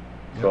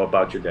go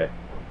about your day.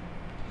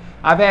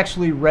 I've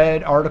actually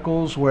read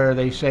articles where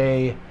they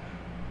say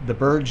the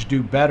birds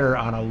do better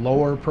on a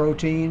lower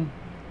protein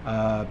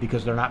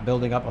because they're not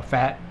building up a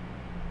fat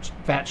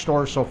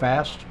store so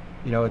fast.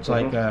 It's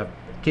like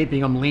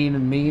keeping them lean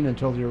and mean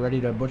until you're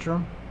ready to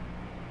butcher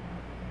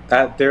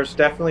them. There's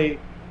definitely,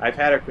 I've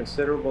had a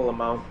considerable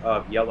amount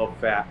of yellow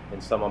fat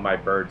in some of my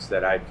birds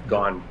that I've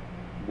gone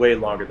way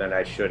longer than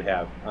I should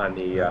have on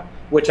the,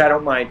 which I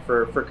don't mind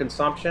for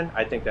consumption.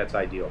 I think that's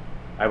ideal.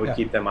 I would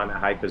keep them on the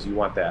high because you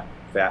want that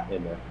fat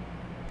in there.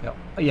 Yep.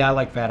 Yeah, I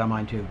like fat on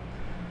mine too.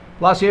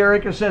 La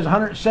Sierra says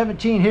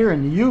 117 here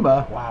in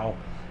Yuma. Wow.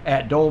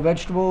 At Dole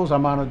Vegetables,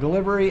 I'm on a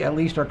delivery. At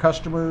least our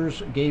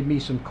customers gave me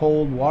some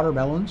cold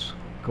watermelons.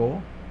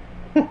 Cool.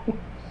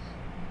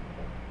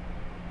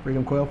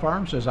 Freedom Quail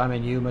Farm says I'm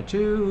in Yuma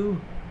too.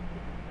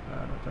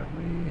 Don't talk to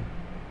me.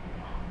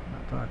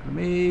 Not talking to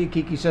me.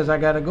 Kiki says I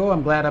gotta go.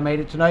 I'm glad I made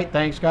it tonight.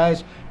 Thanks,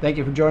 guys. Thank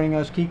you for joining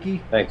us,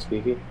 Kiki. Thanks,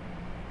 Kiki.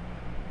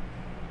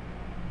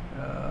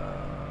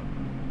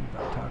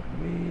 Not talking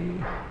to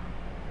me.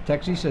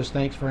 Texie says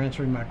thanks for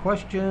answering my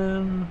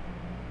question.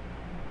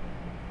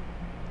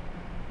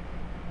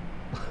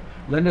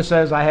 Linda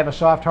says I have a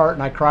soft heart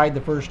and I cried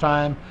the first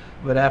time,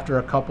 but after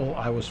a couple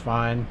I was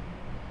fine.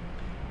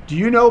 Do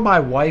you know my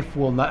wife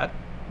will not,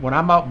 when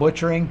I'm out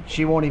butchering,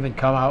 she won't even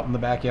come out in the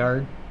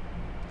backyard?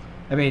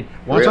 I mean,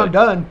 once I'm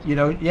done,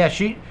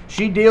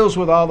 she deals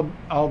with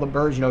all the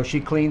birds. She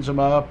cleans them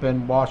up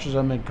and washes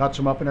them and cuts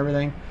them up and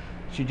everything.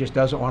 She just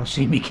doesn't want to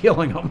see me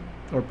killing them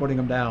or putting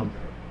them down.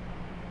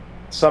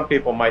 Some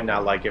people might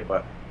not like it,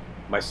 but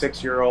my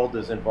 6-year-old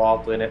is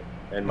involved in it,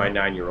 and my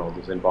 9-year-old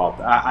is involved.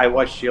 I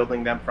was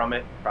shielding them from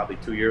it probably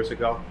 2 years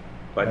ago,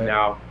 but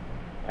now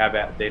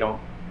they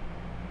don't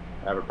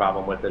have a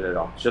problem with it at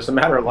all. It's just a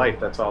matter of life.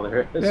 That's all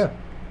there is. Yeah.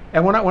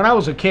 And when I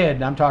was a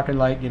kid, I'm talking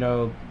like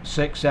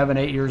 6, 7,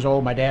 8 years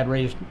old, my dad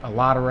raised a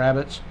lot of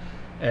rabbits,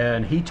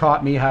 and he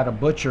taught me how to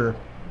butcher.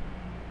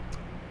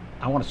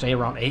 I want to say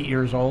around 8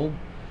 years old,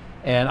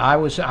 and I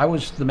was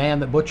the man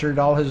that butchered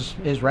all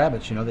his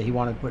rabbits, that he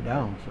wanted to put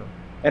down. So.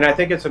 And I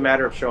think it's a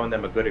matter of showing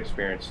them a good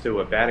experience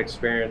too. A bad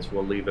experience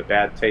will leave a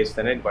bad taste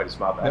in anybody's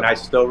mouth. Yep. And I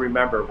still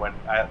remember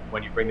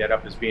when you bring that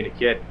up as being a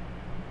kid,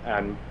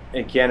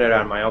 in Canada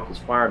on my uncle's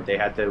farm, they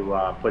had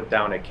to put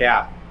down a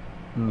calf,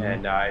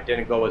 and it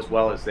didn't go as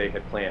well as they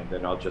had planned.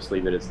 And I'll just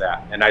leave it as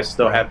that. And I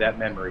still have that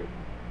memory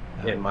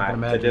in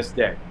to this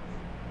day.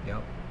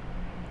 Yep.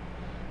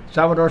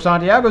 Salvador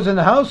Santiago's in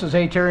the house. Says,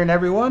 hey, Terry and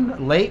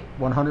everyone. Late,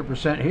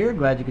 100% here.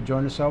 Glad you could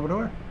join us,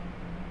 Salvador.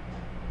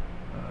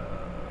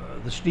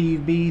 The Steve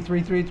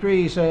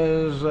B333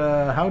 says,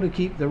 how to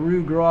keep the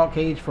Roo grow-out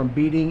cage from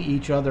beating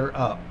each other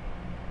up.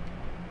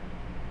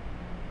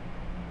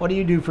 What do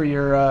you do for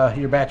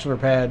your bachelor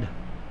pad?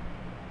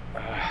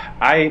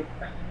 I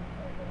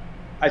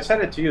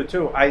said it to you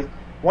too.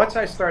 Once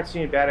I start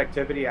seeing bad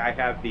activity, I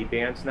have the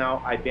bans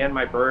now. I ban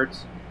my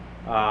birds.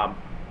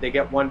 They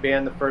get one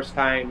ban the first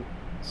time,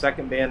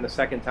 second ban the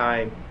second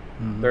time,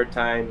 third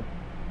time,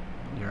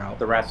 you're out.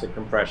 Thoracic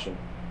compression.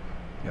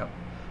 Yep.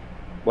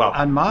 Well,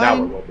 on mine,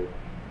 now it will be.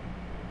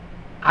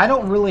 I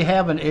don't really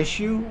have an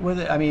issue with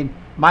it. I mean,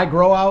 my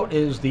grow out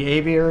is the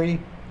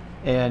aviary,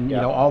 and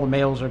all the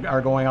males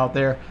are going out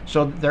there,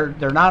 so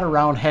they're not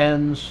around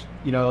hens,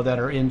 that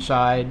are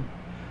inside.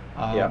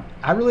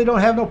 I really don't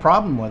have no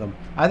problem with them.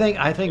 I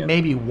think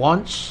maybe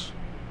once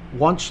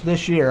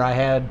this year I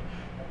had,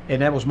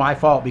 and that was my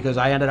fault because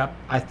I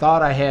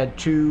thought I had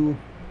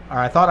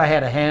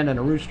a hen and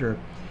a rooster.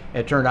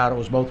 It turned out it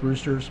was both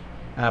roosters.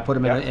 I put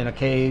them in a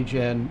cage,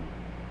 and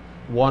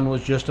one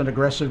was just an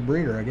aggressive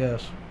breeder, I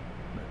guess.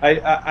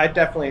 I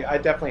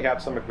definitely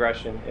have some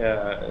aggression,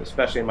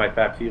 especially in my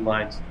fat feed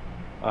lines,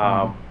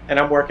 and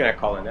I'm working at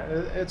culling it.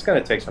 It's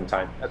going to take some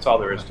time. That's all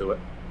there is to it.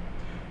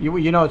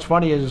 It's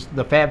funny is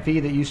the fab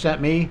feed that you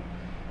sent me.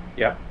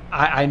 Yeah.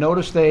 I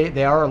noticed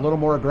they are a little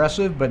more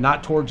aggressive, but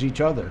not towards each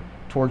other.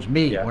 Towards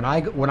me. Yeah.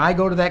 When I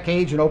go to that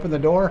cage and open the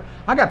door,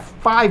 I got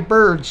 5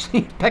 birds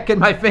pecking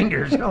my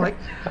fingers. Like,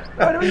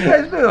 what are you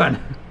guys doing?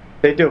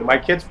 They do. My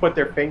kids put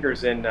their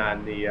fingers in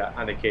on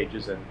the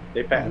cages, and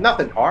they pass.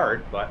 Nothing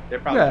hard, but they're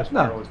probably just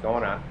wondering what's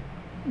going on.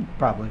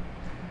 Probably.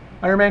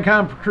 Ironman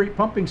Concrete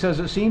Pumping says,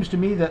 it seems to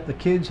me that the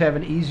kids have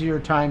an easier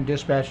time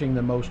dispatching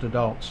than most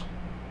adults.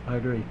 I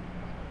agree.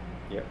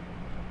 Yeah.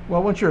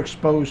 Well, once you're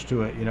exposed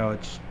to it, you know,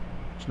 it's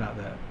not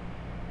that.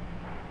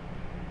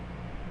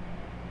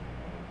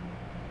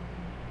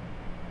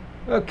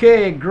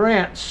 Okay,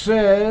 Grant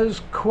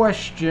says,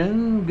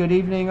 question, good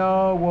evening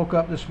all. Woke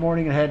up this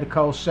morning and had to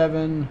call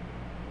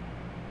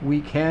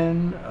 7-week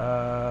hen.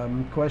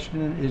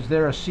 Question, is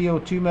there a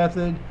CO2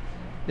 method?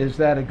 Is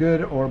that a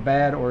good or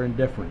bad or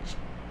indifference?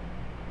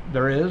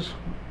 There is.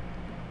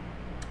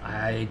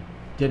 I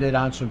did it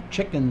on some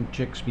chicken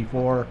chicks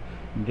before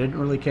and didn't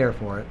really care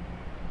for it.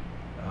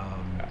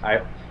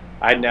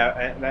 I know,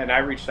 and I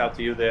reached out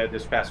to you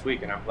this past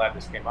week, and I'm glad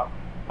this came up.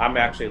 I'm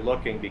actually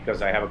looking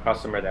because I have a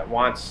customer that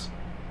wants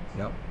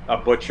a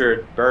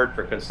butchered bird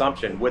for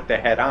consumption with the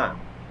head on.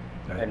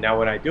 Right. And now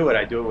when I do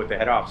it with the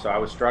head off. So I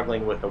was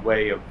struggling with the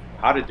way of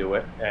how to do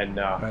it, and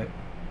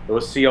it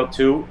was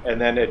CO2, and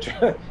then it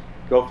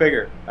go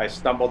figure. I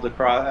stumbled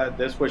across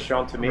this was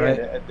shown to me,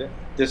 and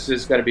this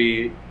is going to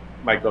be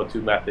my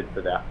go-to method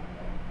for that.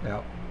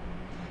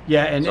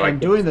 Yeah, and, so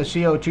doing the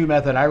CO2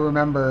 method, I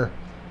remember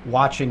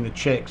watching the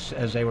chicks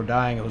as they were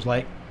dying. It was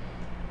like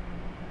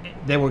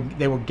they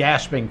were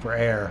gasping for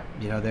air.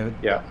 You know, they would.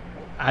 Yeah.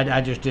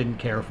 I just didn't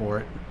care for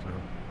it. So.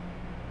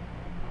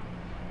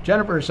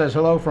 Jennifer says,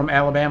 hello from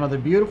Alabama the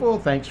Beautiful.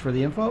 Thanks for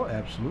the info.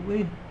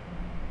 Absolutely.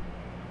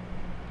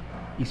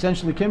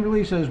 Essentially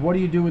Kimberly says, what do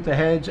you do with the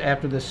heads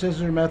after the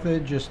scissor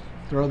method? Just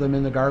throw them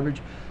in the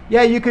garbage?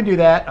 Yeah, you can do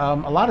that. A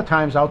lot of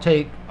times I'll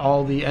take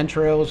all the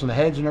entrails and the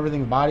heads and everything,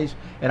 the bodies,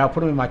 and I'll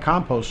put them in my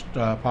compost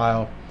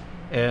pile.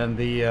 And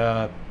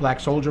the black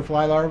soldier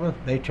fly larvae,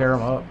 they tear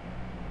them up.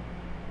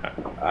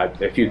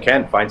 If you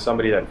can, find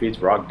somebody that feeds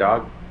raw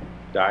dog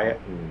diet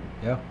and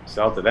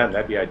sell it to them.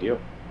 That'd be ideal.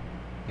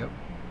 Yep.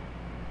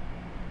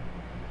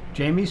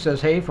 Jamie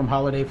says, hey, from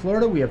Holiday,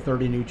 Florida, we have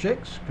 30 new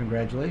chicks.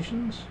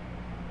 Congratulations.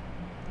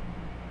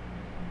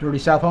 Dirty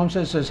South Home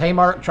says, hey,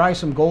 Mark, try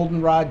some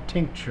goldenrod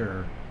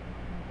tincture.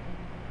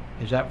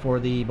 Is that for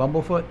the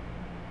bumblefoot?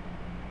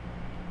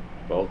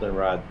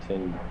 Goldenrod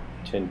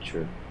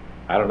tincture.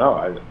 I don't know.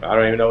 I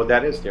don't even know what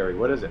that is, Terry.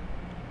 What is it?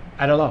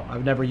 I don't know.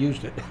 I've never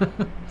used it.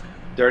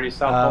 Dirty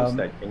South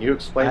Homestead. Can you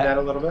explain that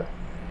a little bit?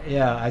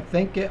 Yeah, I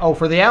think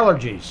for the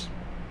allergies.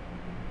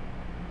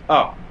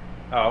 Oh,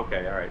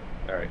 okay. All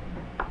right.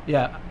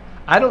 Yeah,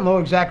 I don't know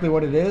exactly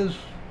what it is,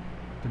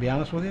 to be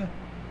honest with you.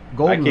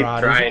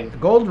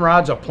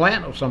 Goldenrod's a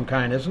plant of some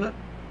kind, isn't it?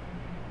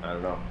 I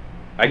don't know.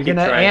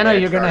 Anna,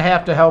 you're going to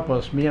have to help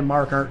us. Me and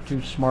Mark aren't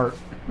too smart.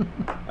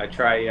 I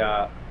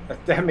try,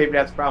 maybe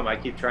that's the problem. I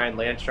keep trying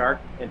land shark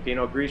and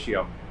Pinot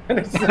Grigio, and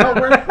it's not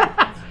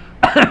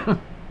working.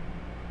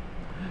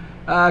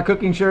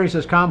 Cooking Sherry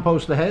says,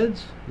 compost the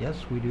heads. Yes,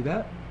 we do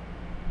that.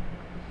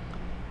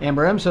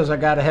 Amber M says, I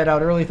got to head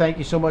out early. Thank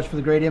you so much for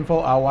the great info.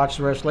 I'll watch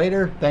the rest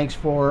later. Thanks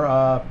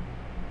for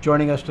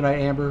joining us tonight,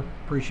 Amber.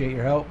 Appreciate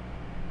your help.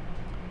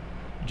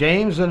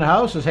 James in the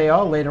house says, hey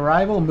all, late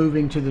arrival,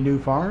 moving to the new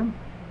farm.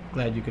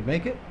 Glad you could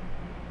make it.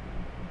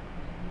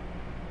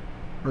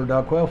 Bird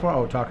Dog Quail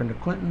Farm. Talking to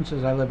Clinton,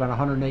 says, I live on a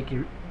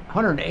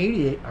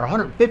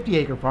 150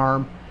 acre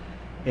farm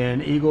in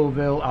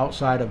Eagleville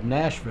outside of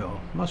Nashville.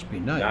 Must be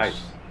nice.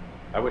 Nice.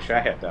 I wish I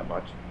had that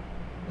much.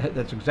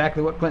 That's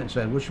exactly what Clinton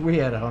said. Wish we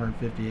had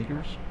 150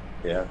 acres.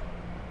 Yeah.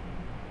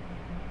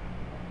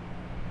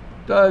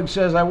 Doug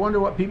says, I wonder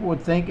what people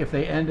would think if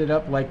they ended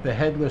up like the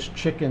headless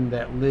chicken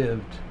that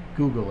lived.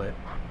 Google it.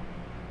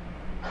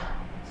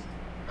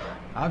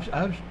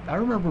 I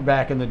remember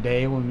back in the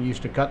day when we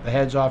used to cut the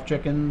heads off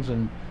chickens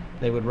and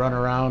they would run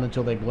around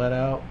until they bled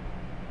out.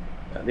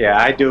 Yeah,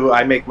 I do.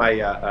 I make my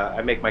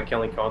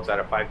killing cones out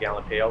of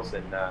 5-gallon pails,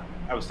 and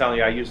I was telling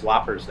you I use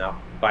loppers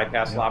now,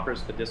 bypass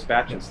loppers to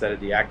dispatch instead of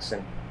the X,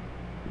 and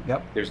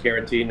there's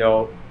guaranteed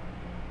no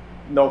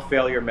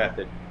failure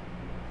method.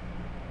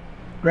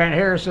 Grant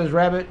Harris says,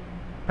 rabbit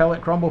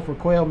pellet crumble for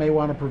quail may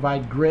want to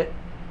provide grit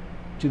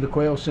to the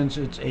quail since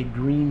it's a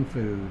green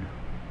food.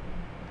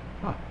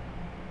 Huh.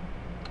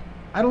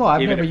 I don't know.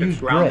 I've never used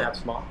grit. That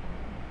small.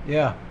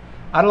 Yeah,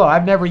 I don't know.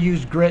 I've never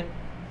used grit.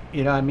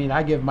 You know, I mean,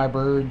 I give my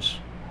birds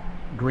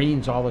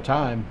greens all the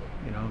time.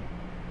 You know,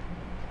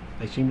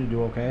 they seem to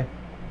do okay.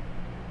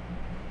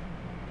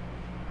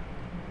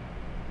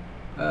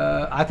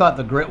 I thought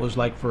the grit was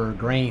like for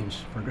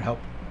grains, for help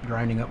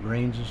grinding up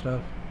grains and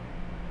stuff.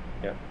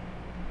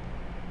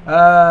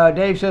 Yeah.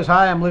 Dave says,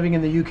 hi, I'm living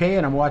in the UK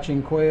and I'm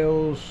watching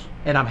quails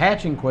and I'm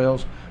hatching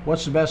quails.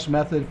 What's the best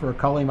method for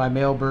culling my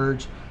male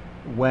birds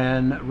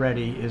when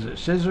ready? Is it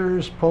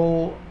scissors,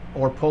 pull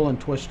and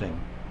twisting?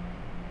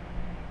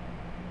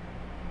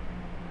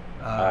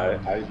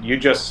 You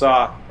just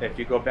saw, if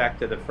you go back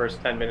to the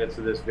first 10 minutes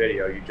of this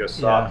video, you just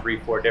saw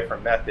 3-4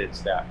 different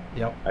methods that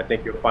I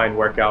think you'll find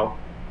work out.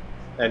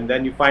 And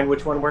then you find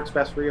which one works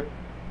best for you.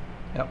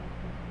 Yep.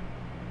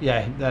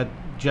 Yeah, that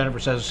Jennifer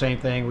says the same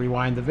thing.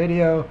 Rewind the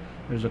video.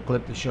 There's a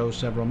clip that shows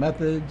several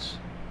methods.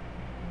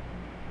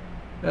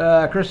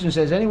 Kristen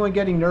says, anyone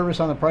getting nervous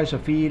on the price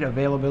of feed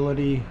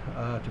availability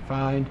to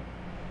find?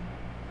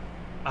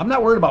 I'm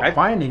not worried about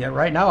finding it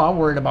right now. I'm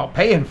worried about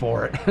paying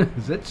for it.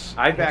 it's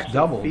actually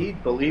doubled.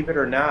 Feed, believe it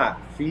or not,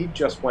 feed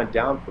just went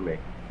down for me.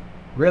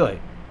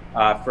 Really?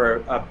 For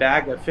a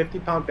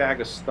 50-pound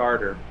bag of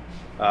starter,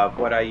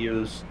 what I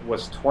used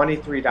was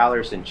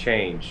 $23 and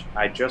change.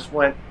 I just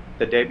went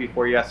the day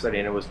before yesterday,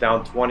 and it was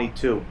down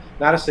 22.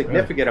 Not a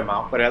significant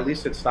amount, but at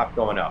least it stopped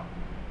going up.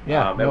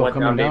 Yeah, it went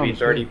down maybe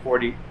 30,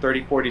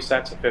 40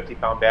 cents a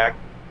 50-pound bag.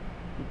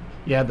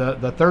 Yeah, the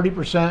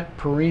 30%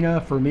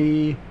 Purina for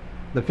me,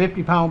 the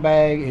 50-pound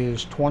bag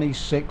is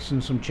 26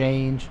 and some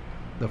change.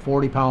 The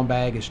 40-pound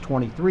bag is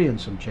 23 and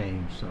some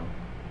change. So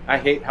I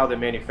hate how the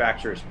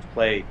manufacturers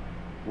play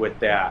with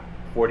that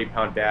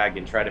 40-pound bag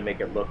and try to make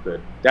it look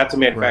good. That's a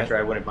manufacturer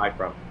I wouldn't buy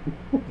from.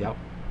 Yep.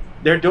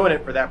 They're doing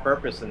it for that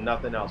purpose and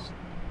nothing else.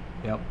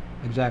 Yep,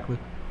 exactly.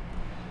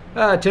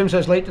 Tim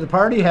says, late to the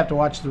party, have to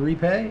watch the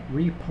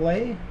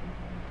replay.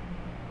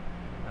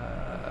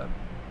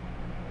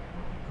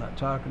 Not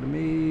talking to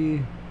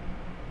me.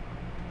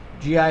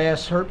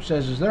 GIS Herp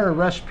says, is there a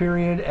rest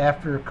period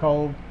after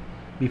cold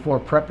before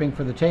prepping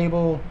for the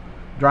table?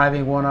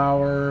 Driving 1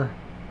 hour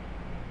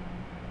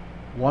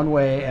one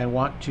way and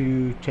want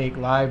to take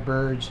live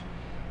birds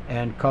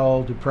and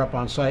cull to prep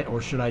on site,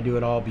 or should I do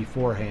it all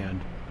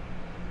beforehand?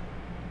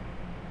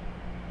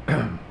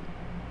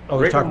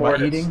 We're talking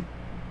about eating?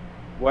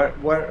 What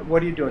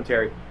are you doing,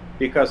 Terry?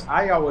 Because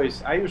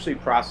I usually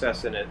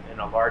process in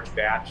a large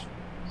batch,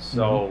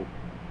 so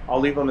I'll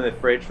leave them in the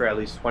fridge for at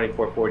least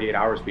 24, 48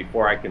 hours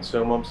before I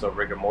consume them, so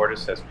rigor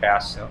mortis has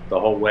passed the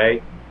whole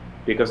way.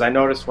 Because I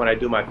notice when I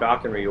do my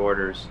falconry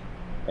orders,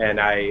 and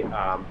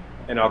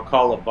I'll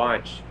cull a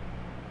bunch,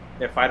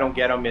 if I don't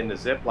get them in the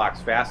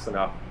Ziplocs fast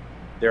enough,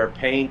 they're a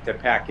pain to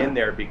pack in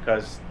there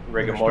because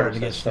rigor mortis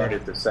has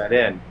started to set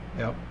in.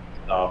 Yep.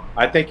 So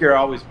I think you're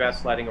always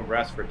best letting them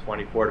rest for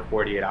 24 to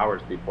 48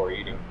 hours before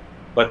eating.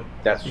 But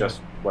that's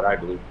just what I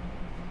believe.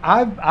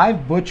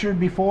 I've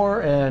butchered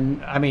before,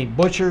 and I mean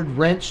butchered,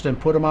 rinsed, and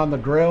put them on the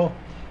grill,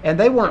 and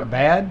they weren't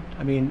bad.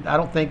 I mean, I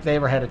don't think they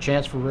ever had a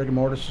chance for rigor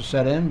mortis to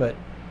set in, but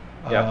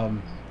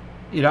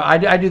you know,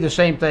 I do the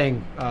same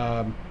thing.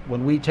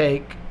 When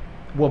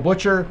we'll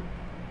butcher,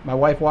 my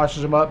wife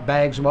washes them up,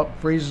 bags them up,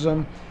 freezes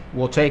them.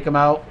 We'll take them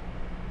out,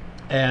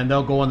 and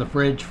they'll go in the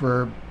fridge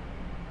for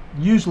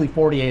usually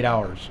 48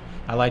 hours.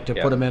 I like to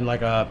put them in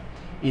like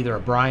either a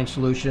brine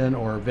solution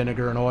or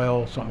vinegar and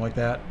oil, something like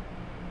that.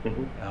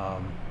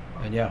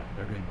 And yeah,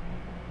 they're good.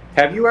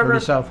 Have you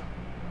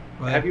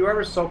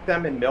ever soaked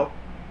them in milk?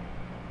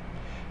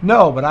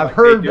 No, but I've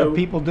heard of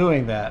people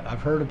doing that.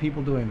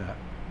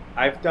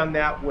 I've done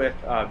that with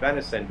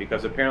venison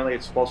because apparently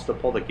it's supposed to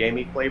pull the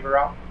gamey flavor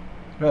out.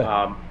 Good.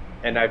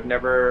 And I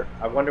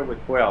wonder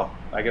with quail.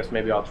 I guess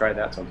maybe I'll try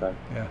that sometime.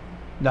 Yeah.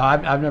 No,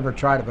 I've never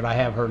tried it, but I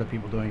have heard of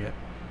people doing it.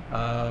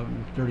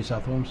 Dirty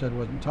South Homestead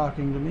wasn't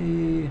talking to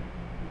me.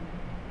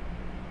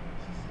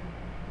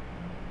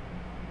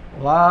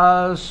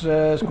 Laz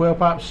says, quail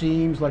pop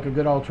seems like a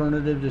good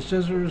alternative to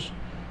scissors.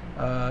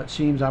 It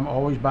seems I'm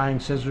always buying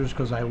scissors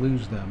because I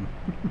lose them.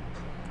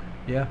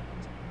 Yeah.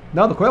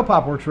 No, the quail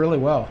pop works really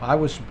well. I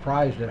was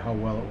surprised at how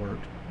well it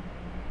worked.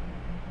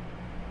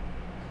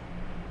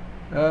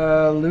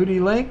 Ludi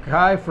Link,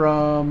 hi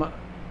from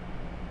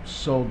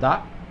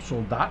Soldotna.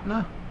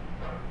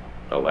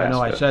 Alaska. I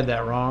know I said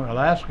that wrong.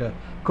 Alaska.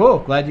 Cool.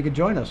 Glad you could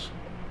join us.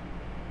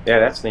 Yeah,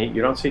 that's neat.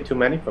 You don't see too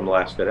many from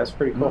Alaska. That's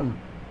pretty cool.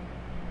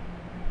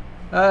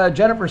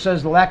 Jennifer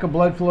says the lack of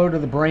blood flow to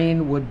the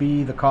brain would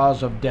be the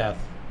cause of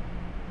death.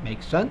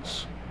 Makes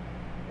sense.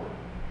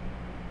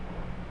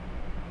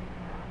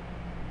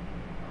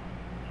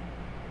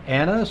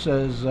 Anna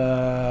says,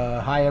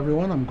 hi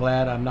everyone. I'm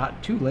glad I'm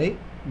not too late.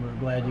 We're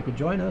glad you could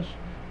join us.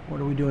 What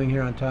are we doing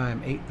here on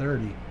time?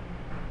 8:30.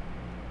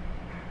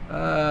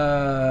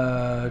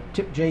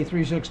 Tip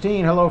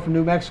J316, hello from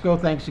New Mexico.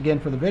 Thanks again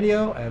for the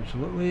video.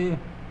 Absolutely.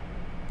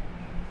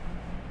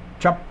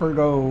 Chopper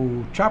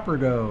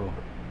go.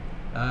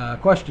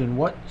 Question,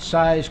 what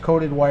size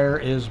coated wire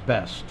is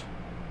best?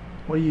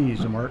 What do you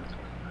use, Mark?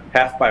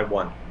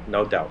 1/2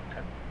 no doubt.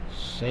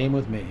 Same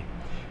with me.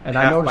 And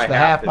I noticed the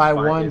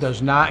 1/2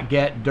 does not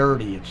get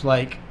dirty. It's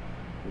like,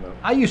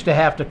 I used to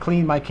have to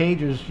clean my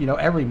cages, you know,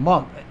 every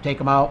month. Take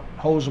them out,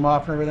 hose them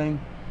off and everything.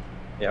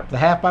 Yep. The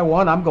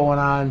 1/2 I'm going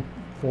on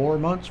 4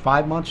 months,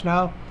 5 months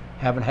now.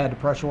 Haven't had to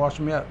pressure wash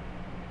them yet.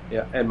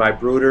 Yeah, and my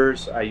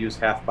brooders, I use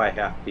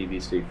 1/2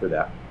 PVC for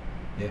that.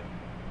 Yeah.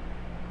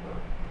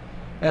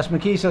 S.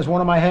 McKee says,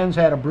 one of my hens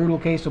had a brutal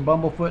case of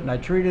bumblefoot and I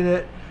treated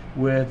it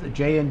with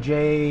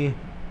J&J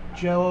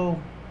Jello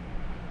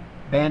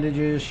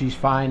bandages. She's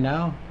fine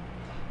now.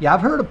 Yeah,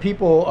 I've heard of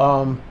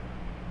people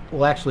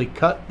will actually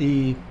cut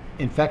the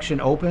infection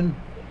open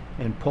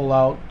and pull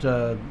out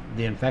the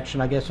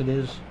infection, I guess it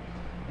is,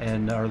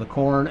 and or the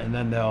corn, and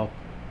then they'll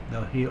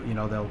heal, you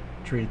know, they'll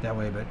treat it that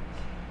way. But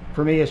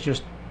for me, it's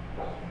just,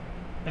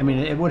 I mean,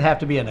 it would have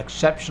to be an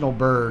exceptional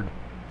bird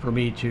for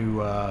me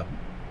to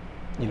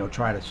you know,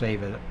 try to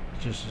save it.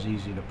 It's just as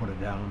easy to put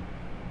it down.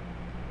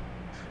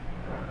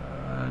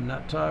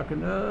 Not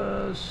talking to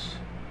us.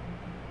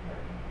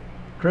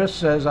 Chris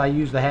says, I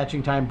use the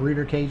hatching time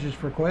breeder cages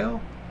for quail.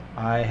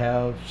 I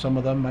have some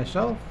of them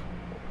myself.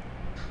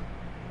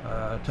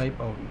 Oh,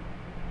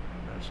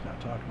 that's not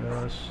talking to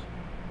us.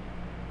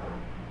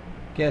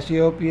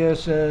 Cassiopeia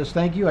says,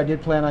 thank you. I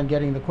did plan on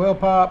getting the quail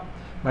pop.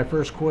 My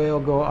first quail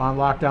go on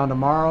lockdown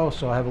tomorrow,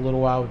 so I have a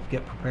little while to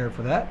get prepared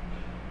for that.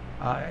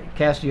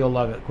 Cassie will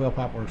love it. Quail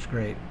pop works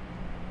great.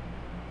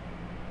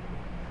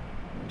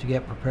 To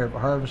get prepared for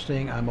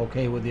harvesting, I'm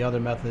okay with the other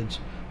methods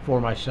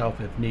for myself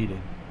if needed.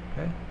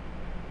 Okay.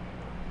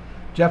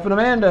 Jeff and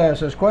Amanda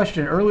says,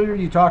 question, earlier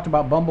you talked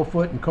about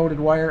bumblefoot and coated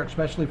wire,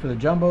 especially for the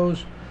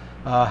jumbos.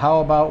 How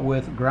about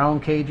with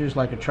ground cages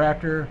like a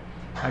tractor?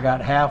 I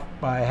got half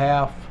by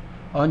half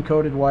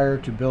uncoated wire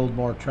to build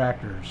more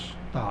tractors.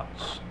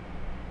 Thoughts?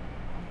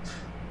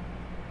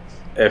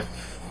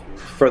 If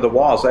for the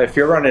walls, if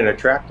you're running a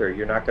tractor,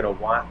 you're not going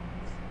to want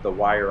the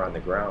wire on the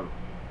ground.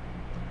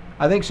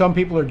 I think some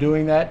people are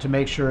doing that to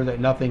make sure that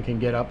nothing can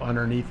get up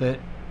underneath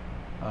it.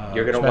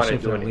 You're going to want to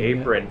do an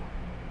apron,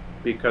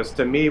 because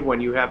to me,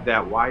 when you have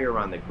that wire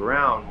on the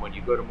ground, when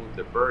you go to move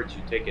the birds,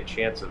 you take a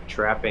chance of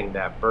trapping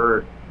that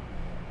bird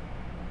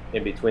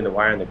in between the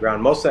wire and the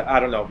ground. Most of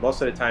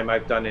the time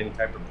I've done any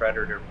type of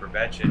predator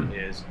prevention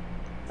is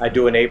I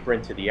do an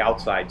apron to the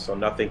outside so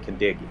nothing can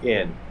dig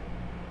in.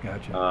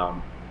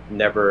 Gotcha.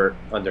 Never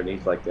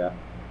underneath like that.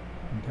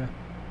 Okay.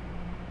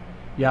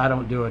 Yeah, I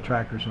don't do a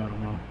tractor, so I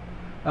don't know.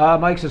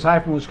 Mike says, hi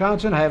from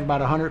Wisconsin. I have about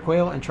 100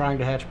 quail and trying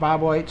to hatch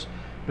bobwhites,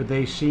 but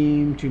they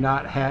seem to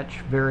not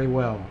hatch very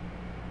well.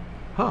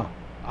 Huh.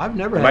 I've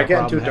never had a problem.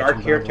 Am I getting too dark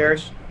here, Terry?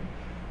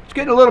 It's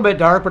getting a little bit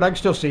dark, but I can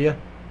still see you.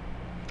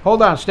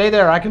 Hold on, stay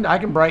there. I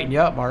can brighten you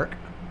up, Mark.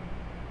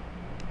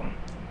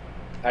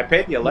 I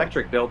paid the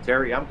electric bill,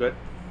 Terry. I'm good.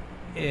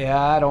 Yeah,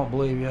 I don't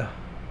believe you.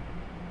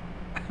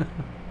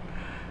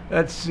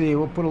 Let's see.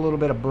 We'll put a little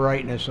bit of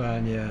brightness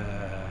on you.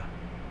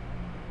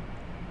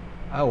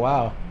 Oh,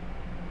 wow.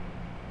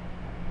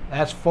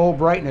 That's full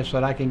brightness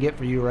that I can get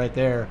for you right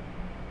there.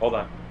 Hold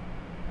on.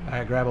 All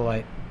right, grab a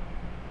light.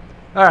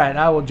 All right,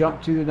 I will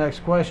jump to the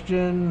next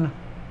question.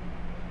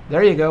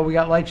 There you go. We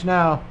got lights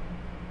now.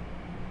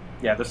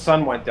 Yeah, the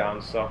sun went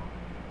down, so.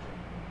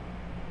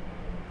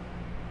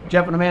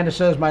 Jeff and Amanda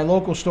says, my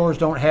local stores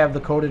don't have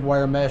the coated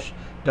wire mesh.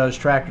 Does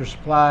Tractor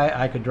Supply?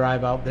 I could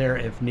drive out there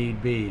if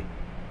need be.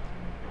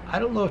 I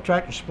don't know if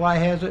Tractor Supply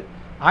has it.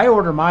 I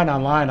order mine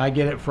online. I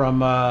get it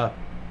from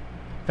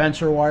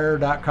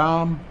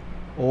fencerwire.com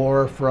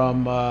or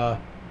from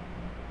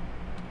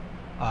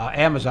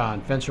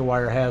Amazon.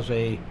 Fencerwire has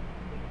a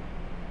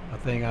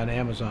thing on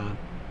Amazon.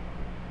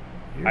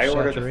 I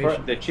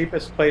ordered the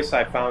cheapest place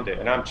I found it,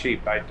 and I'm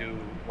cheap. I do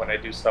when I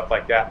do stuff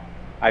like that.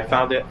 I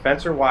found it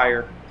Fencer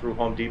Wire through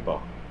Home Depot.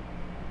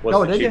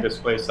 Was the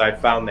cheapest place I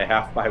found the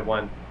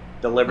half-by-1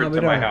 delivered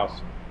to my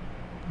house.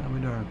 I'll be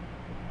darned.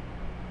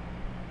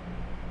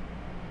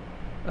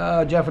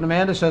 Jeff and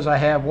Amanda says, I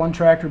have one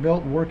tractor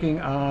built,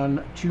 working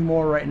on 2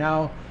 more right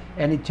now.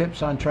 Any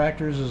tips on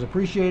tractors is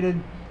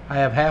appreciated. I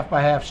have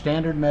half-by-half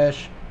standard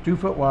mesh, 2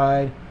 foot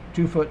wide,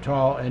 2 foot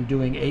tall, and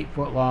doing 8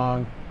 foot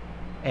long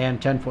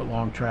and 10 foot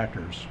long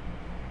tractors.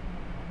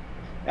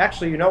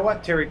 Actually, you know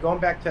what, Terry, going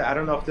back to, I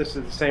don't know if this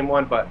is the same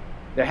one, but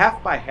the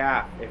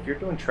half-by-half, if you're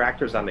doing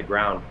tractors on the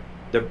ground,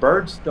 the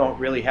birds don't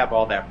really have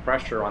all that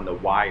pressure on the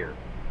wire.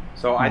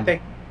 So I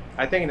think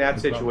in that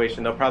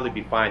situation, they'll probably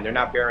be fine. They're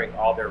not bearing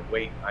all their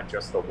weight on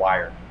just the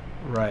wire.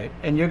 Right.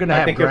 And you're going to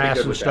have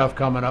grass and stuff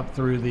coming up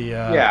through the...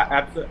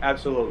 Yeah,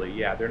 absolutely.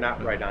 Yeah, they're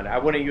not right on it. I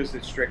wouldn't use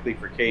it strictly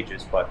for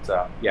cages, but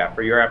yeah,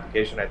 for your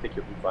application, I think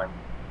you'll be fine.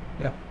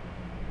 Yeah.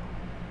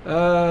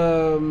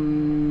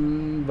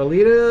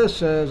 Valita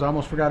says, I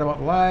almost forgot about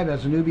the live.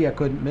 As a newbie, I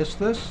couldn't miss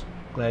this.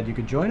 Glad you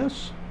could join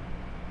us.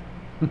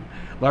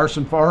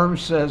 Larson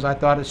Farms says, I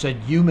thought it said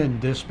human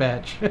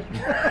dispatch.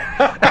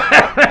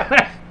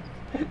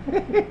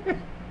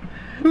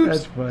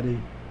 That's funny.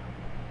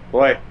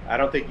 Boy, I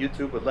don't think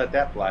YouTube would let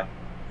that fly.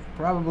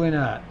 Probably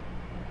not.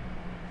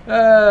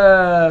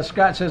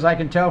 Scott says, I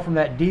can tell from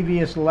that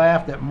devious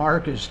laugh that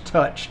Mark is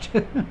touched.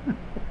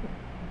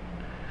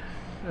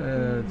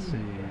 Let's see.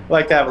 I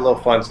like to have a little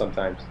fun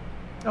sometimes.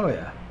 Oh,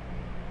 yeah.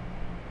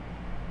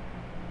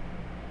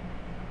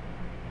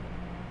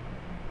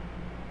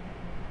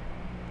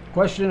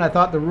 Question, I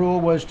thought the rule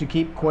was to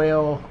keep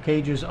quail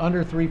cages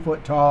under 3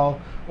 foot tall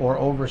or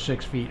over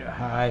 6 feet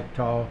high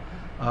tall.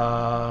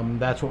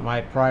 That's what my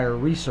prior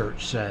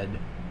research said.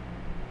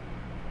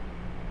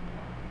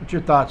 What's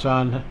your thoughts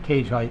on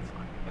cage height?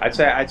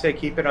 I'd say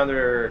keep it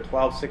under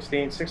 12,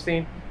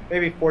 16,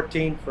 maybe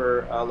 14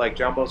 for like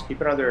jumbos.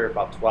 Keep it under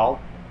about 12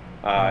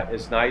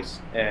 is nice,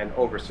 and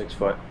over 6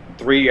 foot.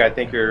 3, I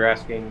think you're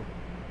asking,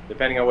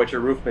 depending on what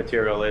your roof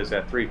material is,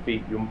 at 3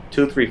 feet,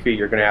 2-3 feet,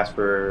 you're going to ask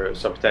for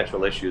some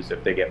potential issues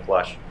if they get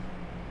flush.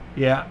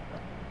 Yeah.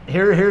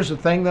 Here's the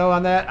thing, though,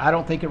 on that. I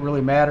don't think it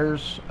really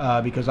matters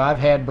because I've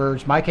had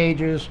birds. My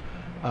cages,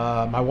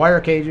 my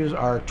wire cages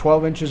are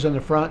 12 inches in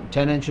the front,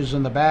 10 inches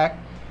in the back,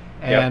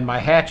 and my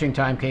hatching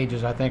time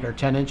cages, I think, are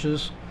 10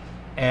 inches.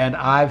 and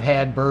I've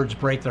had birds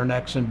break their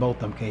necks in both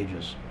them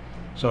cages.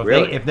 So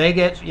if they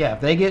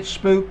get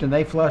spooked and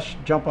they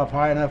jump up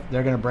high enough,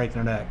 they're going to break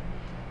their neck.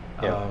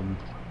 Yeah.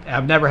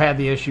 I've never had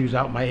the issues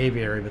out in my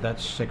aviary, but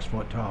that's 6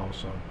 foot tall.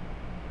 So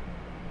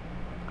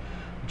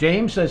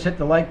James says hit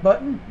the like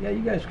button. Yeah,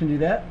 you guys can do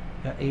that.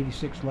 Got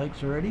 86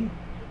 likes already.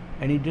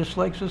 Any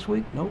dislikes this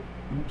week? Nope,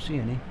 don't see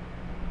any.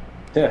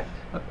 Yeah.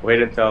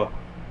 Wait until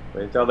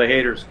the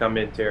haters come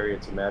in, Terry.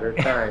 It's a matter of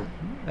time,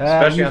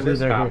 especially on this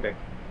topic.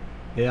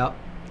 Yeah.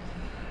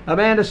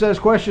 Amanda says,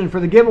 question for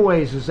the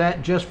giveaways. Is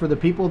that just for the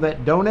people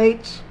that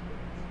donate?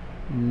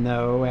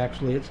 No,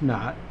 actually it's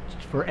not.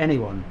 It's for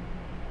anyone.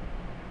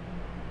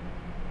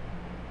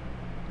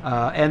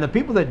 And the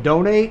people that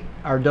donate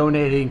are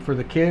donating for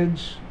the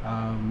kids.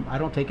 I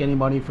don't take any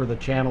money for the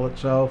channel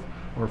itself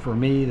or for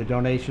me. The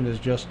donation is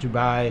just to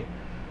buy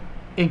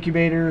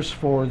incubators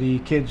for the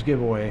kids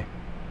giveaway.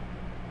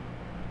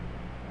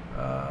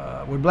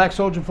 Would black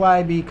soldier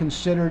fly be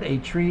considered a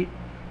treat,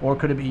 or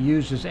could it be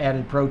used as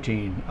added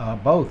protein?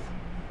 Both.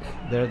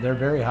 They're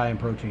very high in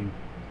protein.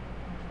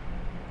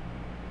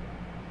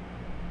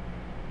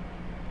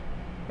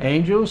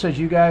 Angel says,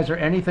 you guys are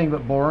anything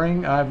but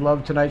boring. I've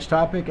loved tonight's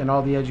topic and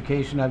all the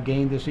education I've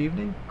gained this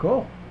evening.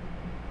 Cool.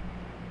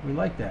 We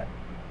like that.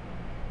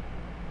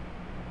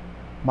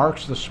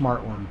 Mark's the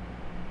smart one.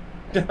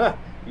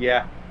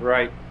 Yeah,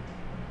 right.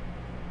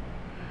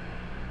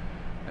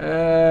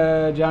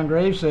 John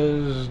Graves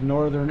says,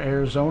 Northern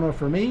Arizona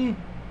for me.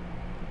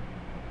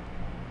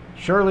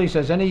 Shirley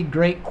says, any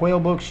great quail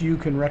books you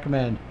can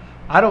recommend?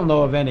 I don't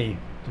know of any,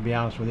 to be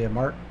honest with you.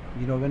 Mark,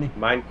 you know of any?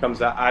 Mine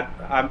comes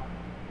out.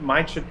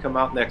 Mine should come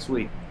out next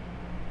week.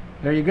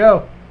 There you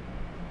go.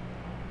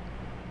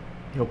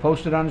 He'll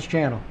post it on his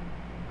channel.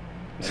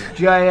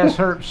 GIS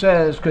Herp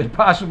says, could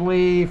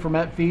possibly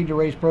ferment feed to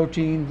raise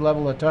protein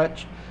level a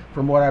touch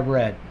from what I've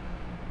read.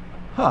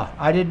 Huh,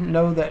 I didn't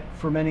know that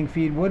fermenting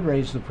feed would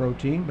raise the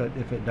protein, but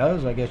if it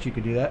does, I guess you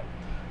could do that.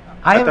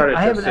 I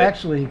haven't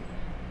actually.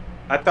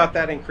 I thought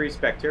that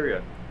increased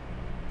bacteria.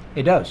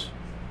 It does.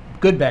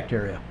 Good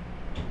bacteria.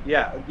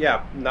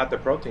 Yeah, not the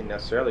protein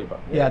necessarily, but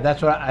yeah,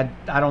 that's what I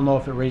don't know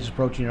if it raises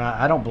protein or not.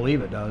 I don't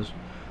believe it does.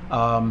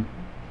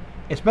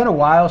 It's been a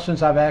while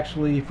since I've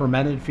actually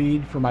fermented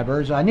feed for my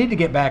birds. I need to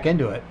get back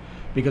into it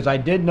because I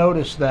did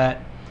notice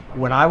that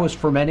when I was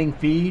fermenting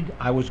feed,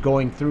 I was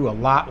going through a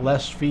lot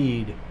less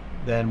feed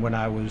than when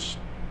I was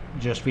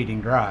just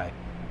feeding dry.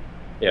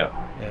 Yeah.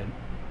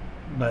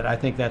 But I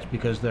think that's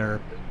because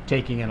they're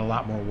taking in a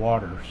lot more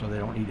water, so they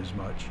don't eat as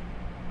much.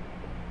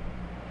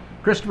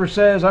 Christopher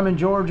says, I'm in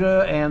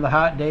Georgia, and the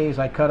hot days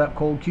I cut up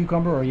cold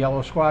cucumber or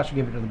yellow squash and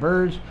give it to the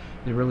birds.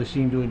 They really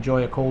seem to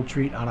enjoy a cold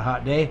treat on a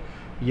hot day.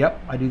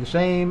 Yep, I do the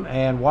same.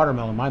 And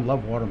watermelon. Mine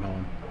love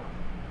watermelon.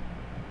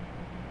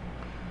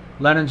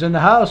 Lennon's in the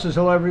house. Says,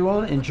 hello,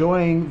 everyone.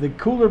 Enjoying the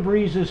cooler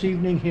breeze this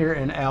evening here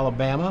in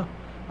Alabama.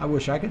 I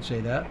wish I could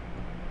say that.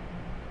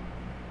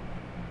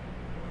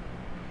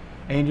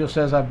 Angel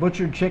says, I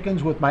butchered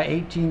chickens with my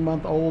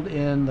 18-month-old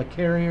in the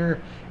carrier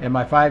and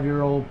my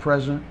 5-year-old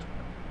present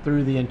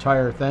through the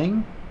entire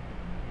thing.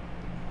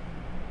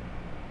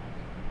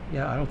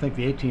 Yeah, I don't think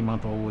the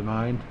 18-month-old would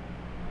mind.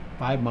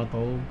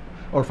 5-month-old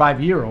or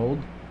 5-year-old.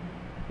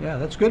 Yeah,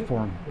 that's good for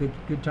them.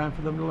 Good time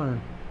for them to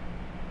learn.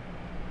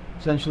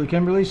 Essentially,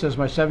 Kimberly says,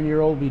 my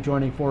 7-year-old will be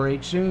joining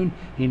 4-H soon.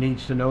 He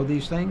needs to know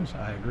these things.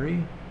 I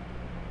agree.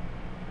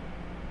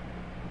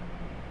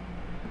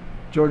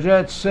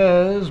 Georgette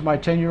says, my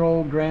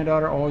 10-year-old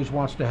granddaughter always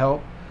wants to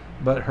help,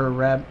 but her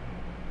rabbit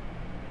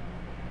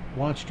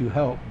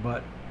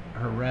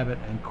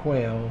and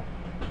quail.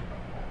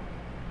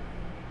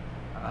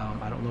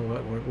 I don't know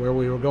where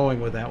we were going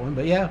with that one,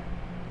 but yeah,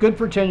 good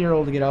for a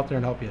 10-year-old to get out there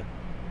and help you.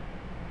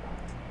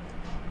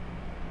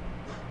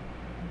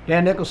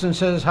 Dan Nicholson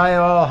says, hi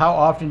all, how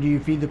often do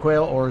you feed the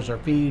quail, or is our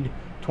feed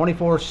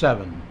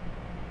 24/7?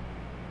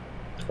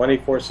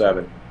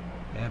 24/7.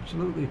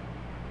 Absolutely.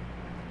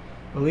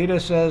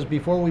 Alita says,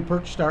 before we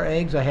purchased our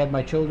eggs, I had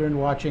my children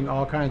watching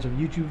all kinds of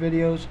YouTube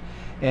videos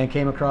and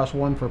came across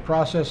one for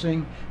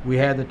processing. We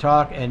had the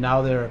talk, and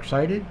now they're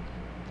excited.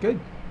 Good.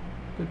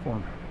 Good for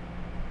them.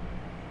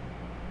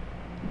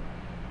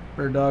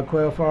 Bird Dog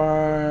Quail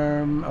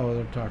Farm. Oh,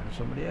 they're talking to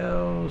somebody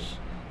else.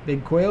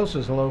 Big Quail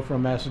says, hello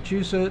from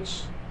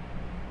Massachusetts.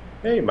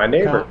 Hey, my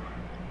neighbor.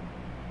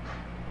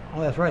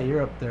 Oh, that's right.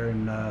 You're up there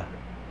in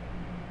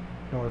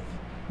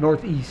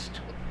northeast.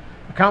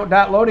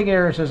 Account.loading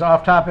error says,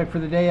 off topic for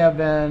the day, I've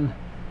been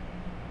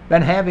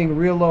having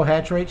real low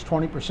hatch rates,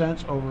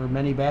 20% over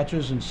many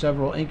batches in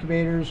several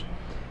incubators.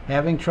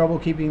 Having trouble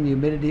keeping the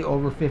humidity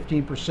over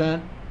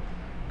 15%.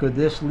 Could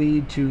this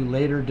lead to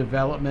later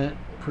development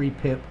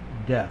pre-pip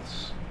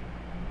deaths?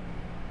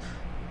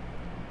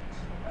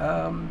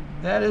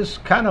 That is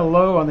kind of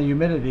low on the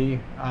humidity.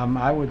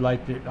 I would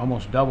like to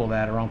almost double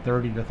that, around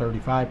 30 to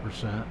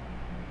 35%.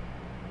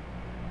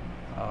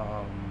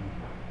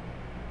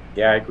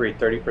 Yeah, I agree.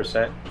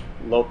 30%,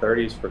 low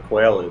 30s for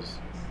quail is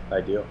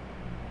ideal.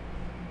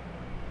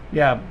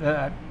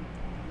 Yeah,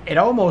 it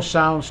almost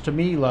sounds to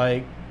me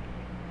like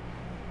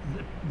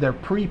they're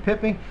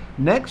pre-pipping.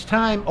 Next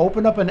time,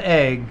 open up an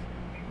egg,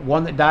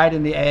 one that died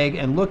in the egg,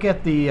 and look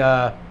at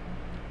the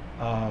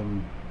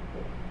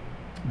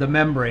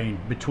membrane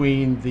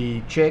between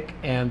the chick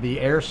and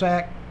the air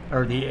sac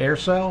or the air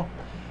cell,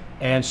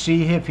 and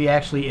see if he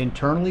actually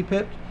internally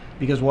pipped.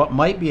 Because what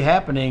might be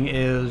happening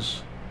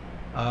is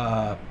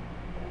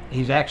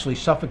he's actually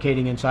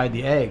suffocating inside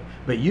the egg.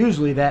 But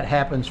usually that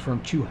happens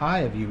from too high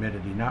of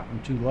humidity, not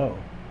from too low.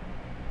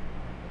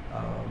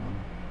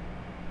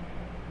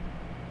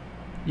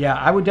 Yeah,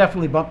 I would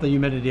definitely bump the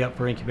humidity up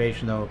for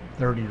incubation, though,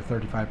 30 to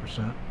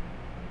 35%.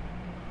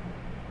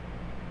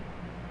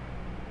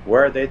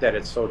 Where are they that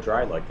it's so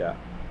dry like that?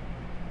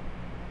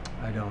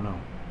 I don't know.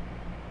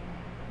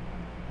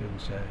 Didn't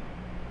say.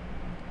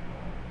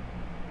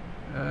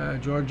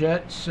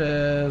 Georgette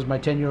says, my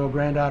 10-year-old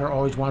granddaughter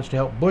always wants to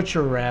help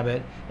butcher a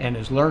rabbit and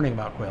is learning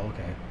about quail.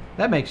 Okay,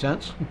 that makes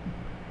sense.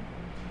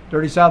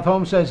 Dirty South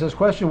Home says, this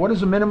question, what is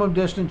the minimum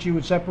distance you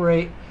would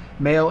separate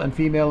male and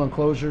female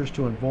enclosures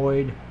to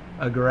avoid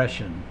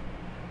aggression?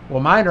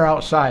 Well, mine are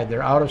outside.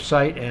 They're out of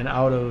sight and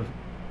out of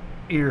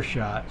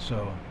earshot,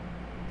 so.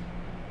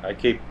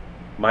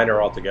 Mine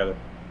are all together.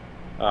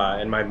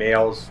 And my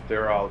males,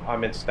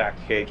 I'm in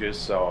stacked cages,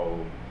 so,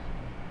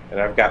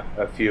 and I've got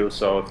a few,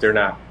 so if they're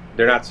not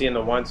seeing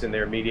the ones in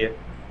their immediate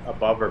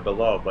above or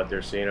below, but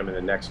they're seeing them in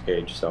the next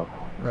cage, so.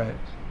 Right.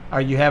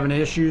 Are you having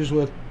issues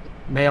with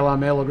male on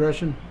male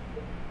aggression?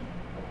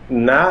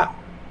 Not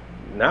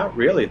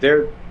really.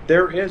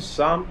 There is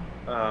some,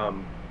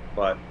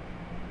 but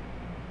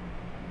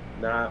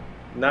not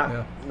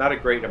a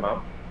great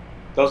amount.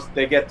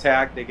 They get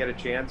tagged, they get a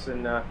chance,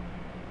 and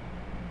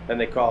then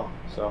they call.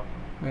 So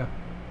yeah.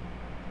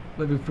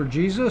 Living for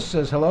Jesus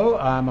says hello.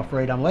 I'm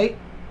afraid I'm late.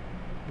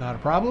 Not a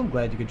problem.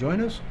 Glad you could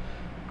join us.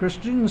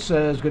 Christian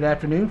says good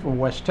afternoon from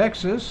West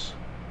Texas.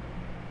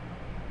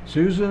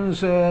 Susan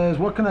says,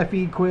 what can I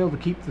feed quail to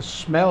keep the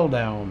smell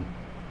down?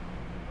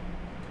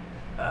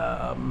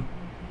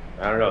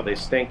 I don't know. They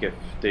stink if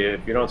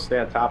you don't stay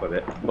on top of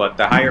it. But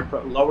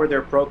the lower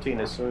their protein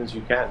as soon as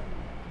you can.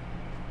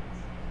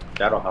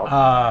 That'll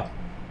help.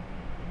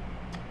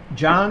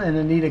 John and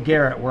Anita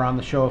Garrett were on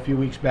the show a few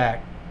weeks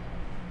back,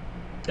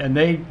 and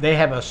they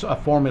have a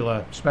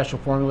special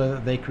formula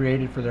that they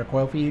created for their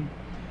quail feed.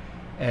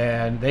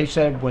 And they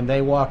said when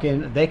they walk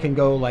in, they can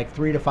go like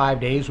 3 to 5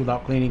 days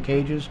without cleaning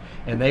cages,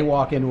 and they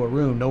walk into a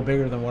room no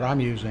bigger than what I'm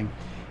using,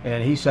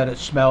 and he said it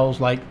smells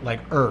like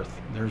earth.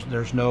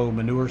 There's no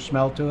manure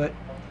smell to it,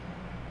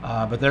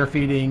 but they're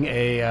feeding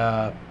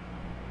a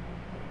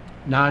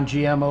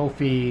non-GMO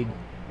feed,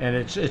 and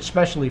it's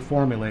specially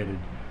formulated.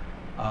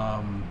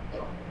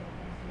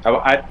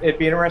 It'd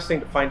be interesting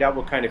to find out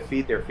what kind of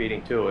feed they're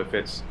feeding too. If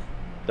it's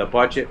the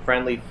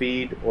budget-friendly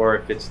feed, or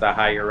if it's the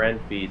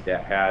higher-end feed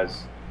that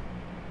has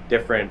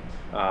different.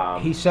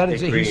 He said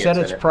it's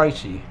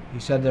pricey. He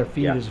said their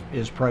feed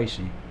is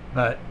pricey,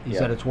 but he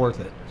said it's worth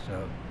it.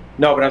 So.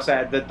 No, but I'm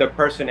saying the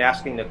person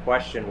asking the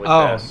question with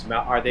the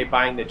smell, are they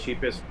buying the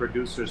cheapest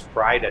Producer's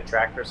Pride at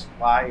Tractor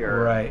Supply,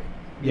 or right?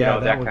 Yeah,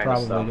 that would kind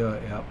probably do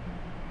it. Yeah.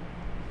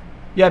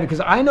 Yeah, because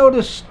I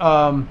noticed,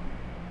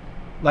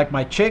 like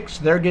my chicks,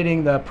 they're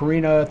getting the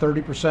Purina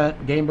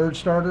 30% game bird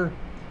starter,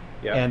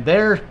 and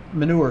their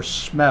manure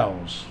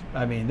smells.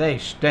 I mean, they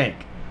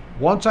stink.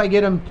 Once I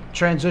get them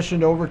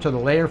transitioned over to the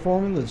layer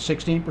formula, the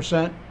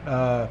 16%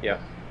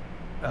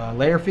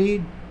 layer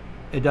feed,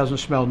 it doesn't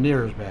smell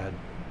near as bad.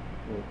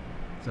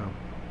 So,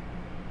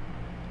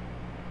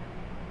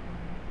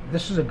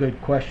 this is a good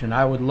question.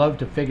 I would love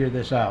to figure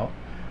this out.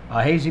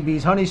 Hazy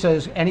Bees Honey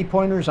says, any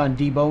pointers on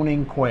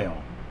deboning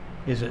quail?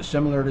 Is it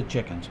similar to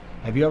chickens?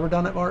 Have you ever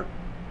done it, Mark?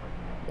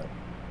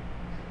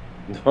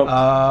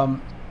 No.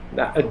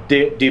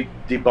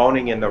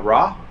 Deboning in the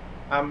raw,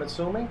 I'm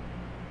assuming?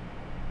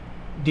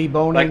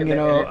 Deboning, like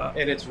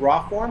in its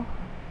raw form?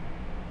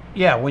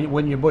 Yeah,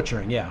 when you're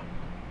butchering, yeah.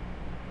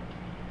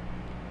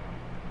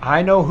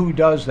 I know who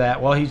does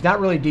that. Well, he's not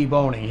really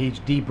deboning. He's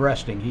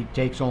debreasting. He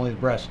takes only the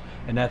breast,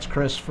 and that's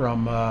Chris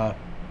from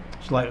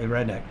Slightly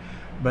Redneck.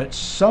 But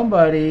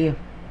somebody,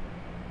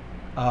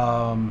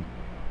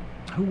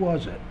 who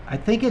was it? I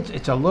think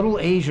it's a little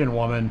Asian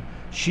woman.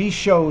 She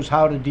shows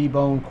how to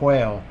debone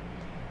quail,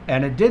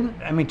 and it didn't.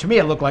 I mean, to me,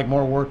 it looked like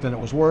more work than it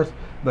was worth.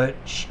 But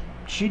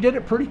she did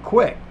it pretty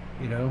quick,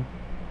 And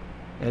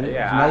it was a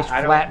nice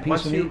flat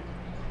piece of meat.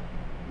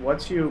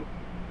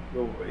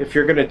 If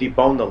you're going to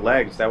debone the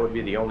legs, that would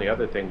be the only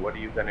other thing. What are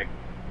you going to?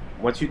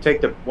 Once you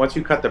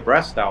cut the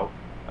breast out,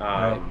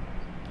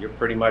 you're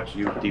pretty much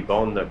you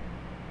debone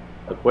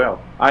the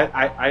quail.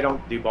 I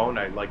don't debone.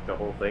 I like the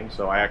whole thing.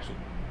 So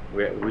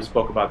we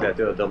spoke about that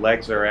too. The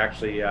legs are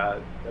actually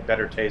a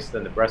better taste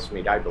than the breast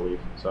meat, I believe.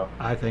 So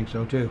I think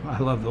so too. I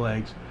love the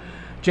legs.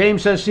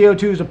 James says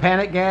CO2 is a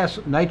panic gas.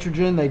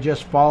 Nitrogen, they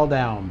just fall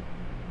down.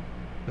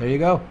 There you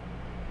go.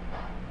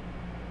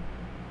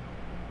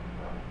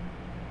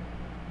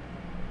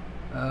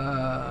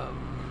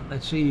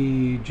 Let's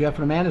see. Jeff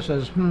and Amanda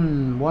says,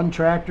 one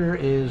tractor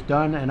is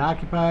done and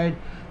occupied.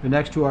 The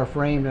next two are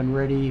framed and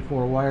ready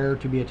for a wire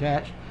to be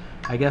attached.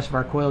 I guess if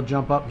our quail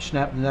jump up and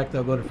snap the neck,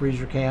 they'll go to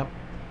freezer camp.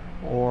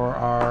 or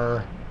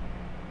our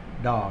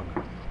dog?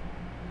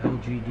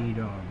 LGD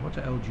dog. What's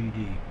an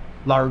LGD?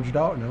 Large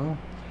dog? No.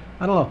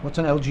 I don't know. What's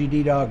an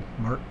LGD dog,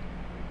 Mark?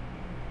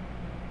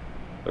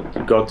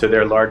 Go to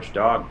their large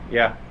dog.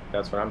 Yeah,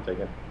 that's what I'm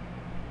thinking.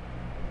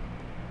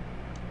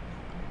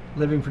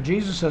 Living for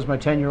Jesus says, my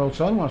 10-year-old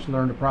son wants to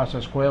learn to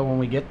process quail when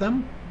we get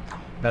them.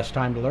 Best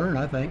time to learn,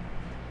 I think.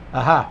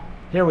 Aha.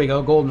 Here we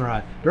go,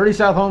 goldenrod. Dirty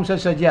South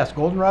Homestead said, yes,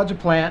 goldenrod's a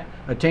plant.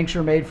 A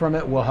tincture made from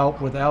it will help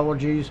with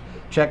allergies.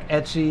 Check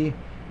Etsy.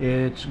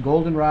 It's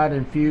goldenrod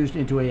infused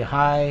into a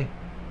high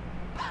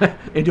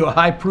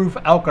proof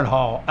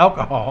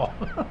alcohol.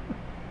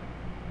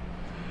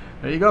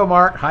 There you go,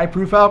 Mark. High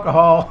proof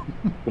alcohol.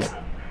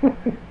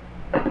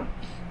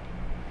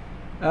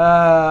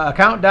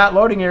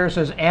 Account.loading error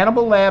says,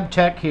 animal lab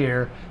tech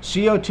here.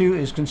 CO2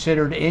 is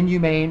considered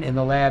inhumane in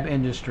the lab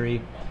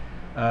industry.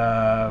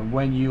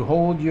 When you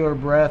hold your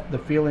breath, the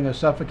feeling of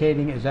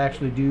suffocating is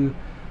actually due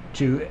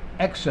to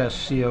excess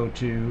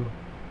CO2.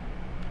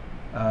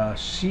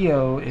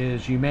 CO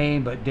is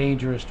humane but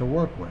dangerous to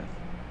work with.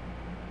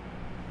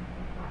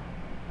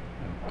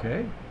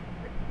 Okay.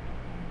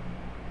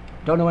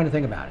 Don't know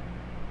anything about it.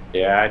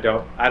 Yeah,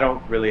 I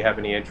don't really have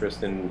any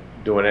interest in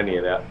doing any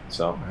of that.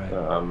 So,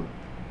 right.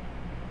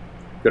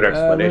 Good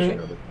explanation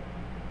of it.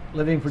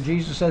 Living for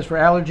Jesus says, for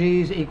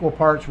allergies, equal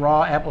parts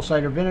raw apple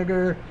cider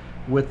vinegar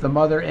with the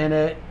mother in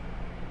it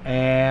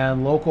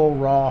and local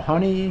raw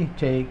honey.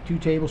 Take 2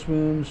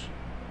 tablespoons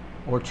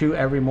or 2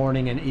 every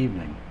morning and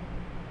evening.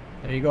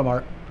 There you go,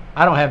 Mark.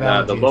 I don't have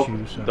allergy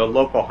issues. So. The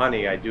local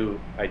honey I do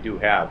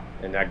have,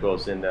 and that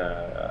goes in.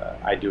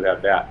 I do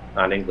have that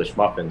on English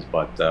muffins,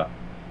 but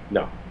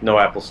no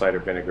apple cider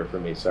vinegar for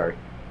me. Sorry.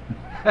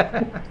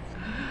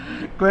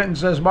 Clinton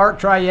says, Mark,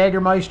 try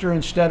Jägermeister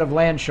instead of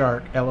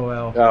Landshark.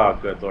 LOL. Oh,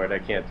 good Lord, I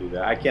can't do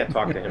that. I can't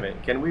talk to him.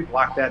 Can we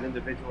block that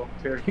individual,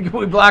 Terry? Can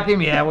we block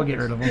him? Yeah, we'll get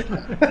rid of him.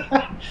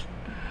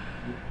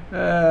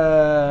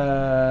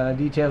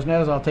 Details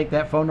knows. I'll take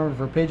that phone number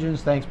for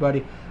pigeons. Thanks,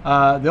 buddy.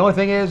 The only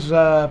thing is,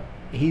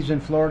 he's in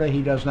Florida.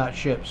 He does not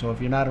ship. So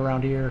if you're not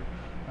around here,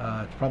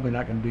 it's probably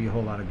not going to do you a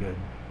whole lot of good.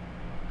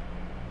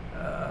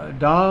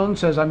 Don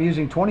says, I'm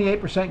using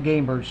 28%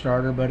 game bird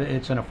starter, but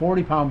it's in a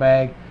 40-pound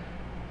bag,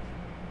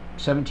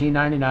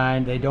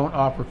 $17.99. They don't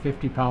offer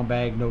 50-pound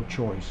bag, no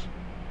choice.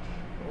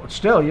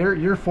 Still,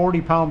 your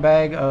 40-pound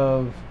bag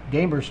of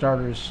game bird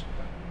starter is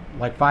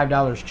like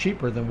 $5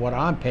 cheaper than what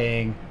I'm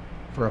paying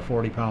for a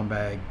 40-pound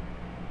bag.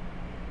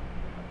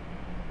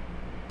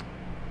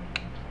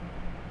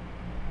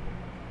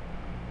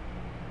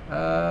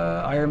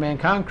 Ironman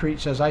Concrete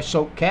says, I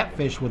soak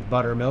catfish with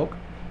buttermilk.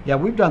 Yeah,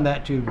 we've done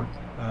that too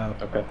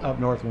up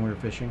north when we were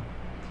fishing.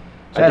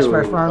 Sass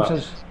Fresh Farm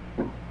says,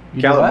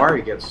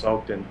 calamari gets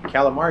soaked in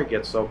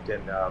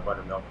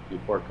buttermilk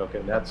before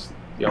cooking. That's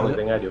the only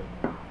thing I do.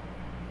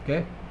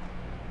 Okay.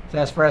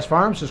 Sass Fresh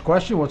Farm says,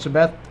 question, what's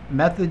the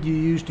method you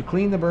use to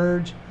clean the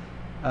birds?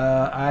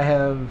 I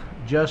have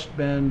just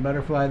been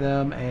butterfly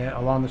them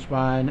along the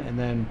spine and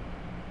then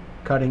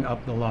cutting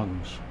up the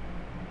lungs.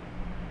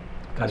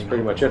 That's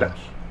pretty much it.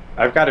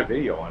 I've got a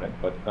video on it,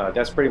 but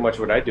that's pretty much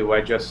what I do.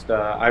 I just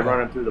I run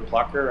them through the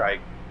plucker. I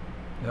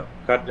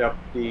cut up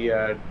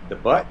the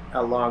butt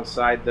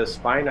alongside the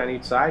spine on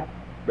each side,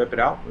 rip it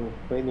out, and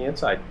clean the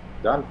inside.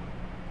 Done.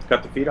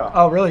 Cut the feet off.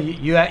 Oh, really?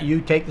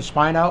 You take the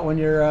spine out when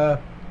you're?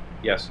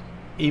 Yes.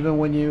 Even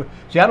when you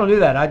see, I don't do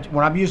that.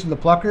 When I'm using the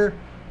plucker,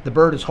 the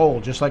bird is whole,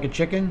 just like a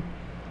chicken.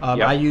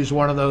 I use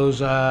one of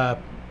those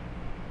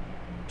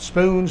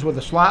spoons with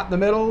a slot in the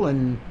middle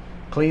and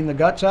clean the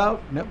guts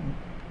out. And it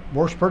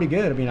works pretty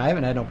good. I mean, I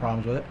haven't had no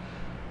problems with it.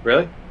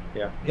 Really?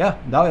 Yeah. Yeah.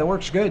 No, it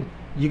works good.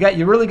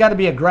 You really got to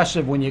be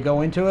aggressive when you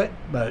go into it,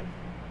 but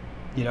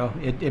you know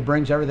it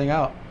brings everything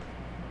out.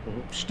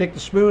 Mm-hmm. Stick the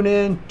spoon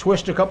in,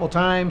 twist a couple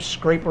times,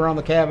 scrape around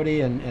the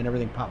cavity, and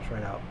everything pops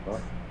right out. Oh.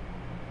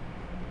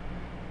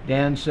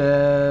 Dan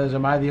says,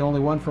 am I the only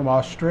one from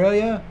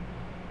Australia?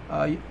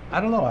 I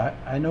don't know.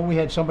 I know we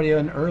had somebody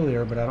in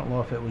earlier, but I don't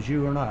know if it was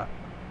you or not.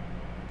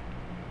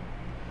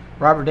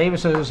 Robert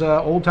Davis says,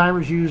 old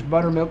timers used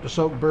buttermilk to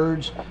soak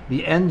birds.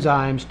 The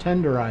enzymes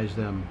tenderize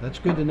them. That's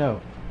good to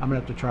know. I'm going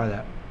to have to try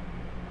that.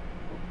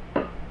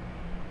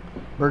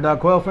 Bird Dog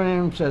Quail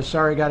Farm says,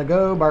 sorry, gotta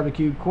go.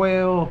 Barbecued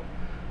quail,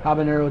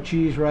 habanero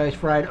cheese rice,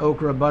 fried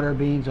okra, butter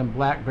beans, and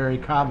blackberry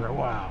cobbler.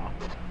 Wow.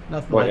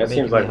 Nothing. Boy, that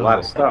seems like a lot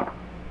of stuff.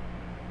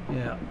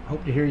 Yeah,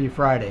 hope to hear you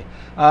Friday.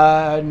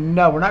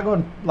 No, we're not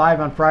going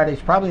live on Fridays,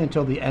 probably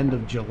until the end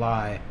of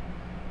July.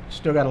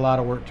 Still got a lot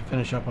of work to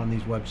finish up on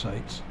these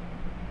websites.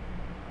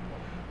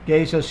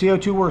 Gay says,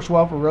 CO2 works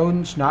well for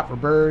rodents, not for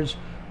birds.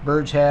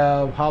 Birds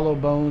have hollow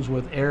bones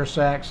with air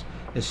sacs.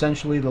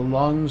 Essentially, the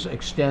lungs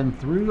extend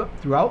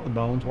throughout the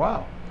bones.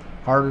 Wow.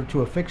 Harder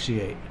to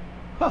asphyxiate.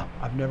 Huh,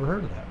 I've never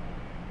heard of that.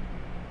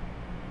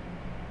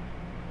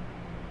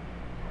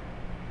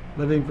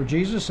 Living for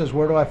Jesus says,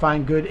 where do I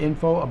find good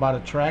info about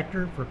a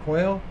tractor for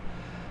quail?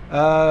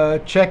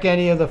 Check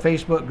any of the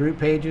Facebook group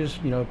pages.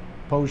 You know,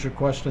 pose your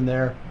question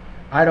there.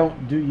 I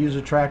don't use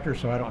a tractor,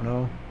 so I don't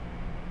know.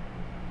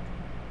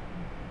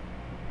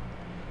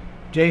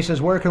 Jay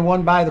says, where can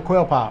one buy the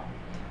quail pop?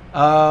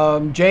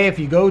 Jay, if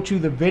you go to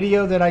the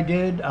video that I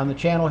did on the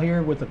channel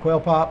here with the quail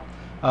pop,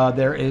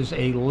 there is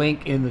a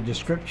link in the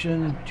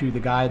description to the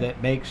guy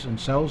that makes and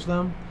sells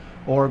them,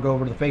 or go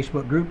over to the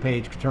Facebook group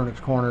page,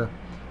 Coturnix Corner.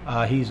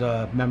 He's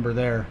a member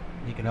there.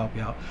 He can help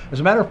you out. As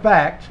a matter of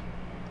fact,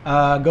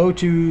 go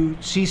to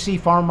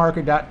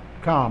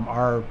ccfarmmarket.com,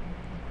 our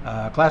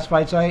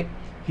classified site.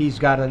 He's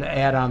got an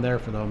ad on there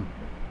for them.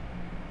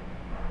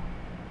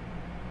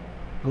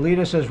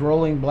 Alita says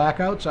rolling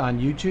blackouts on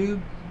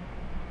YouTube.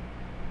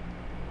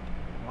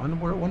 Wonder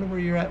where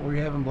you're at. Where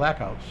you're having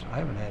blackouts? I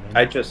haven't had any.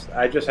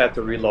 I just had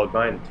to reload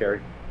mine,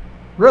 Terry.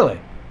 Really?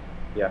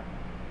 Yeah.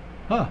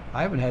 Huh?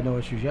 I haven't had no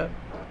issues yet.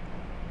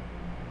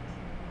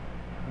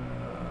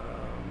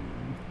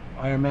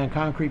 Iron Man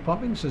Concrete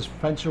Pumping says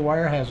Fencer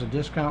Wire has a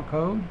discount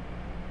code.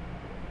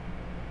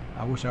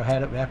 I wish I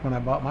had it back when I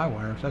bought my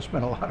wire, because I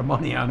spent a lot of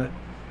money on it.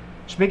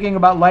 Speaking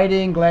about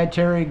lighting, glad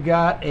Terry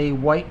got a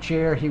white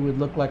chair. He would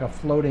look like a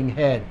floating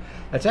head.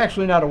 That's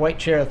actually not a white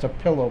chair. That's a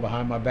pillow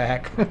behind my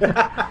back.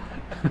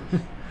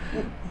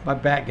 My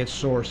back gets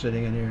sore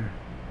sitting in here.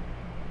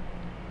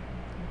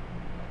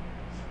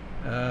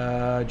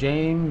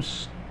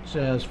 James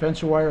says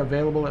Fencer Wire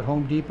available at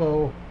Home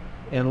Depot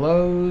and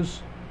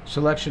Lowe's.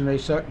 Selection may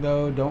suck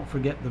though. Don't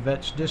forget the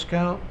vet's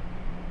discount.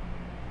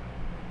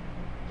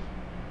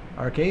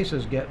 RK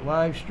says get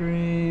live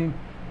stream.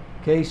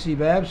 Casey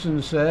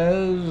Babson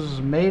says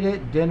made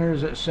it.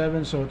 Dinner's at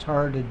 7, so it's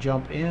hard to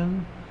jump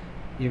in.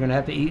 You're gonna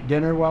have to eat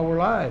dinner while we're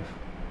live.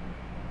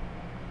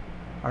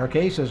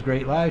 RK says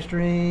great live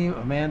stream.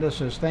 Amanda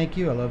says thank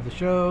you. I love the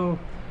show.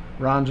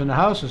 Ron's in the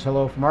house says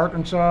hello from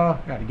Arkansas.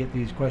 Got to get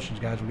these questions,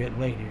 guys. We're getting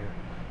late here.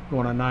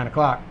 Going on 9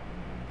 o'clock.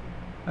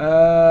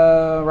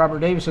 Robert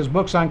Davis says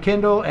books on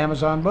Kindle,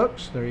 Amazon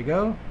Books. There you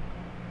go.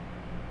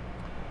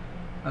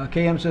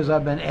 KM says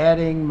I've been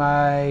adding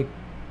my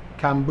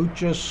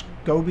kombucha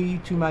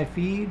SCOBY to my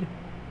feed.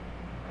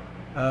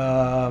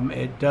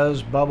 It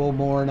does bubble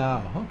more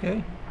now.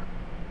 Okay.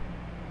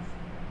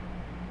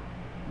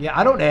 Yeah,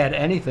 I don't add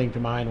anything to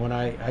mine. When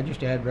I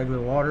just add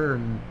regular water,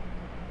 and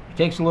it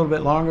takes a little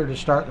bit longer to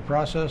start the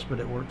process,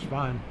 but it works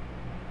fine.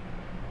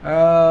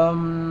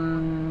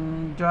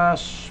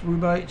 Josh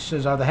Rubite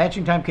says, are the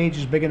hatching time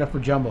cages big enough for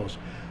jumbos?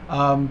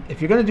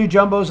 If you're going to do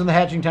jumbos in the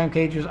hatching time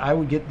cages, I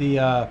would get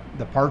the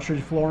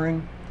partridge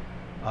flooring.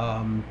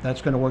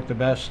 That's going to work the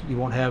best. You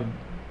won't have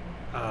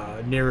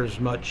near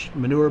as much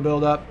manure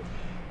buildup,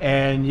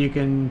 and you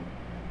can.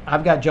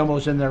 I've got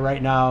jumbos in there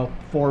right now,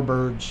 4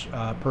 birds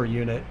per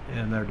unit,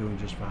 and they're doing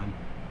just fine.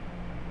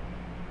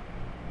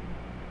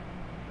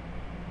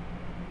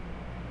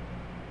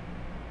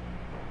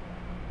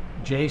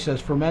 Jay says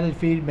fermented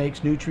feed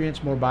makes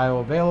nutrients more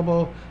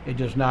bioavailable. It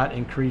does not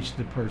increase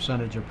the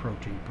percentage of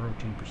protein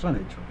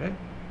percentage. Okay.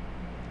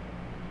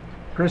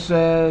 Chris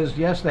says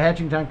yes, the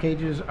hatching time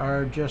cages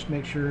are, just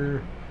make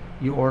sure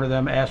you order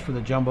them. Ask for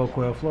the jumbo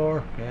quail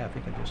floor. Okay, I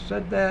think I just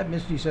said that.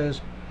 Misty says,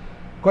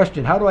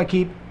 question, how do I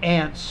keep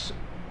ants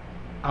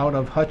out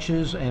of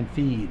hutches and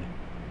feed?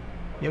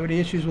 You have any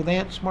issues with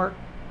ants, Mark?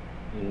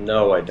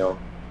 No, I don't.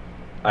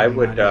 I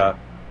would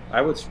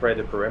spray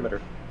the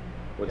perimeter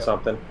with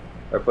something,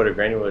 or put a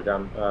granular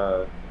down.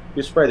 If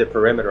you spray the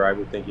perimeter, I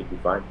would think you'd be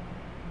fine.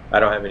 I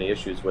don't have any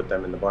issues with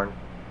them in the barn.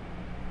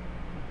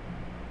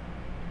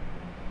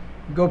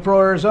 GoPro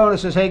Arizona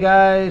says, hey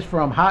guys,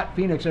 from hot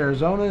Phoenix,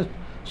 Arizona.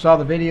 Saw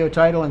the video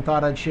title and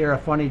thought I'd share a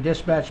funny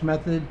dispatch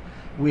method.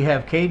 We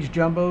have cage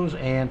jumbos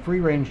and free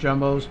range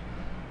jumbos.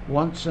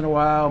 Once in a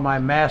while, my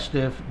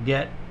Mastiff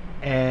get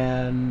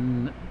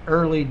an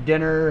early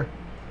dinner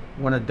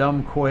when a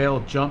dumb quail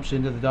jumps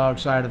into the dog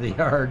side of the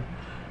yard.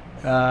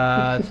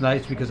 It's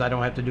nice because I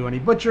don't have to do any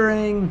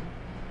butchering,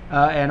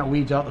 and it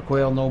weeds out the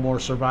quail. No more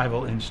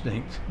survival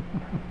instinct.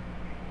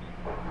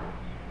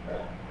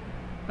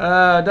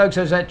 Doug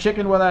says that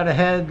chicken without a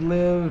head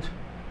lived.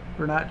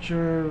 We're not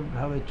sure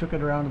how they took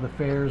it around to the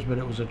fairs, but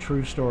it was a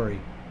true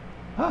story.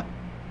 Huh.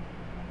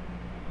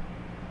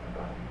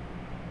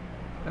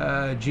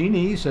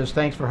 Jeannie says,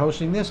 thanks for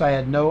hosting this. I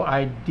had no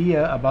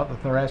idea about the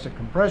thoracic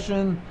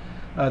compression.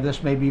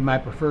 This may be my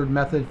preferred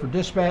method for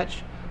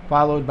dispatch,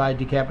 followed by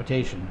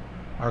decapitation.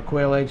 Our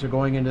quail eggs are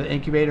going into the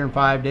incubator in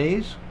 5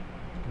 days.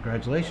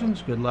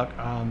 Congratulations. Good luck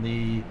on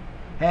the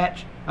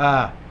hatch.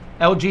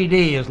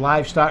 LGD is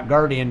livestock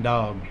guardian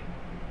dog.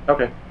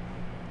 Okay.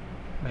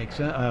 Makes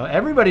sense.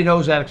 Everybody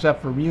knows that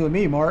except for you and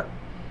me, Mark.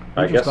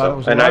 I guess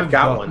so. And I've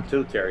got one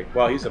too, Terry.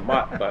 Well, he's a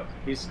mutt, but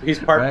he's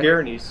part Right.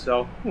 Pyrenees,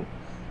 so.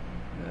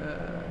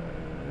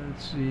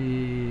 Let's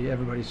see.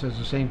 Everybody says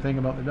the same thing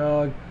about the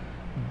dog.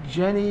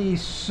 Jenny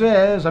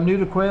says, I'm new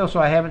to quail, so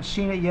I haven't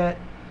seen it yet.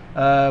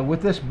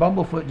 With this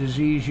bumblefoot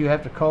disease, you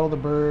have to cull the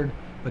bird,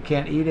 but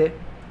can't eat it.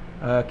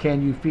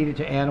 Can you feed it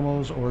to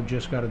animals, or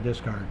just got to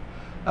discard?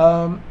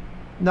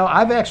 No,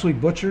 I've actually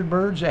butchered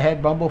birds that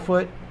had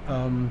bumblefoot,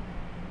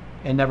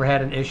 and never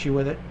had an issue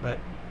with it. But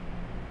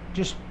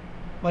just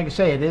like I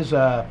say, it is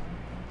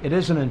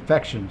an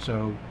infection,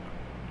 so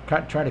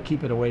try to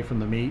keep it away from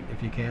the meat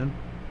if you can.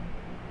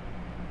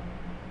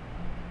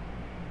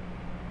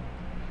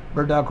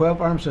 Bird Dog Quail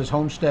Farm says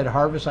Homestead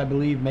Harvest, I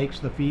believe, makes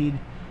the feed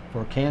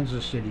for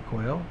Kansas City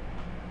quail.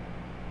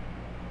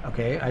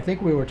 Okay, I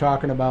think we were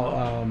talking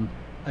about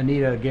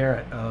Anita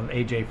Garrett of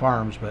AJ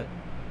Farms,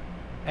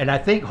 and I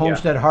think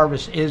Homestead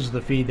Harvest is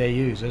the feed they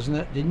use, isn't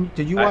it?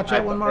 Did you watch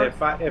that one, Mark?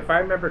 If I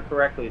remember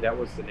correctly, that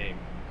was the name.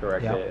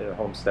 Correct. Yep.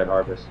 Homestead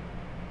Harvest.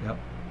 Yep.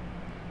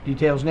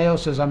 Details Nail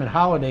says I'm in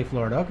Holiday,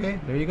 Florida. Okay,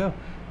 there you go.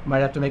 Might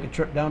have to make a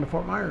trip down to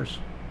Fort Myers.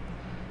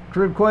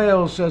 Crib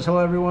Quail says hello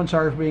everyone.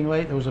 Sorry for being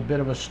late. There was a bit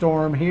of a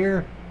storm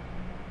here.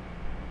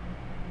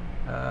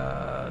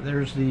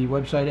 There's the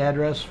website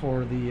address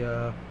for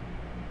the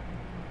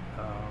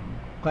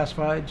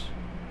classifieds.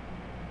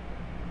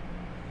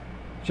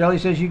 Shelly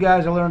says, you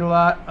guys, I learned a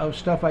lot of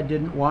stuff I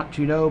didn't want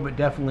to know, but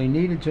definitely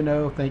needed to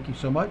know. Thank you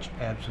so much.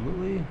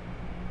 Absolutely.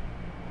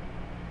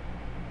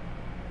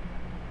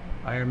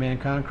 Iron Man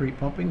Concrete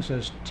Pumping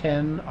says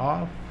 10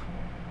 off.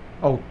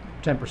 Oh,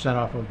 10%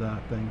 off of the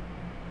thing.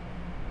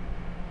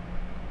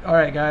 All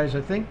right, guys,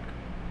 I think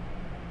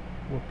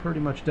we're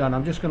pretty much done.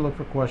 I'm just going to look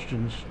for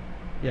questions.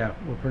 Yeah,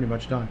 we're pretty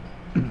much done.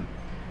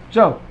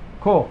 So,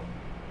 cool.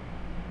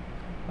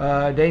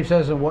 Dave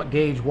says, and what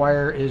gauge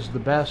wire is the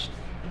best?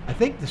 I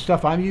think the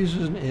stuff I'm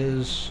using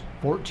is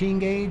 14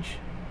 gauge,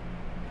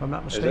 if I'm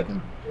not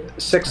mistaken.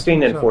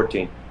 16 and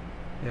 14.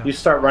 Yeah. You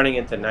start running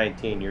into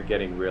 19, you're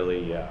getting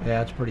really...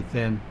 yeah, it's pretty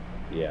thin.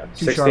 Yeah,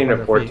 Too 16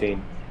 and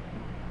 14.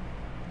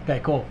 Okay,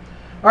 cool.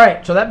 All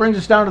right, so that brings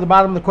us down to the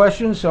bottom of the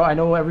questions. So I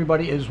know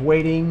everybody is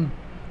waiting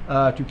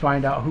to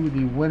find out who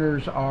the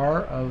winners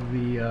are of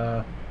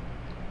the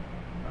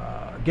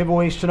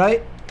giveaways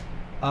tonight.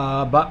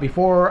 But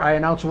before I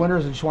announce the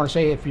winners, I just want to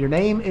say if your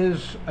name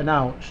is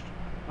announced,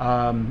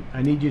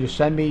 I need you to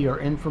send me your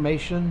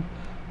information.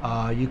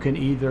 You can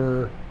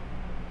either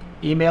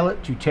email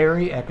it to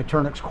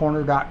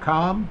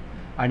terry@coturnixcorner.com.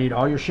 I need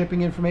all your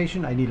shipping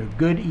information. I need a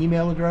good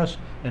email address,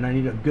 and I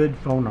need a good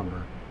phone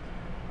number.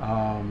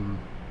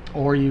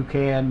 Or you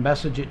can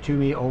message it to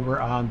me over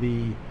on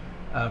the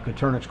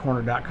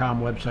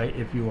coturnixcorner.com website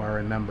if you are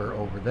a member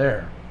over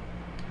there.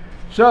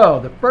 So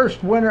the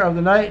first winner of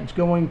the night is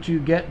going to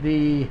get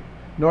the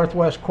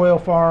Northwest Quail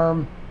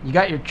Farm. You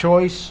got your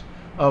choice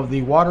of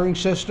the watering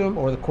system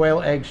or the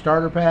quail egg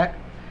starter pack,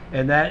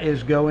 and that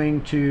is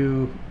going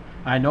to,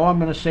 I know I'm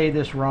going to say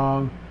this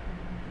wrong,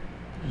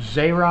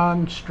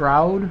 Zehron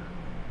Stroud.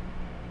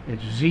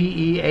 It's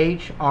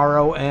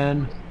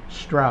Zehron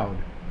Stroud.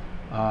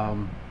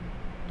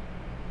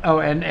 Oh,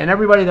 and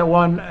everybody that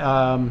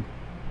won,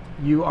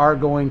 you are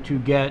going to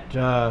get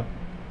a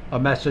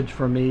message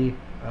from me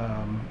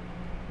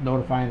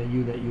notifying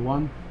that you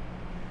won.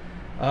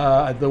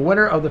 The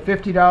winner of the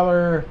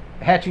 $50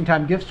 Hatching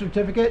Time gift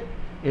certificate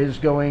is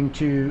going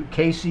to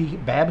Casey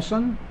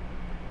Babson.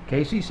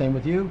 Casey, same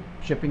with you.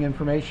 Shipping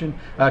information.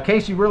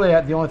 Casey, really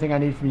the only thing I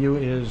need from you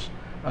is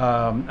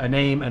a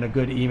name and a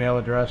good email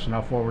address, and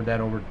I'll forward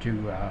that over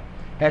to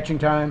Hatching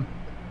Time.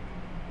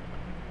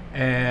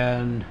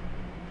 And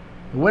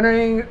the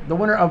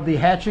winner of the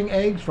hatching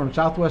eggs from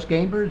Southwest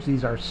Game Birds,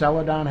 these are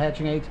Celadon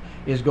hatching eggs,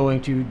 is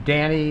going to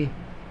Danny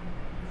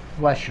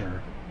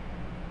Flescher.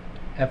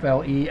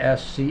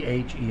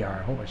 Flescher.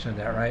 I hope I said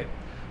that right.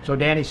 So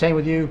Danny, same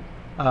with you.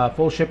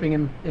 Full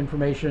shipping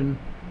information,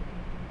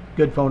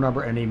 good phone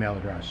number and email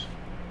address.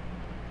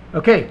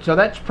 Okay, so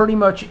that's pretty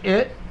much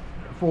it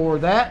for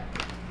that.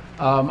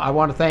 I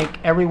want to thank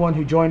everyone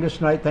who joined us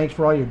tonight. Thanks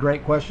for all your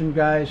great questions,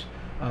 guys.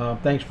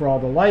 Thanks for all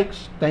the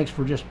likes. Thanks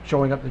for just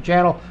showing up the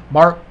channel.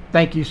 Mark,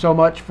 thank you so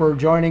much for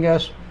joining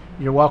us.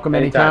 You're welcome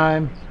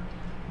anytime.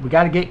 We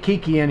got to get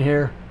Kiki in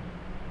here.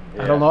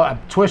 Yeah. I don't know.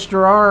 Twist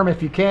her arm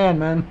if you can,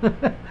 man.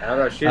 I don't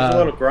know. She's a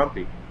little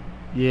grumpy.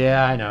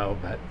 Yeah, I know,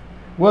 but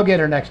we'll get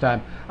her next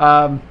time.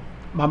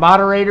 My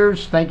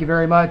moderators, thank you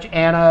very much.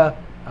 Anna,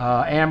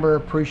 Amber,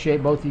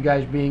 appreciate both of you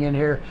guys being in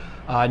here.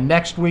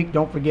 Next week,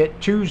 don't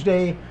forget,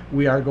 Tuesday,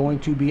 we are going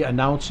to be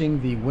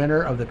announcing the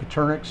winner of the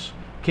Coturnix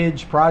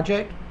Kids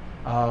Project.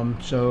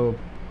 So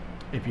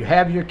if you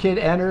have your kid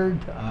entered,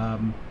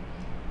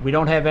 we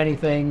don't have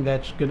anything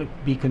that's going to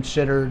be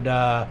considered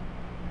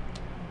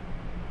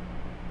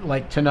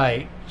like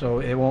tonight, so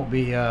it won't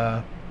be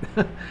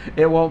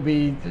it won't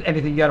be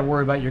anything you got to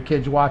worry about your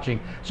kids watching.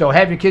 So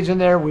have your kids in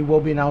there. We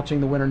will be announcing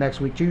the winner next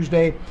week,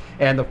 Tuesday,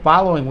 and the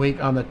following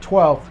week on the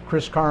 12th,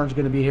 Chris Carnes is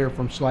going to be here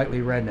from Slightly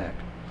Redneck.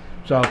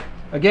 So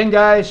again,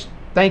 guys,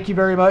 thank you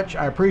very much.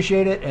 I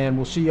appreciate it, and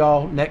we'll see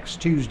y'all next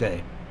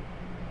Tuesday.